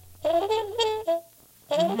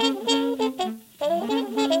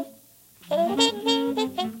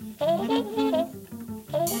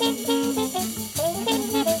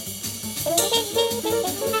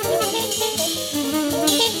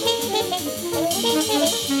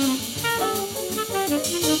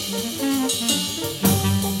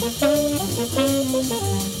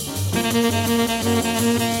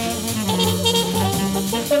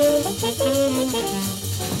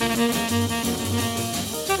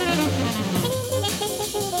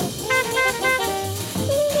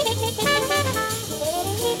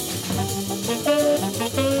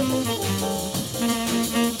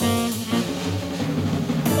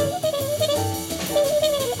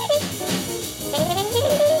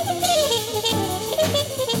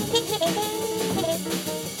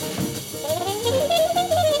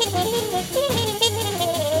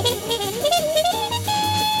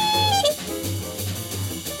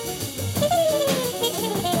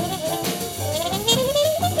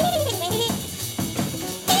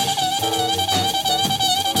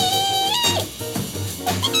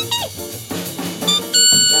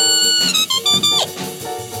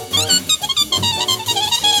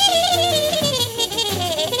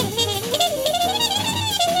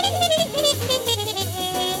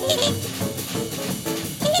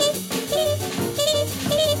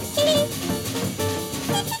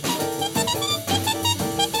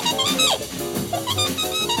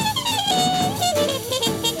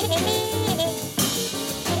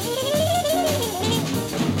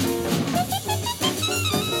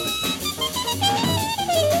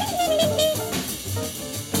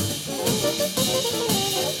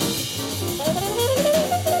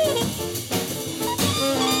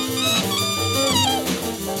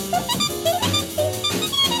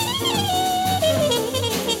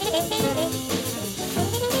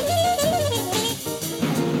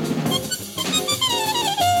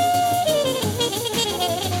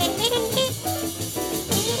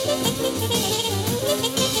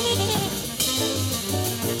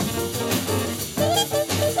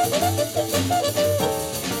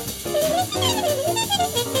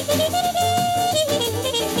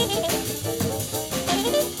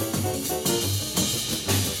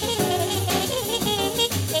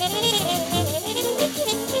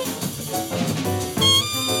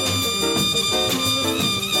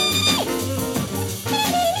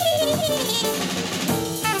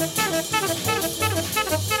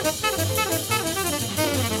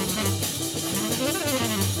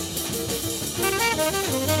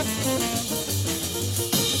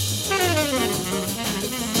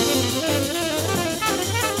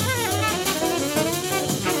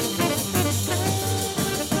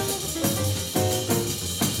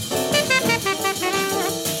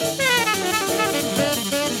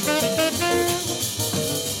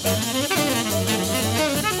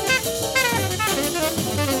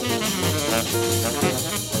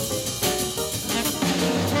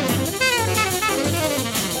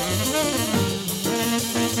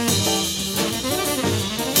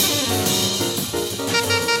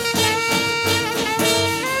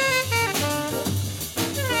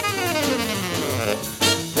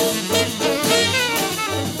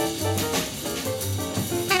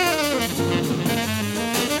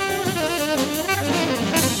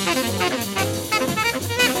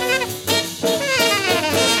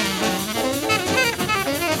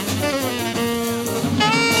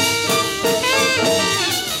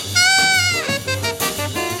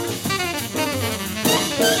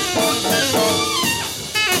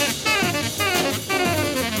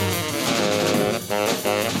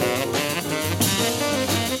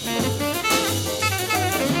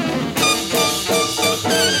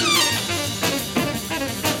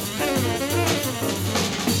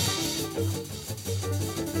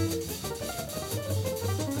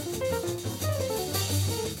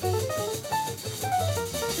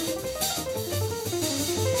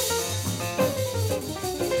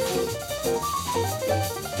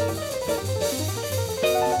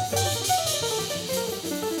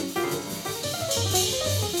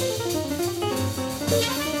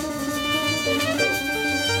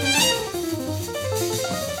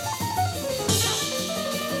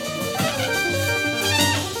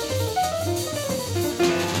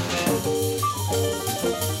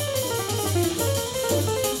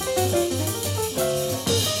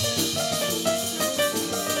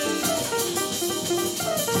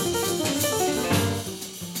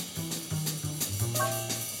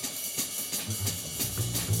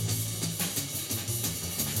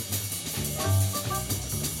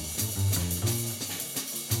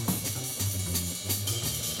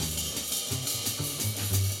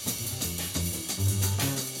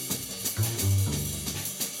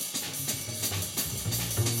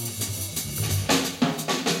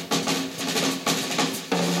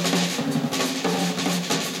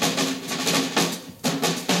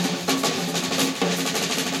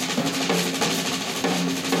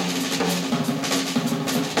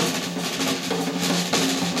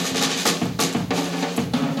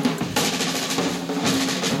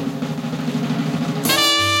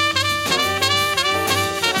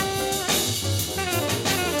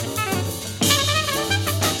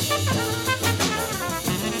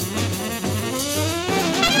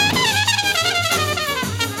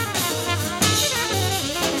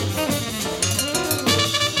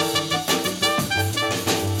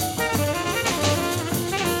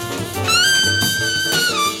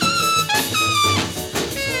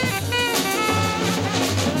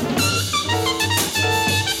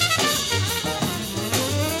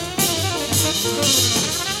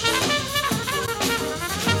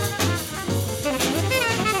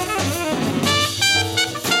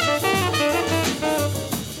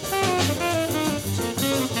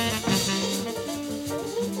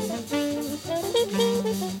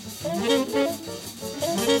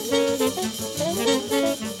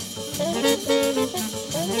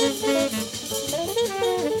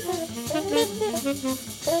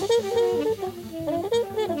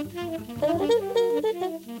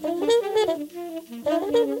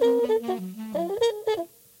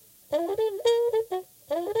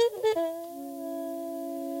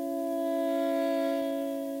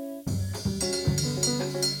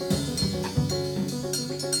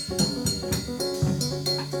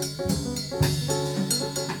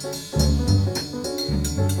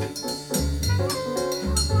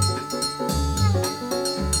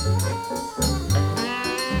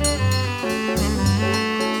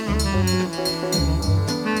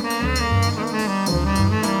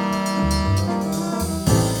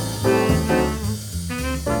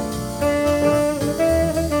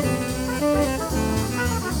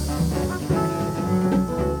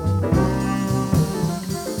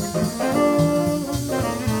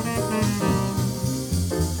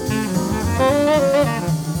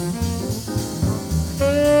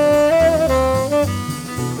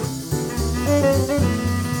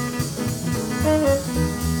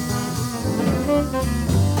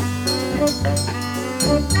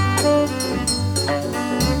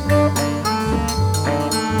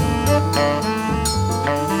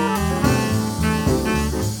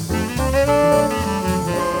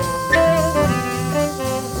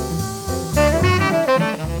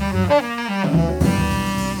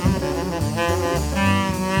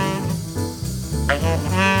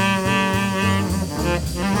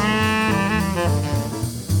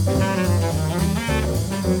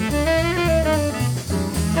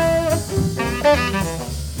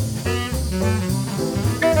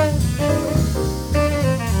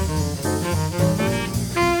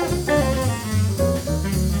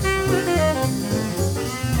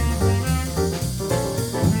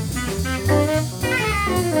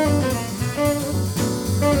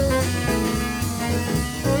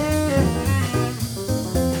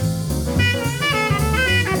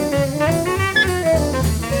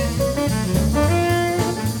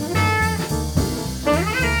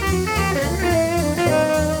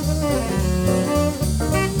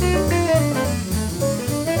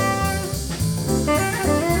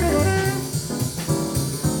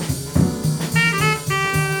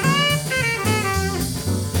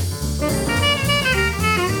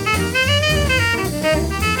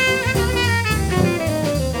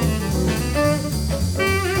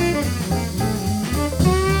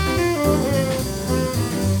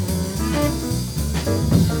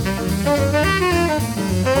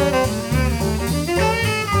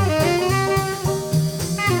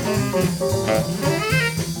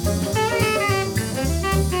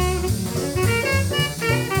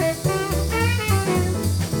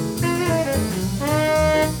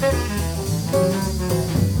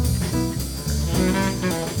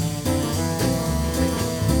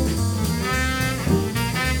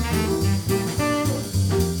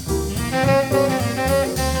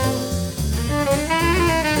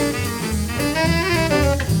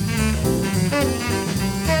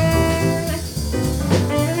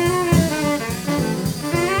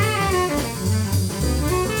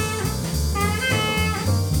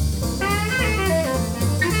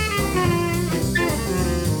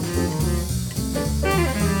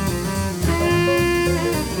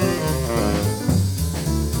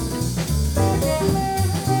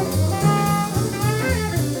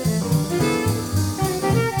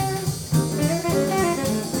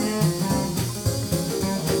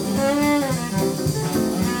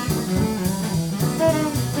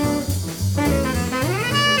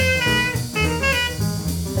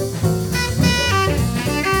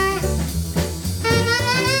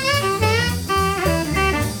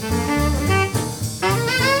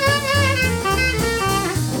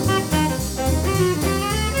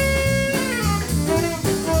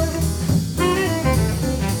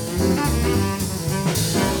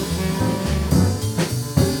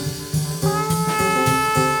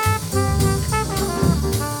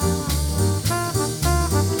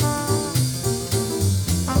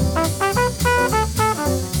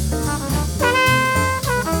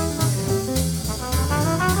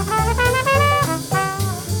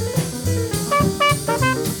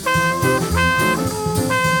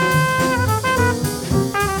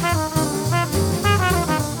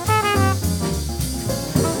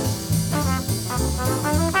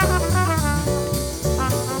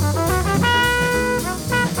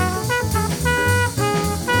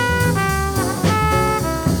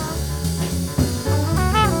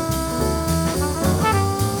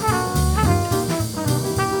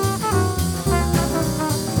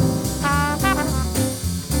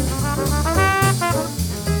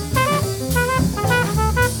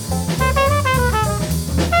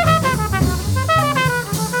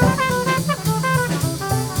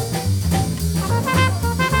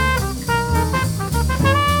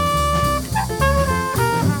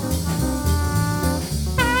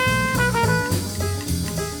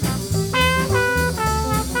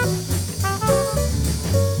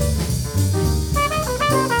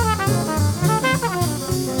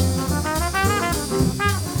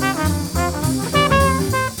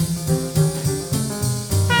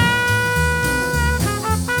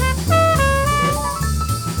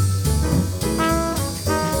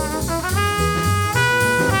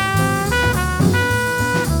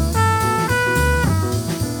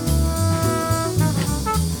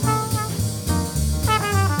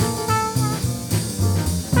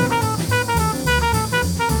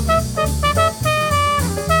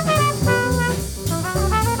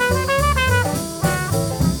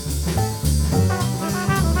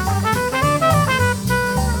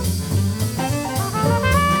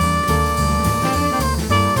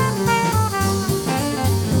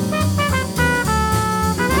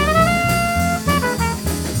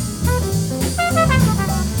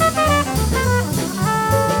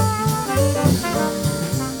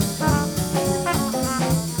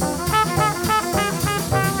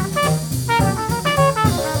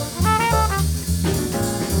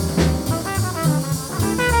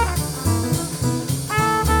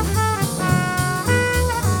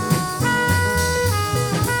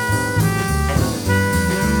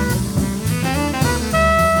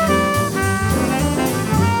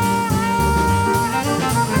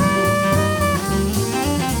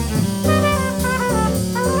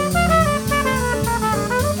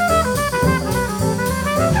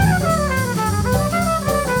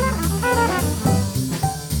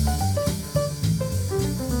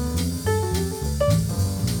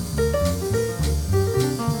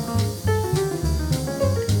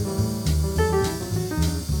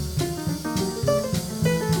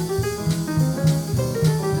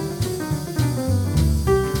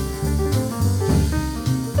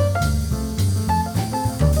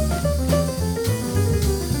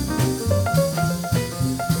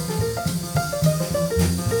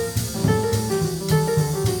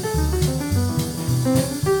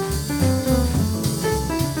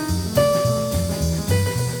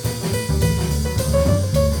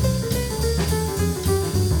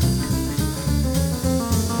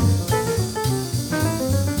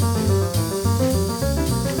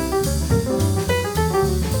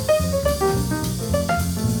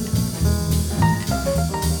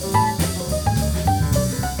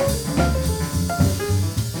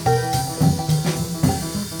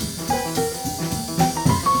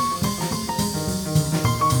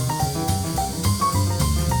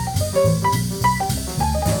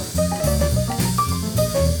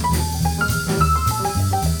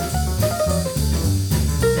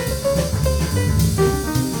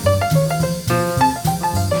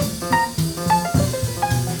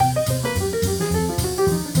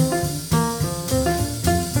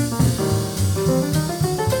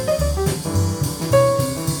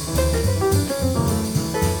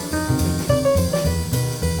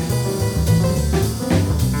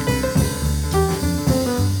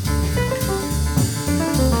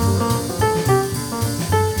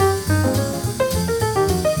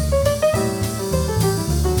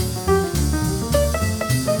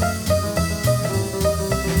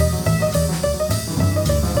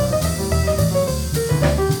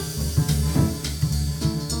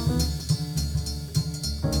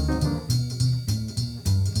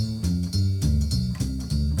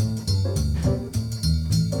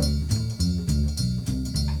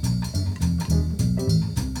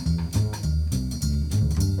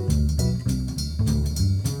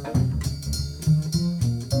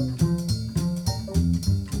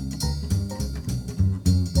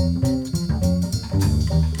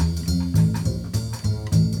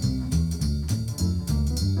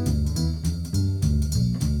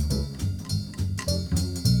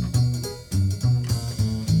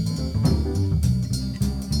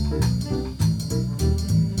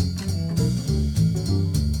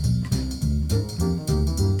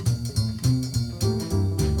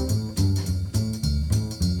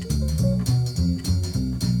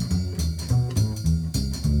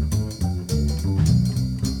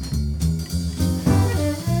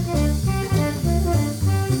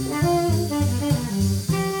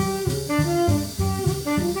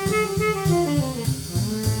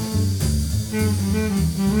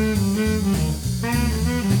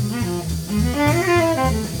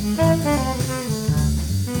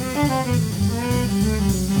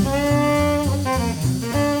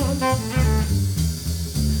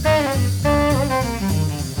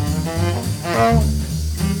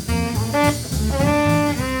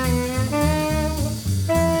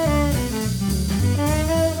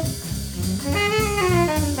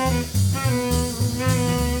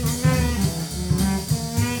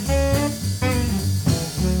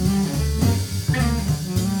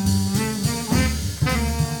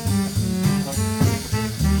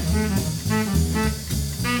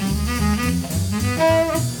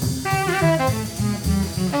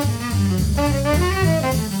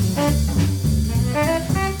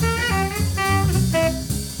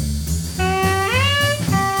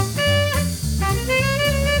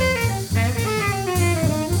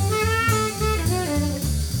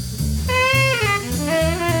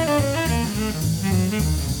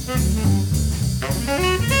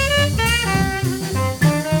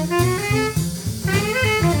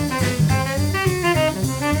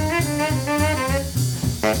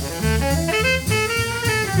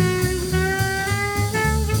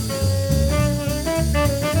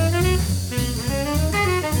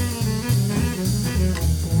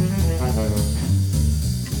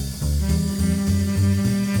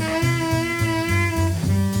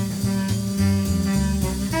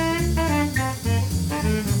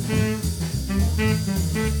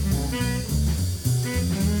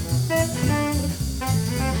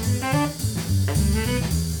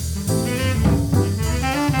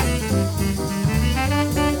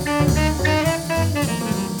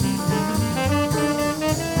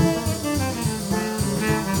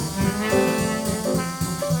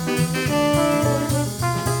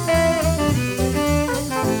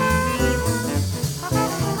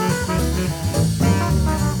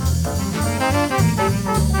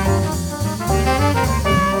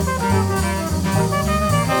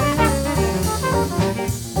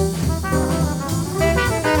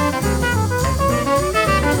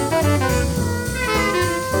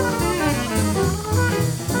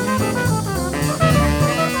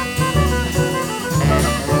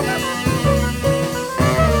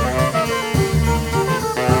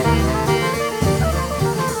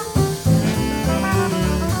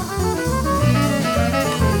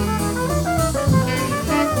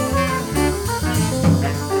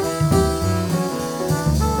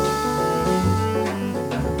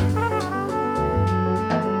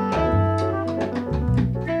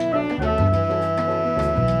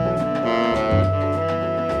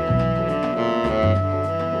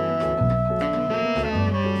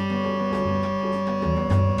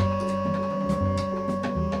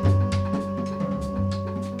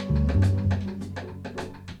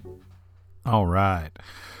 All right.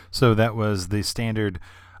 So that was the standard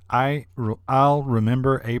I'll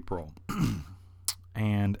Remember April.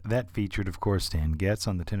 And that featured, of course, Stan Getz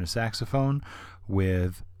on the tenor saxophone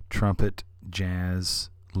with trumpet jazz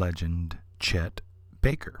legend Chet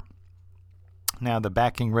Baker. Now, the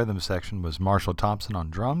backing rhythm section was Marshall Thompson on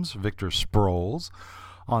drums, Victor Sproles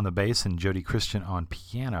on the bass, and Jody Christian on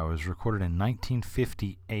piano. It was recorded in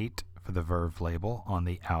 1958 for the Verve label on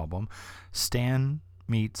the album Stan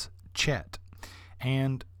Meets Chet.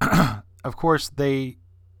 And, of course, they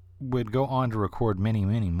would go on to record many,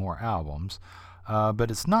 many more albums, but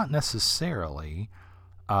it's not necessarily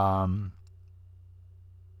due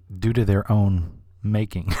to their own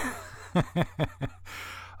making.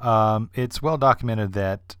 It's well documented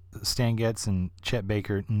that Stan Getz and Chet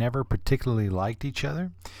Baker never particularly liked each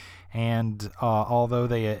other, and although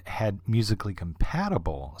they had musically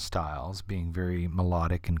compatible styles, being very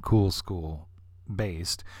melodic and cool school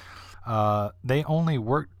based, they only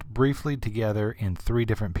worked briefly together in 3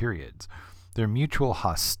 different periods. Their mutual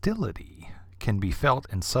hostility can be felt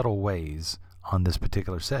in subtle ways on this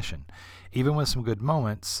particular session. Even with some good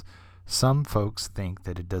moments, some folks think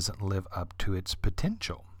that it doesn't live up to its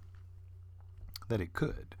potential, that it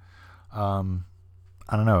could. I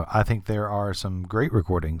don't know. I think there are some great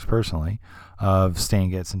recordings, personally, of Stan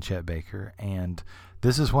Getz and Chet Baker, and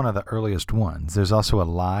this is one of the earliest ones. There's also a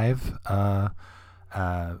live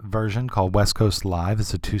version called West Coast Live.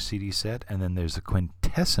 It's a 2 CD set, and then there's a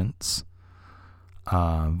Quintessence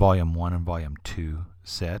Volume 1 and Volume 2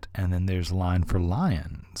 set, and then there's Line for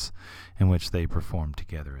Lions, in which they perform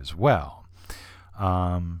together as well.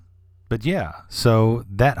 But yeah, so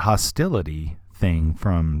that hostility thing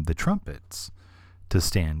from the trumpets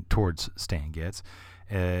towards Stan Getz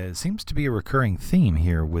seems to be a recurring theme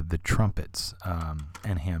here with the trumpets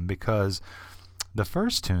and him, because the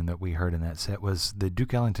first tune that we heard in that set was the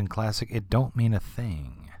Duke Ellington classic, It Don't Mean a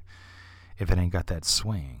Thing If It Ain't Got That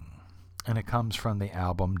Swing. And it comes from the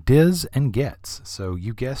album Diz and Getz. So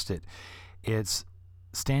you guessed it. It's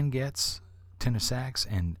Stan Getz, tenor sax,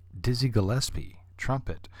 and Dizzy Gillespie,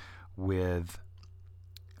 trumpet, with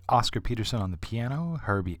Oscar Peterson on the piano,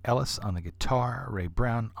 Herbie Ellis on the guitar, Ray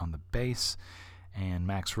Brown on the bass, and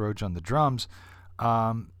Max Roach on the drums.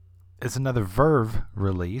 It's another Verve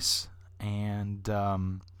release, and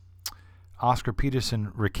Oscar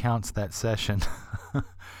Peterson recounts that session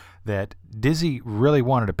that Dizzy really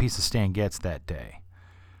wanted a piece of Stan Getz that day.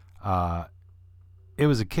 It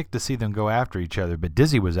was a kick to see them go after each other, but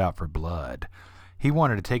Dizzy was out for blood. He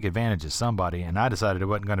wanted to take advantage of somebody, and I decided it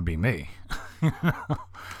wasn't going to be me.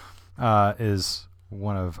 Is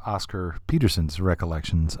one of Oscar Peterson's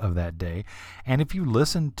recollections of that day. And if you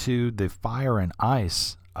listen to the Fire and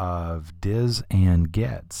Ice of Diz and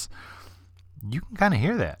Getz, you can kind of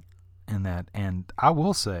hear that in that. And I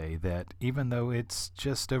will say that even though it's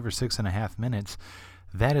just over 6.5 minutes,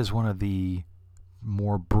 that is one of the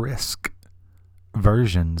more brisk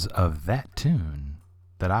versions of that tune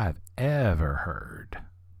that I've ever heard.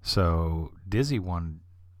 So Dizzy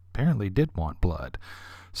apparently did want blood.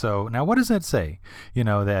 So now what does that say? You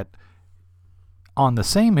know, that on the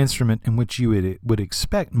same instrument in which you would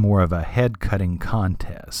expect more of a head-cutting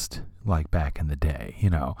contest, like back in the day, you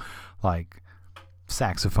know, like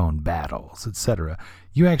saxophone battles, etc.,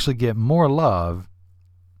 you actually get more love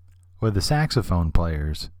with the saxophone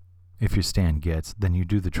players, if you're Stan Getz, than you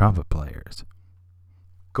do the trumpet players.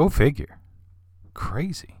 Go figure.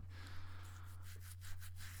 Crazy.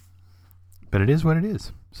 But it is what it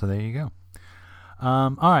is. So there you go.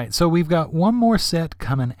 All right, so we've got one more set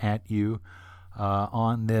coming at you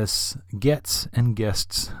on this Getz and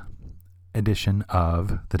Guests edition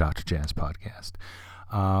of the Dr. Jazz Podcast.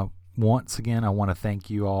 Once again, I want to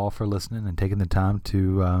thank you all for listening and taking the time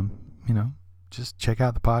to, just check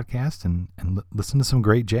out the podcast and listen to some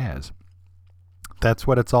great jazz. That's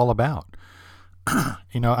what it's all about.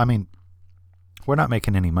 We're not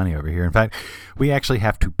making any money over here. In fact, we actually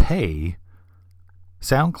have to pay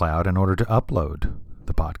SoundCloud in order to upload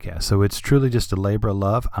the podcast. So it's truly just a labor of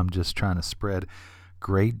love. I'm just trying to spread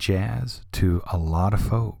great jazz to a lot of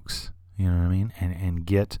folks, you know what I mean? And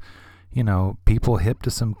get, people hip to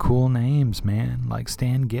some cool names, man, like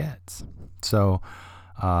Stan Getz. So,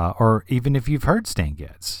 or even if you've heard Stan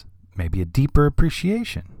Getz, maybe a deeper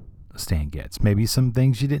appreciation of Stan Getz, maybe some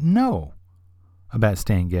things you didn't know about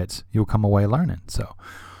Stan Getz, you'll come away learning. So,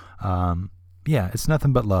 it's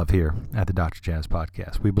nothing but love here at the Dr. Jazz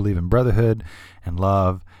Podcast. We believe in brotherhood and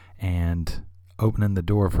love and opening the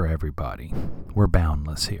door for everybody. We're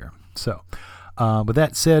boundless here. So, with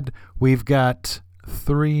that said, we've got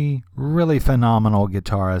 3 really phenomenal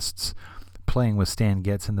guitarists playing with Stan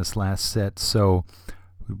Getz in this last set. So,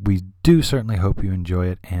 We do certainly hope you enjoy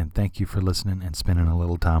it, and thank you for listening and spending a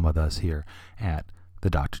little time with us here at the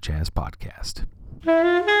Dr. Chaz Podcast.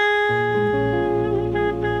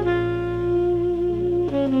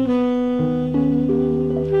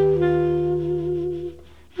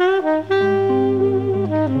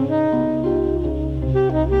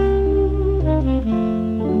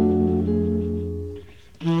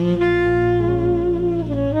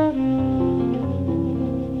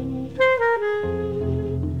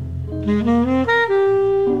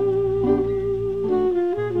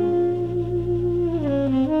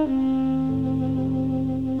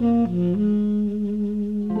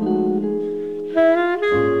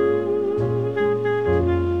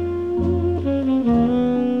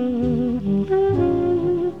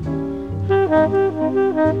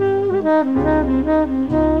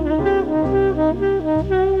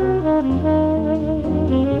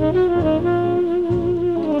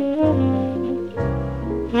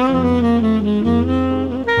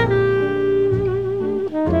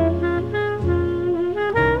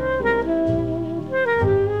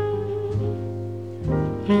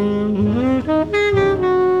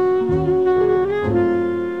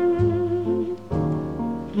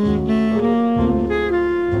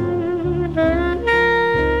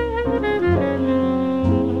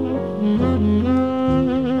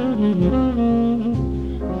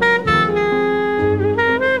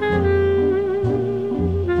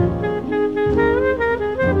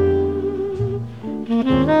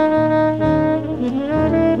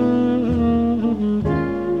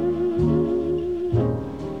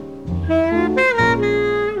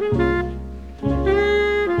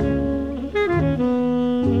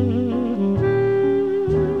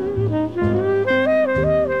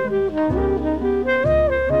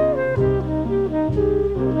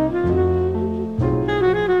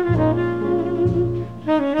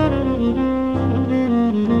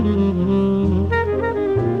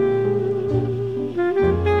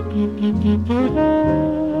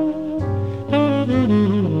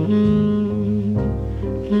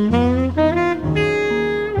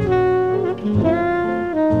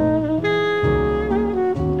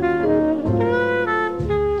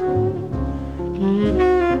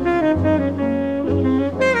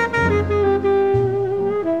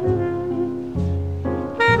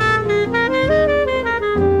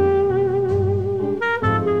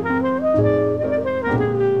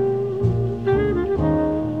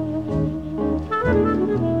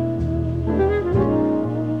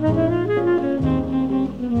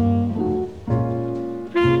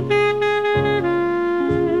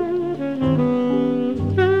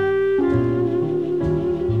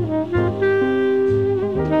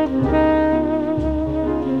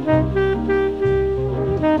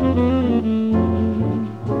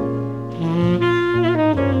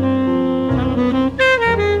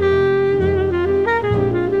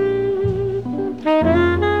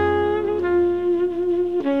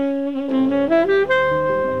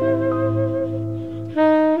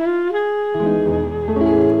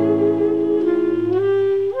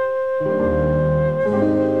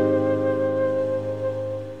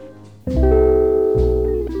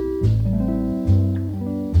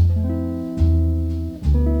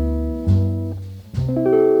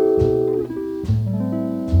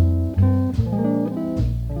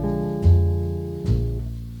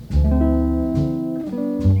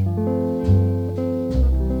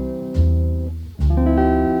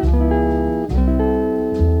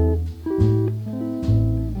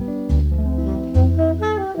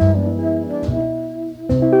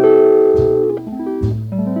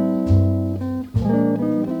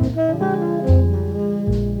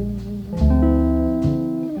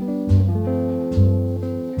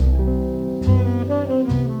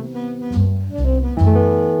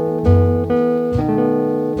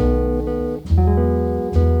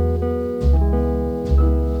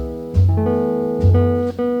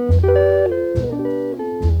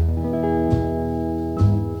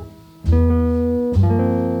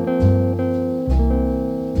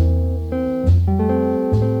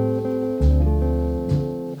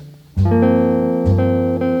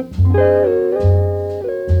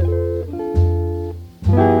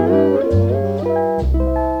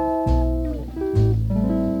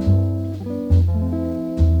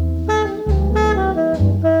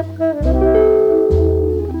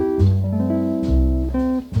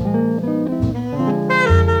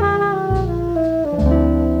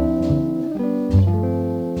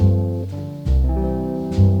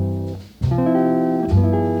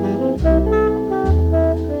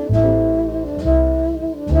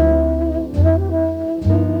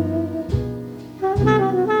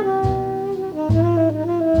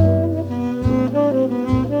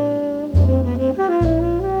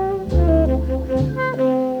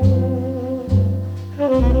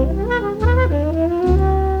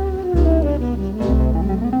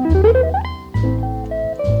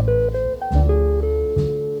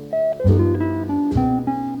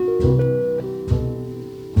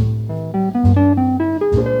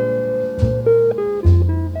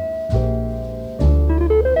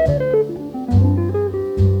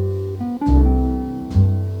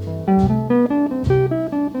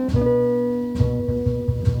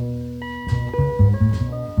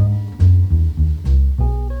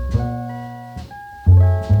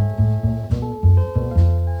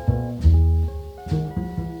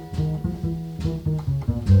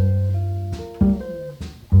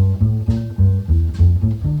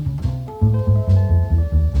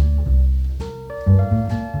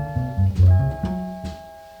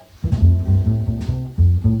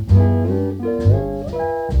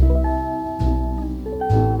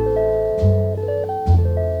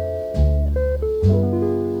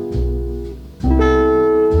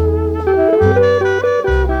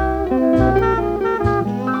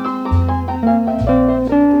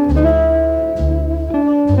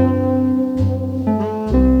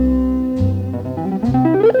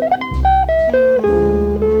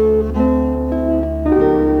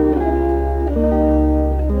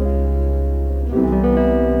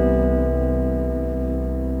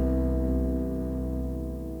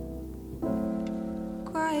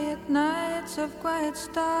 nights of quiet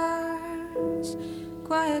stars,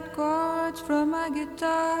 quiet chords from my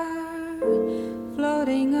guitar,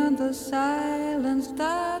 floating on the silence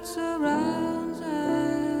that surrounds us.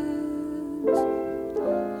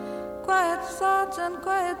 Quiet thoughts and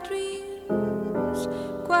quiet dreams,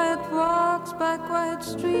 quiet walks by quiet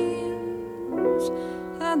streams,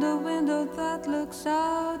 and a window that looks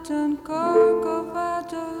out on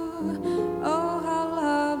Corcovado. Oh, how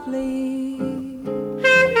lovely.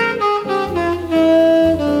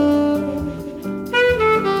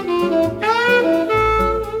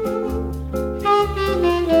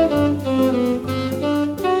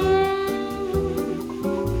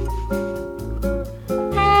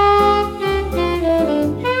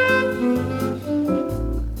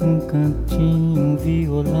 Cantinho, um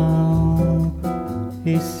violão,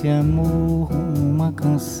 esse amor, uma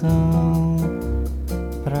canção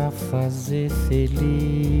pra fazer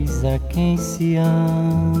feliz a quem se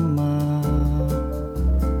ama.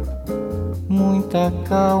 Muita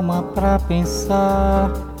calma pra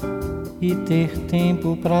pensar e ter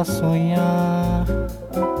tempo pra sonhar.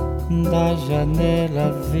 Da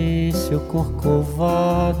janela ver seu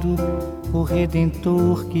corcovado, o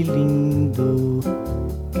Redentor, que lindo.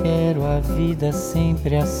 Quero a vida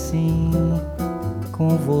sempre assim,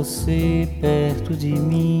 com você perto de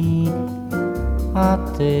mim,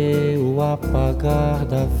 até o apagar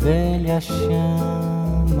da velha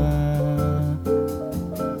chama.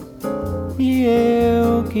 E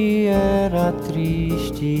eu que era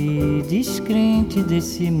triste, descrente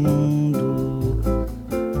desse mundo,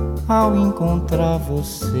 ao encontrar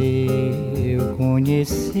você eu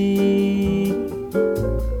conheci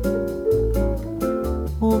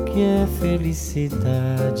o que é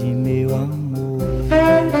felicidade, meu amor.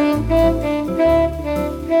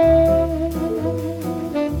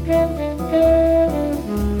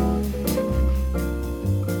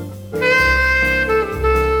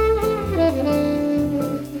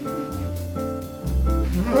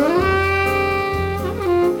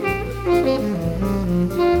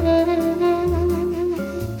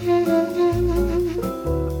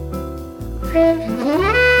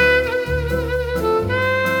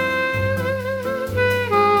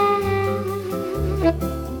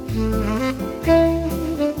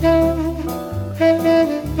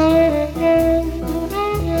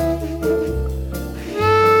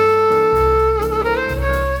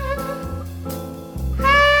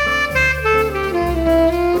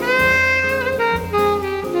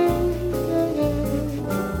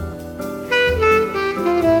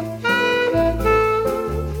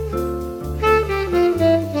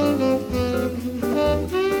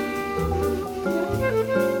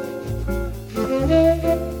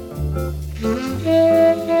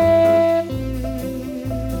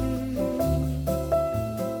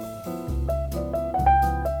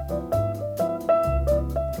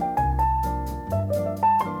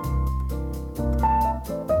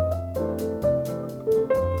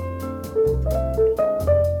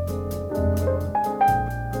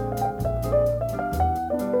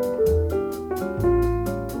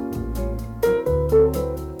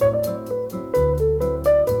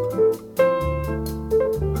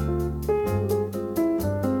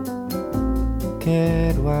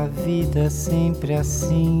 Quero a vida sempre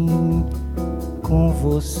assim, com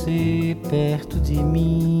você perto de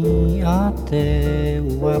mim, até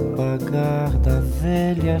o apagar da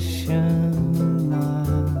velha chama.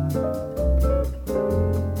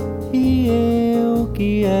 E eu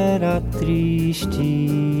que era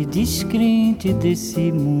triste, descrente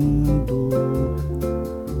desse mundo,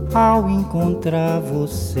 ao encontrar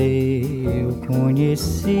você eu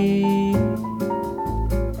conheci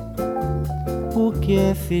o que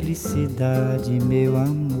é felicidade, meu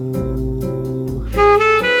amor.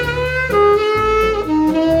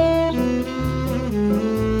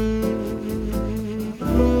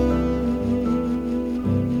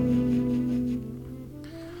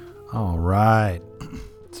 All right.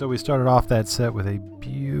 So we started off that set with a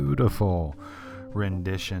beautiful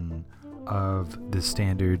rendition of the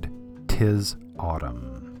standard "'Tis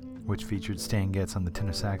Autumn," which featured Stan Getz on the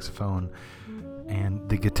tenor saxophone and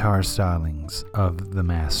the guitar stylings of the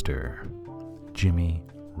master, Jimmy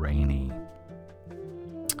Rainey.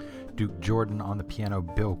 Duke Jordan on the piano,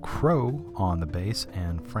 Bill Crow on the bass,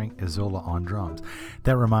 and Frank Isola on drums.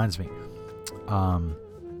 That reminds me,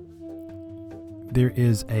 there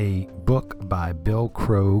is a book by Bill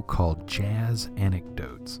Crow called Jazz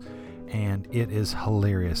Anecdotes, and it is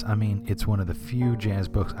hilarious. I mean, it's one of the few jazz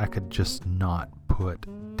books I could just not put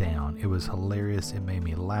down. It was hilarious. It made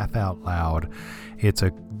me laugh out loud. It's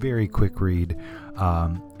a very quick read,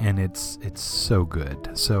 and it's so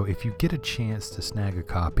good. So if you get a chance to snag a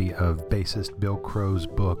copy of bassist Bill Crow's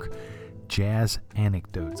book, Jazz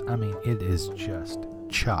Anecdotes, I mean, it is just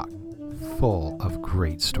chock full of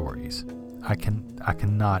great stories. I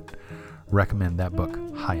cannot recommend that book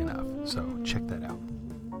high enough, so check that out.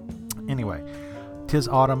 Anyway, 'Tis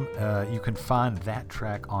Autumn, you can find that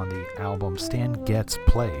track on the album Stan Getz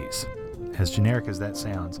Plays. As generic as that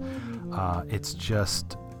sounds, it's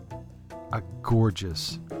just a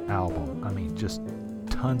gorgeous album. I mean, just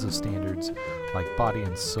tons of standards like Body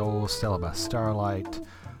and Soul, Stella by Starlight,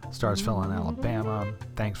 Stars Fell in Alabama,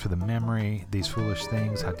 Thanks for the Memory, These Foolish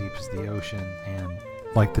Things, How Deep is the Ocean, and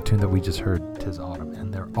like the tune that we just heard, 'Tis Autumn.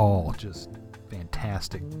 And they're all just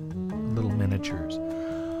fantastic little miniatures.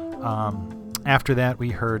 After that,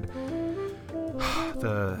 we heard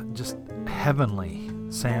the just heavenly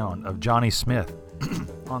sound of Johnny Smith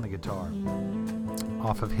on the guitar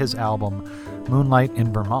off of his album Moonlight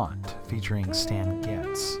in Vermont, featuring Stan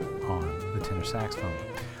Getz on the tenor saxophone.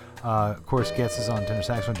 Of course, Getz is on tenor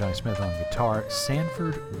saxophone, Johnny Smith on guitar,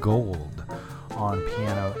 Sanford Gold on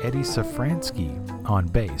piano, Eddie Safransky on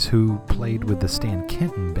bass, who played with the Stan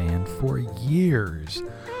Kenton Band for years,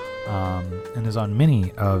 and is on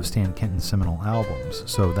many of Stan Kenton's seminal albums.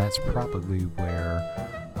 So that's probably where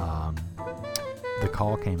the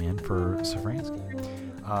call came in for Safransky.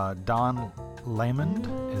 Don Lamond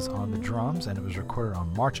is on the drums, and it was recorded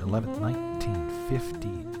on March 11th,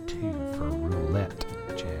 1952 for Roulette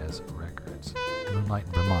Jazz Records. Moonlight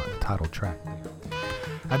in Vermont, the title track.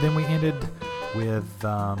 And then we ended with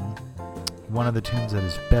one of the tunes that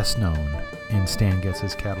is best known in Stan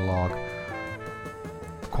Getz's catalog,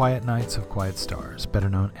 Quiet Nights of Quiet Stars, better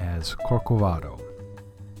known as Corcovado,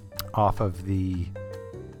 off of the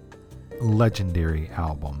legendary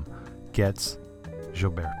album Getz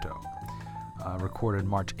Gilberto, recorded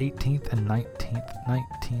March 18th and 19th,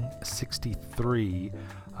 1963.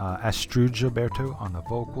 Astrud Gilberto on the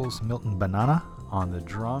vocals, Milton Banana on the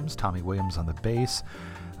drums, Tommy Williams on the bass,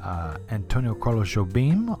 Antonio Carlos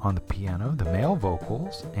Jobim on the piano. The male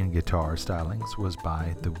vocals and guitar stylings was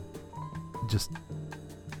by the just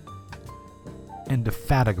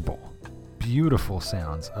indefatigable, beautiful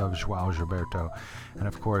sounds of João Gilberto, and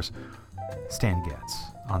of course Stan Getz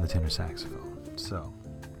on the tenor saxophone. So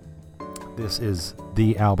this is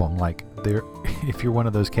the album. Like, there, if you're one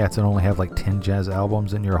of those cats that only have like 10 jazz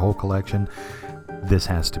albums in your whole collection, this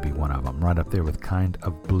has to be one of them, right up there with Kind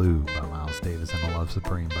of Blue by Miles Davis and The Love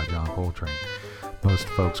Supreme by John Coltrane. Most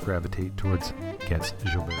folks gravitate towards Getz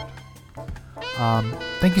Gilberto.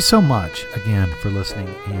 Thank you so much again for listening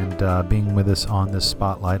and being with us on this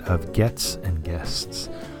spotlight of Getz and Guests.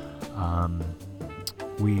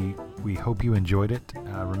 We hope you enjoyed it.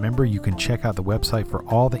 Remember, you can check out the website for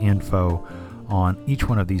all the info on each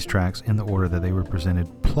one of these tracks in the order that they were presented,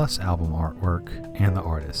 plus album artwork and the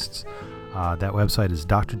artists. That website is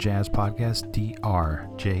Dr. Jazz Podcast,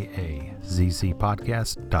 DRJAZZ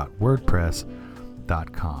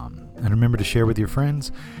Podcast.wordpress.com. And remember to share with your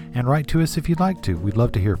friends and write to us if you'd like to. We'd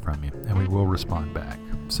love to hear from you, and we will respond back.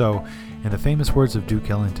 So, in the famous words of Duke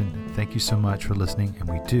Ellington, thank you so much for listening, and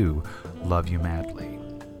we do love you madly.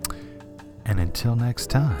 And until next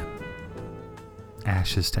time,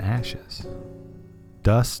 ashes to ashes,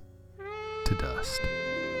 dust to dust.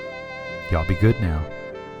 Y'all be good now,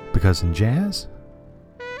 because in jazz,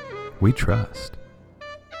 we trust.